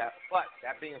go with that. But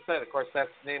that being said, of course, that's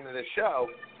the name of the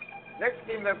show. Next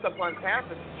game that's up on tap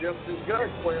is just as good,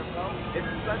 Cuervo.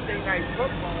 It's Sunday Night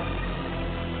Football.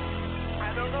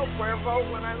 I don't know,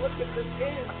 Cuervo, when I look at this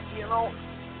game,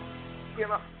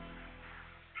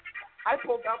 I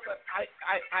pulled up,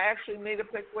 I actually made a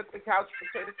pick with the couch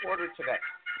potato quarter today.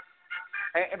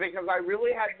 Because I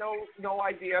really had no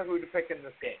idea who to pick in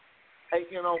this game. I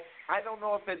don't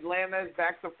know if Atlanta is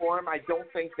back to form. I don't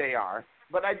think they are.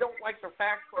 But I don't like the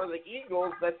fact for the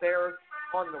Eagles that they're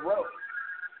on the road.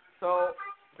 So,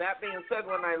 that being said,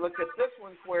 when I look at this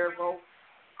one, Cuervo,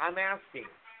 I'm asking,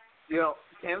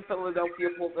 can Philadelphia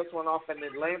pull this one off in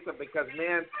Atlanta? Because,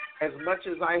 man, as much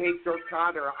as I hate Dirk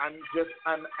Koetter,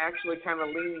 I'm actually kind of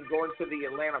leaning going to the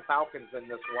Atlanta Falcons in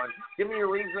this one. Give me a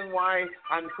reason why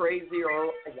I'm crazy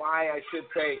or why I should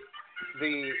take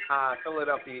the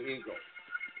Philadelphia Eagles.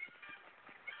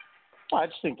 I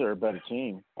just think they're a better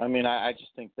team. I mean, I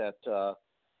just think that,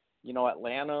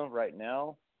 Atlanta right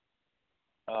now,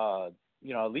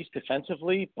 at least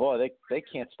defensively, boy, they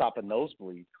can't stop a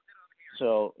nosebleed.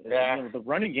 So the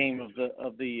running game of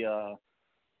the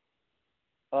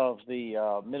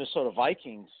Minnesota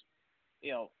Vikings,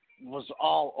 was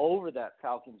all over that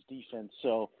Falcons defense.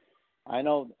 So I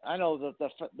know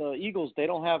that the Eagles, they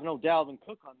don't have no Dalvin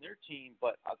Cook on their team,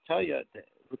 but I'll tell you,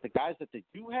 with the guys that they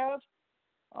do have,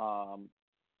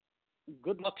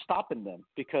 good luck stopping them,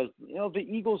 because the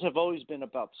Eagles have always been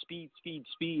about speed,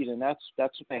 and that's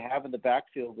what they have in the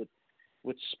backfield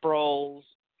with Sproles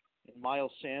and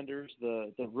Miles Sanders,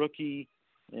 the rookie,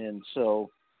 and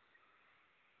so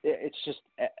it's just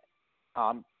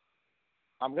I'm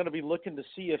going to be looking to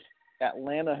see if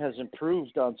Atlanta has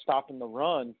improved on stopping the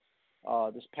run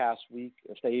this past week,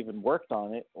 if they even worked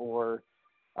on it, or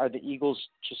are the Eagles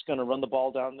just going to run the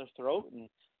ball down their throat and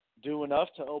do enough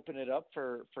to open it up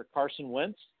for Carson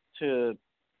Wentz to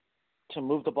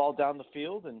move the ball down the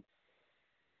field? And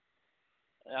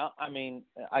I mean,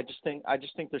 I just think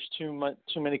there's too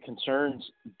many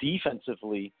concerns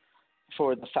defensively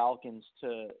for the Falcons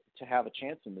to have a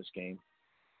chance in this game.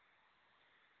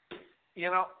 You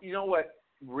know what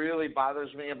really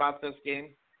bothers me about this game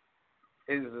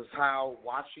is how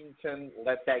Washington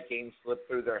let that game slip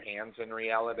through their hands in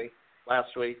reality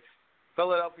last week.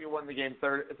 Philadelphia won the game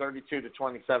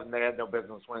 32-27. They had no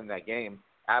business winning that game.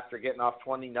 After getting off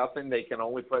 20-0, they can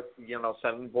only put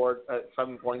 7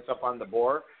 points up on the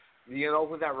board. You know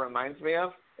who that reminds me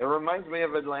of? It reminds me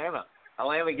of Atlanta.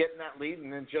 Atlanta getting that lead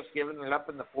and then just giving it up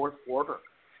in the fourth quarter.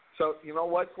 So you know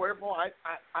what, Cuervo?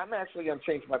 I'm actually going to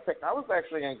change my pick. I was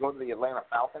actually going to go to the Atlanta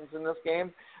Falcons in this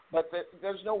game, but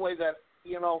there's no way that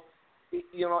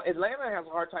Atlanta has a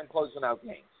hard time closing out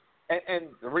games, and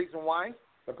the reason why.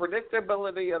 The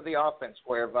predictability of the offense,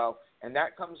 Cuervo, and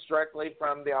that comes directly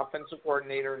from the offensive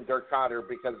coordinator and Dirk Koetter,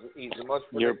 because he's the most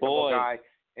predictable guy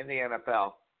in the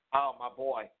NFL. Oh, my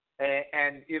boy!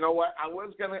 And you know what? I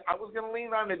was gonna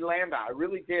lean on Atlanta. I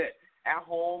really did. At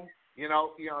home,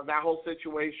 that whole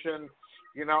situation,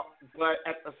 But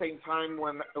at the same time,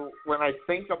 when I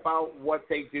think about what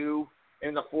they do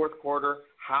in the fourth quarter,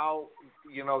 how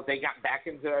they got back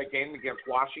into a game against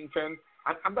Washington.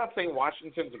 I'm not saying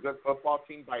Washington's a good football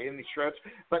team by any stretch,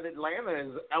 but Atlanta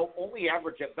is only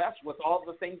average at best with all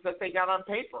the things that they got on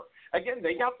paper. Again,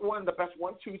 they got one of the best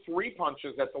 1-2-3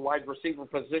 punches at the wide receiver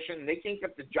position, and they can't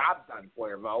get the job done,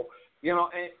 Cuervo.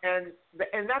 And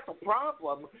that's a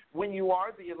problem when you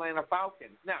are the Atlanta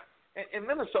Falcons. Now, and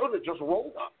Minnesota just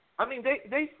rolled them. I mean,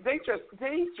 they just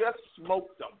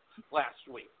smoked them last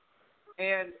week,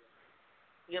 and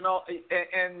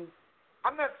and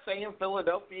I'm not saying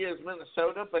Philadelphia is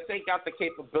Minnesota, but they got the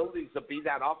capabilities to be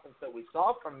that offense that we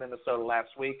saw from Minnesota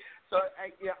last week. So,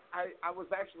 I was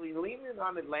actually leaning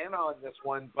on Atlanta on this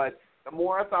one, but the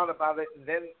more I thought about it,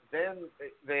 then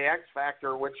the X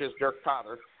factor, which is Dirk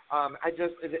Koetter, I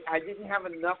didn't have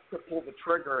enough to pull the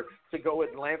trigger to go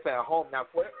Atlanta at home. Now,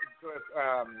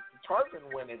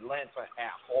 Tarvin went Atlanta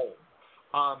at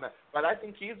home, but I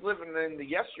think he's living in the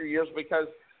yesteryears because.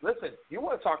 Listen, you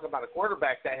want to talk about a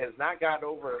quarterback that has not got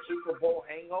over a Super Bowl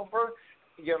hangover?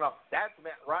 That's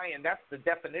Matt Ryan. That's the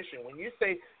definition. When you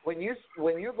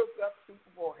look up Super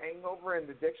Bowl hangover in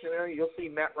the dictionary, you'll see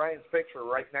Matt Ryan's picture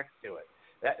right next to it.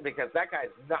 Because that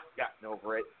guy's not gotten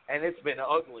over it, and it's been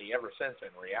ugly ever since in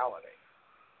reality.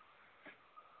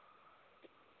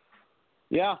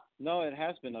 Yeah, no, it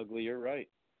has been ugly. You're right.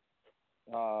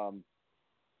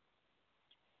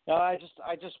 I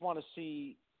just want to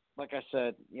see. Like I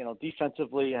said,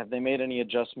 defensively, have they made any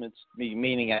adjustments,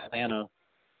 meaning Atlanta?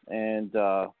 And,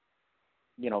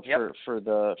 for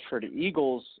the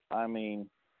Eagles, I mean,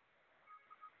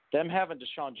 them having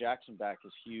Deshaun Jackson back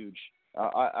is huge.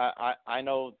 I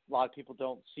know a lot of people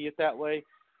don't see it that way,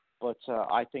 but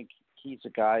I think he's a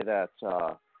guy that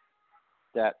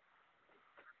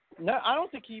no, I don't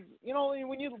think he.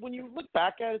 When you look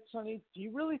back at it, Sonny, do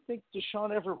you really think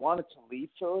Deshaun ever wanted to leave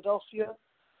Philadelphia?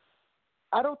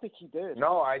 I don't think he did.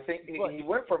 No, I think he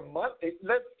went for months.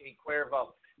 Listen,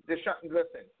 Cuervo, Deshaun.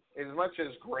 Listen, as much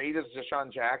as great as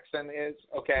Deshaun Jackson is,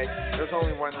 okay, there's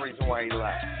only one reason why he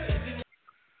left.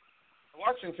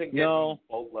 Washington gave him a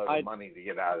boatload of money to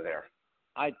get out of there.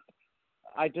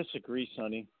 I disagree,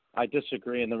 Sonny. I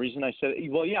disagree, and the reason I said,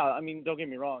 well, yeah, I mean, don't get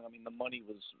me wrong. I mean, the money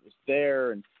was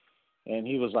there, and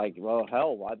he was like, well,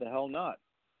 hell, why the hell not?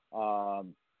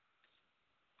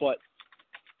 But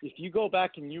if you go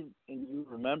back and you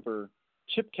remember,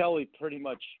 Chip Kelly pretty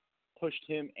much pushed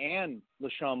him and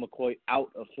LaShawn McCoy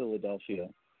out of Philadelphia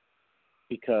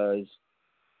because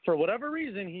for whatever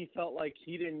reason he felt like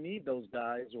he didn't need those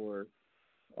guys, or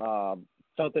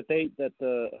felt that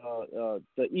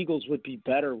the Eagles would be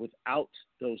better without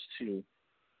those two,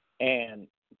 and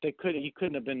he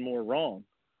couldn't have been more wrong.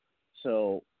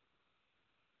 So,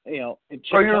 and Chip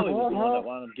Kelly was the one that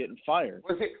wound up getting fired.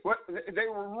 Was it what they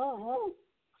were?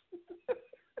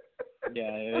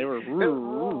 Yeah, they were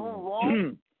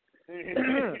wrong.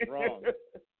 Wrong.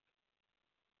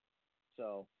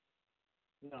 So,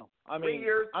 no, I mean,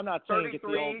 I'm not saying get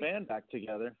the old band back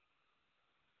together.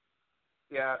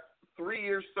 Yeah, 3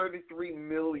 years, $33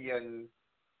 million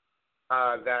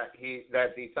that he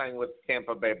signed with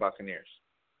Tampa Bay Buccaneers.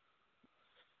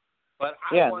 But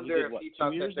I wonder if he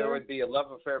thought that there would be a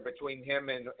love affair between him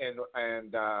and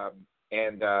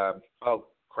oh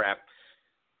crap,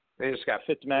 they just got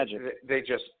Fitzmagic.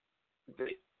 But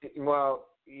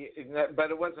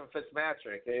it wasn't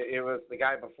Fitzmagic. It was the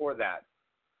guy before that.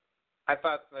 I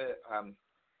thought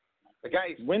the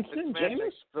guy Winston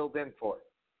Jameis filled in for it.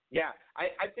 Yeah,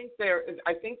 I think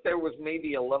there was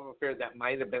maybe a love affair that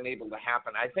might have been able to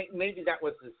happen. I think maybe that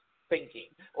was his thinking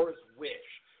or his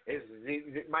wish.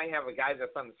 He might have a guy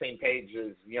that's on the same page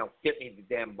as get me the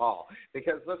damn ball.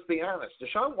 Because let's be honest,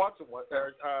 Deshaun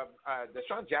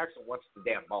Jackson wants the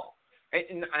damn ball.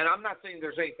 And I'm not saying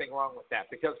there's anything wrong with that,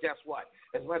 because guess what?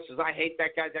 As much as I hate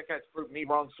that guy's proved me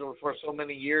wrong for so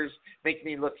many years, make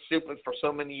me look stupid for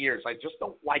so many years. I just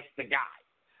don't like the guy.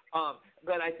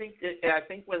 But I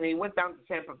think when he went down to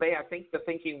Tampa Bay, I think the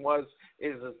thinking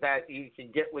is that he can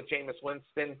get with Jameis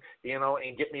Winston,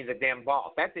 and get me the damn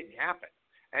ball. That didn't happen,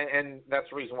 and that's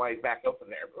the reason why he's back open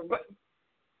there. But to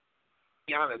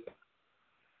be honest,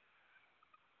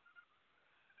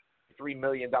 $3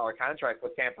 million contract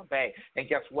with Tampa Bay, and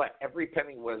guess what? Every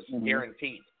penny was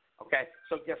guaranteed. Okay,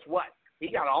 so guess what?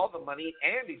 He got all the money,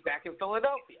 and he's back in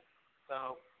Philadelphia.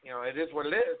 So it is what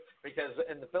it is, because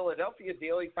in the Philadelphia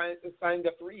deal, he signed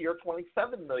a 3-year,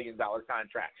 $27 million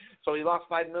contract. So he lost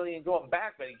 $5 million going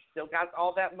back, but he still got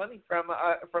all that money from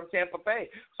Tampa Bay.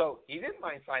 So he didn't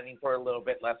mind signing for a little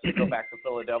bit less to go back to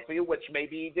Philadelphia, which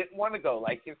maybe he didn't want to go,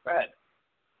 like you said.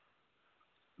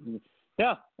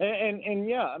 Yeah, and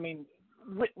yeah, I mean,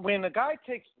 when a guy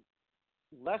takes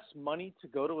less money to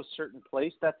go to a certain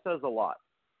place, that says a lot.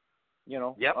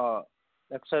 Yep.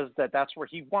 That says that's where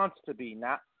he wants to be,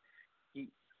 not he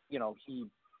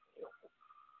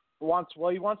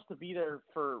wants to be there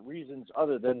for reasons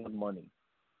other than the money.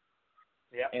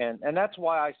 Yeah. And that's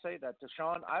why I say that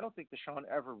I don't think Deshaun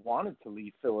ever wanted to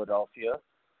leave Philadelphia.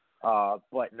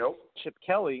 But Chip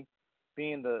Kelly,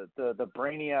 being the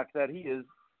brainiac that he is,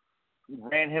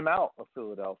 ran him out of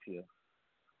Philadelphia.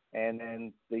 And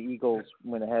then the Eagles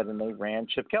went ahead and they ran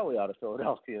Chip Kelly out of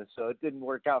Philadelphia. So it didn't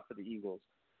work out for the Eagles.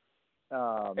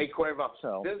 Hey, Cuervo,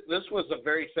 this was a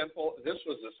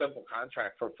simple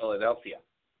contract for Philadelphia.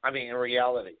 I mean, in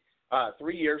reality,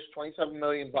 3 years, $27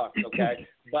 million, okay?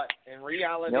 But in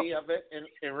reality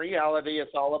in reality,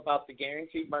 it's all about the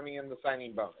guaranteed money and the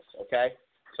signing bonus, okay?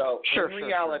 So in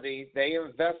reality, they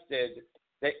invested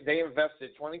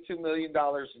 $22 million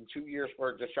in 2 years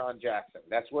for Deshaun Jackson.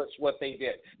 That's what they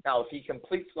did. Now, if he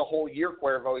completes the whole year,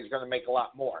 Cuervo, he's going to make a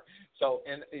lot more. So,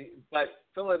 but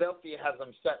Philadelphia has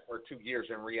them set for 2 years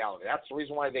in reality. That's the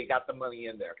reason why they got the money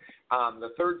in there. The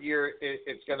third year,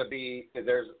 it's going to be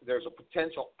there's a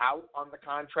potential out on the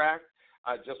contract.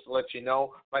 Just to let you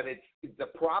know, but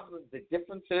the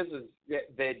difference is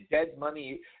the dead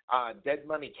money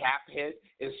cap hit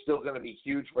is still going to be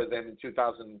huge for them in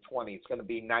 2020. It's going to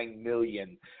be $9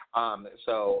 million.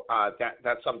 So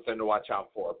that's something to watch out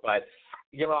for. But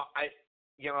Atlanta,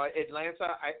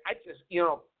 I just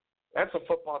that's a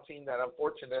football team that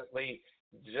unfortunately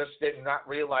just did not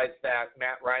realize that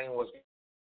Matt Ryan was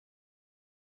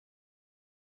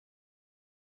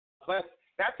But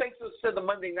that takes us to the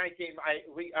Monday night game.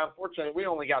 Unfortunately we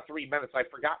only got 3 minutes. I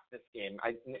forgot this game.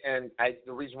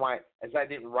 The reason why is I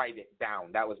didn't write it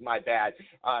down. That was my bad.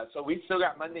 So we still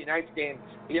got Monday night's game.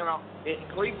 In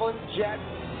Cleveland Jets,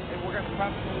 and we're going to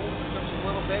talk just a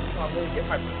little bit. So I'm going to get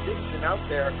my prediction out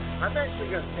there. I'm actually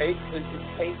going to take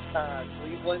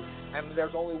Cleveland, and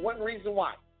there's only one reason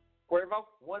why. Cuervo,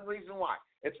 one reason why.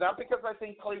 It's not because I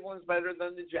think Cleveland's better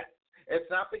than the Jets. It's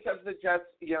not because the Jets,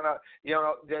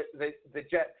 the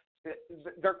Jets,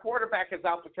 their quarterback is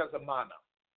out because of mono.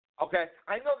 Okay,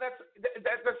 I know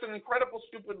that's an incredible,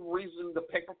 stupid reason to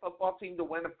pick a football team to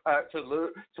win,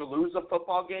 to lose a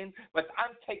football game, but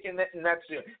I'm taking it, and that's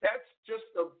just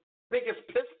the biggest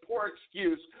piss poor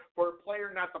excuse for a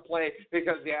player not to play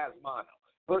because he has mono.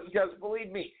 Because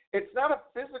believe me, it's not a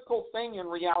physical thing in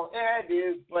reality. It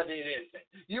is, but it isn't.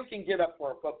 You can get up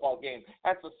for a football game.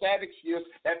 That's a sad excuse.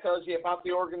 That tells you about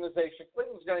the organization.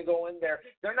 Cleveland's going to go in there.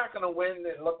 They're not going to win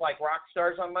and look like rock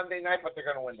stars on Monday night, but they're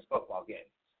going to win the football game.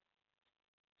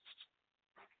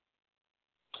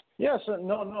 Yeah, so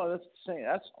no, that's the same.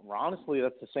 That's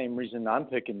the same reason I'm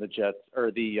picking the Jets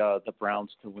or the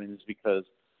Browns to win is because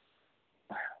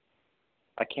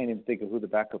I can't even think of who the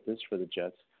backup is for the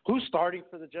Jets. Who's starting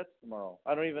for the Jets tomorrow?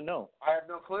 I don't even know. I have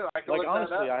no clue. I can look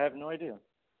honestly, that up. I have no idea.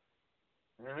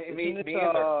 Me either.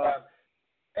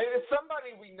 It's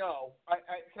somebody we know.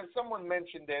 Because someone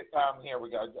mentioned it. Here we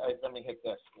go. Let me hit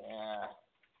this. Yeah,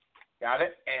 got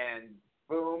it. And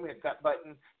boom, hit that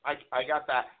button. I got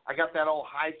that. I got that old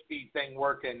high speed thing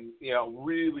working.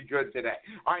 Really good today.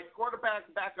 All right,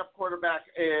 backup quarterback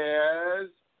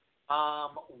is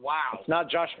wow. It's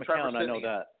not Josh McCown. I know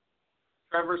that.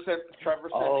 Trevor Siemian.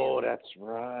 Oh, that's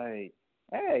right.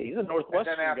 Hey, he's a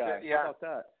Northwestern guy. Yeah. How about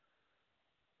that?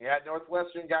 Yeah,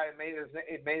 Northwestern guy made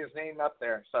his name up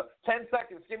there. So 10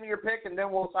 seconds. Give me your pick, and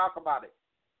then we'll talk about it.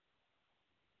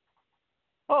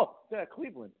 Oh, yeah,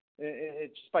 Cleveland.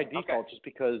 It's just by default, just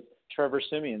because Trevor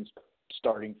Siemian's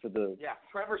starting for the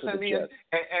Trevor Siemian,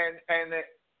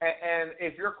 and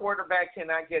if your quarterback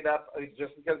cannot get up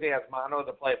just because he has mono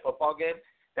to play a football game,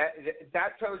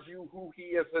 that tells you who he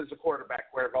is as a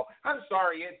quarterback, Cuervo. I'm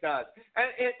sorry, it does,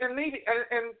 and maybe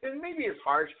it's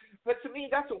harsh, but to me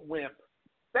that's a wimp.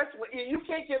 That's what, you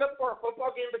can't get up for a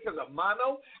football game because of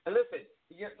mono. And listen,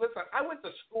 I went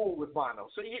to school with mono,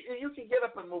 so you can get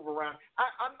up and move around.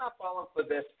 I'm not falling for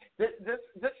this. This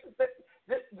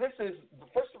is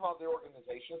first of all the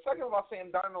organization. Second of all, Sam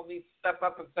Darnold needs to step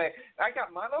up and say, "I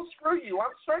got mono. Screw you.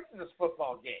 I'm starting this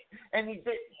football game." And he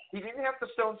did. He didn't have the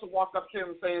stones to walk up to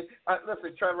him and say,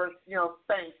 "Listen, Trevor,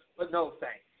 thanks, but no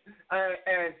thanks."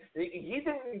 And he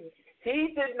didn't.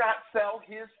 He did not sell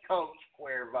his coach,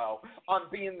 Cuervo, on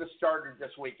being the starter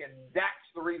this week, and that's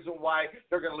the reason why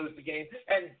they're going to lose the game,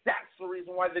 and that's the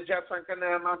reason why the Jets aren't going to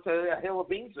amount to a hill of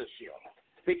beans this year,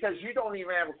 because you don't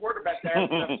even have a quarterback that has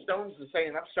enough stones to say,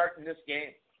 "I'm starting this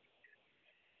game."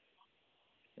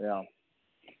 Yeah.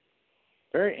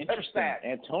 Very interesting.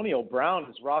 Antonio Brown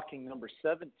is rocking number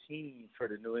 17 for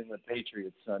the New England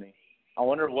Patriots, Sonny. I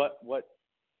wonder what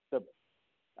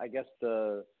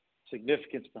the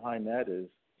significance behind that is.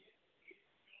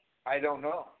 I don't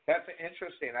know. That's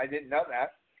interesting. I didn't know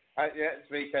that. It's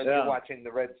because you're watching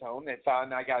the Red Zone. It's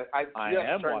on. I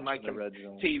am turned my the Red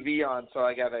Zone TV on, so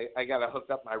I gotta hook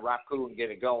up my Roku and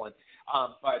get it going.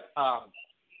 But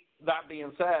that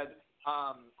being said,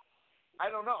 I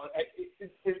don't know.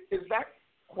 Is that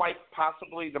quite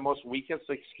possibly the most weakest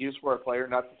excuse for a player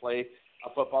not to play a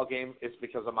football game is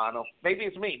because of mono? Maybe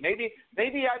it's me. Maybe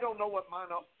I don't know what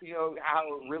mono, how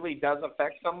it really does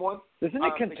affect someone. Isn't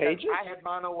it contagious? I had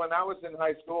mono when I was in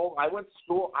high school. I went to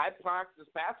school. I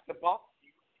practiced basketball.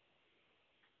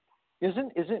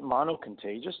 Isn't mono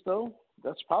contagious though?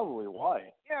 That's probably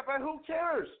why. Yeah, but who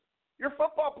cares? You're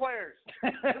football players.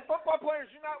 You're football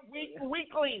players. You're not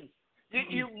weaklings.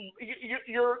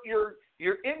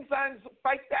 Your enzymes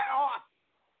fight that off.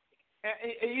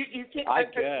 You can't. I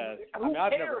guess.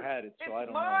 I've never had it, so it's I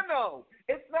don't mono. know.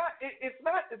 It's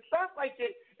not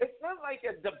like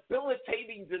a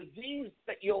debilitating disease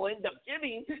that you'll end up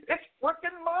getting. It's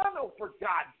freaking mono, for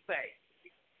God's sake.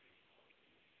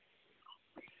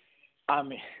 I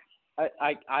mean,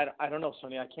 I don't know,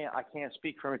 Sonny. I can't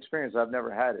speak from experience. I've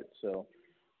never had it, so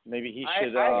maybe he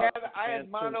should. I had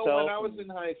mono when I was in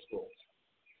high school.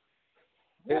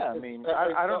 Yeah, I mean,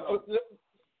 I don't know.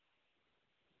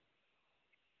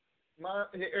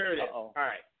 Here it is. All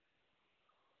right.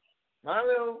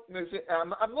 Mono.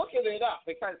 I'm looking it up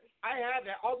because I had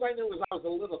that. All I knew was I was a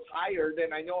little tired,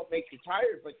 and I know it makes you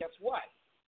tired. But guess what?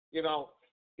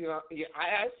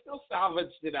 I still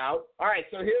salvaged it out. All right.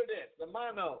 So here it is. The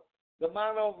mono. The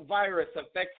monovirus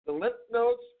affects the lymph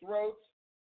nodes, throats,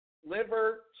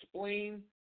 liver, spleen,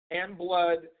 and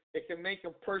blood. It can make a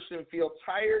person feel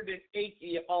tired and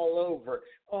achy all over.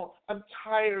 Oh, I'm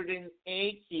tired and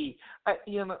achy.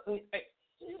 No,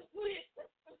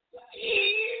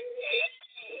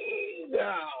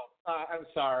 I'm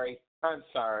sorry.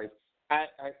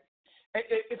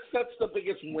 It sets the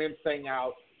biggest wimp thing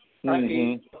out.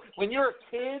 Mm-hmm. When you're a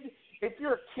kid, if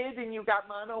you're a kid and you got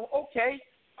mono, okay,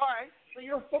 all right. So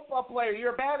you're a football player.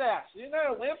 You're a badass. You're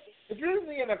not a wimp. If you're in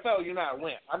the NFL, you're not a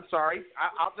wimp. I'm sorry.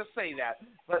 I'll just say that.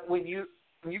 But when you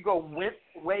go wimp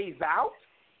ways out,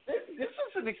 this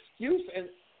is an excuse. And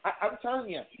I'm telling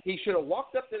you, he should have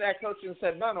walked up to that coach and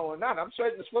said, no, we're not. I'm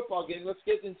starting this football game. Let's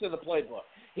get into the playbook.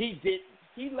 He didn't.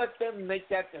 He let them make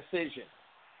that decision.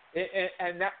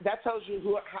 And that tells you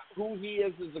who he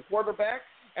is as a quarterback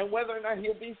and whether or not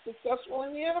he'll be successful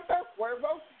in the NFL.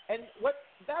 Cuervo. And what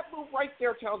that move right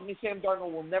there tells me Sam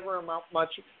Darnold will never amount much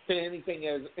to anything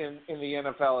in the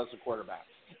NFL as a quarterback.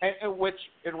 And which,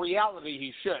 in reality,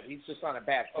 he should. He's just on a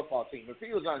bad football team. If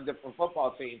he was on a different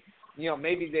football team,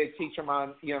 maybe they'd teach him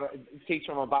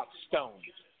about stones.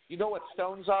 You know what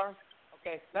stones are?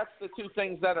 Okay, that's the two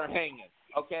things that are hanging.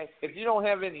 Okay, if you don't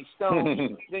have any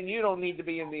stones, then you don't need to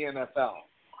be in the NFL.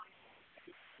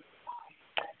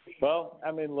 Well,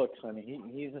 I mean, look, Sonny,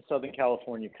 he's a Southern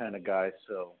California kind of guy,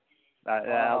 so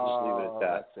I'll just leave it at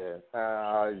that.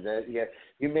 That's it.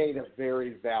 You made a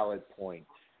very valid point.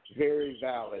 Very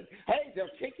valid. Hey, they're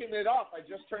kicking it off. I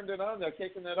just turned it on. They're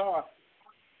kicking it off.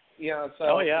 So.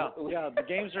 Oh yeah. The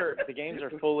games are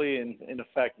fully in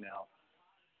effect now.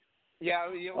 Yeah.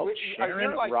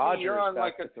 Sharon Rogers you're on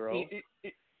like a throw.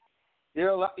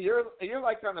 You're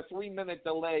like on a 3-minute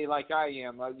delay, like I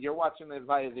am. You're watching it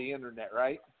via the internet,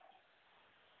 right?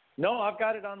 No, I've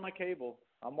got it on my cable.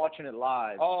 I'm watching it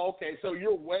live. Oh, okay. So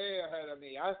you're way ahead of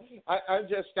me. I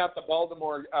just got the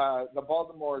Baltimore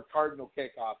Cardinal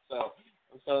kickoff. So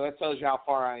that tells you how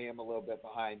far I am a little bit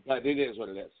behind. But it is what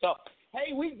it is. So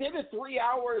hey, we did it 3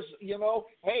 hours.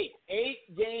 Hey,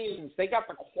 8 games. They got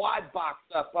the quad box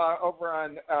up over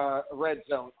on Red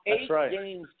Zone. That's right. 8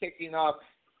 games kicking off.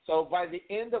 So by the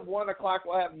end of 1 o'clock,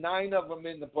 we'll have 9 of them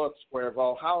in the books,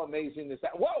 Cuervo. How amazing is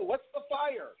that? Whoa, what's the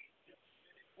fire?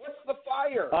 What's the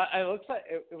fire? It looks like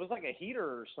it was like a heater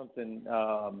or something.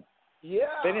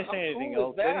 Yeah. They didn't say anything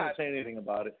else. They didn't say anything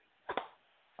about it.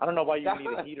 I don't know why you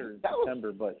need a heater in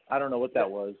September, but I don't know what that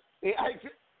was. Yeah,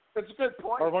 it's a good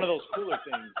point. Or one of those cooler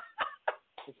things.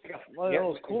 It's like one of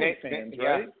those cooling fans,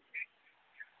 right?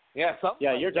 Yeah, something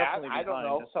Yeah, like you're that. definitely behind. I don't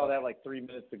know. I saw that like 3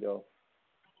 minutes ago.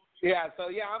 Yeah, so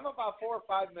I'm about 4 or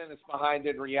 5 minutes behind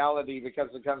in reality because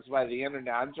it comes by the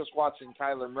internet. I'm just watching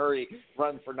Kyler Murray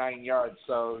run for 9 yards,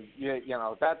 so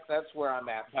that's where I'm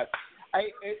at. But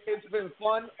it's been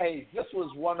fun. Hey, this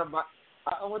was one of my.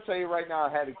 I want to tell you right now, I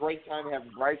had a great time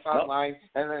having Bryce online,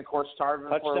 and then of course Tarvin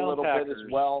for a little bit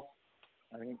as well.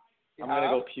 I think I'm gonna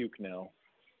go puke now.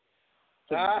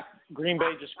 So Green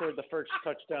Bay just scored the first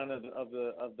touchdown of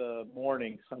the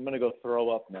morning, so I'm gonna go throw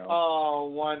up now. Oh,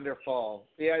 wonderful!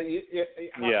 Yeah,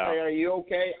 yeah. Are you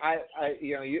okay?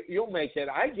 You'll make it.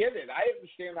 I get it. I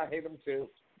understand. I hate them too.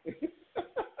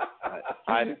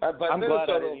 I'm glad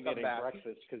I didn't get back.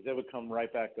 breakfast because they would come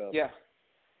right back up. Yeah.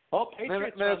 Oh,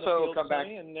 Patriots Minnesota on the field, will come back,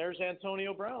 and there's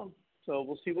Antonio Brown. So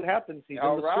we'll see what happens. He's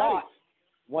All in the right. slot.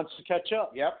 Wants to catch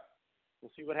up. Yep.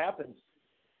 We'll see what happens.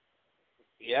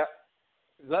 Yep.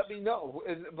 Let me know.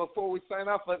 Before we sign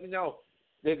off, let me know.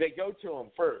 Did they go to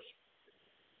him first?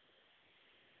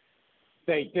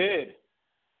 They did.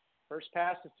 First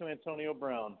pass is to Antonio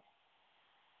Brown.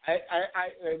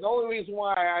 The only reason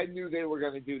why I knew they were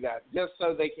going to do that, just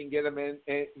so they can get him in,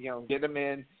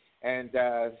 and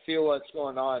see what's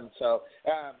going on. So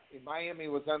Miami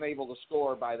was unable to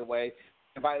score, by the way.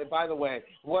 And by the way,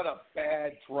 what a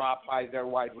bad drop by their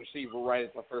wide receiver right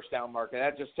at the first down marker.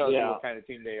 That just tells you what kind of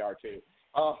team they are, too.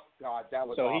 Oh, God, that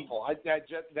was awful.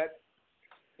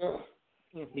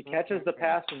 He catches the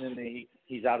pass, and then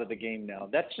he's out of the game now.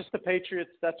 That's just the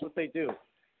Patriots. That's what they do.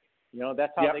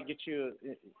 That's how they get you,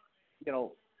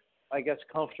 I guess,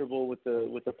 comfortable with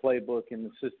the playbook and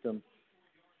the system.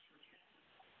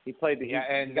 He played he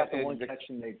got the one catch,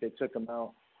 and they took him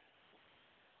out.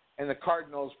 And the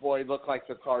Cardinals, boy, look like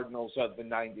the Cardinals of the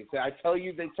 90s. I tell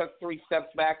you, they took 3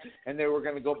 steps back, and they were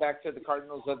going to go back to the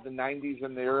Cardinals of the 90s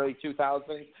and the early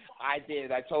 2000s. I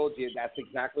did. I told you that's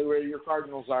exactly where your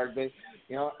Cardinals are.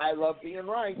 I love being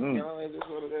right. It is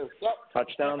what it is. So,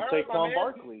 touchdown, Saquon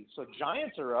Barkley. So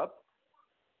Giants are up.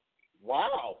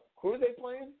 Wow. Who are they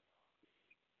playing?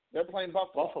 They're playing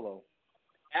Buffalo.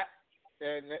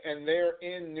 And they're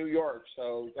in New York,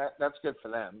 so that's good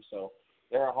for them. So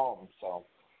they're at home. So,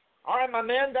 all right, my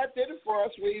man, that did it for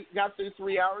us. We got through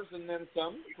 3 hours and then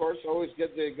some. Of course, always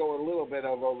good to go a little bit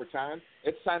of overtime.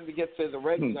 It's time to get to the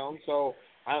red zone. So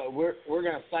we're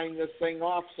going to sign this thing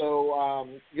off. So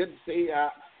good to see you.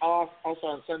 Also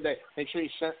on Sunday, make sure you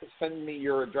send me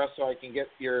your address so I can get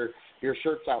your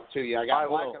shirts out to you. I got a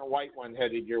black and a white one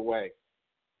headed your way.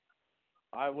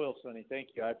 I will, Sonny. Thank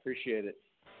you. I appreciate it.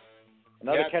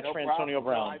 Another catch for Antonio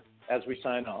Brown as we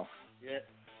sign off. Yeah,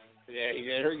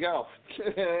 there we go.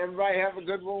 Everybody have a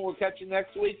good one. We'll catch you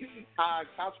next week.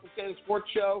 Couch Potato Sports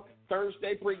Show,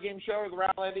 Thursday pregame show. The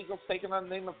Rowlett Eagles taking on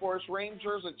the Nemaha Forest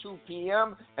Rangers at 2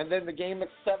 p.m. And then the game at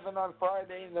 7 on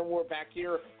Friday. And then we're back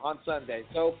here on Sunday.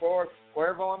 So for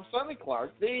wherever I'm Sonny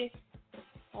Clark, the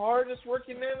hardest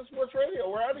working man in sports radio.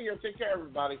 We're out of here. Take care,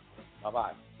 everybody.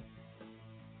 Bye-bye.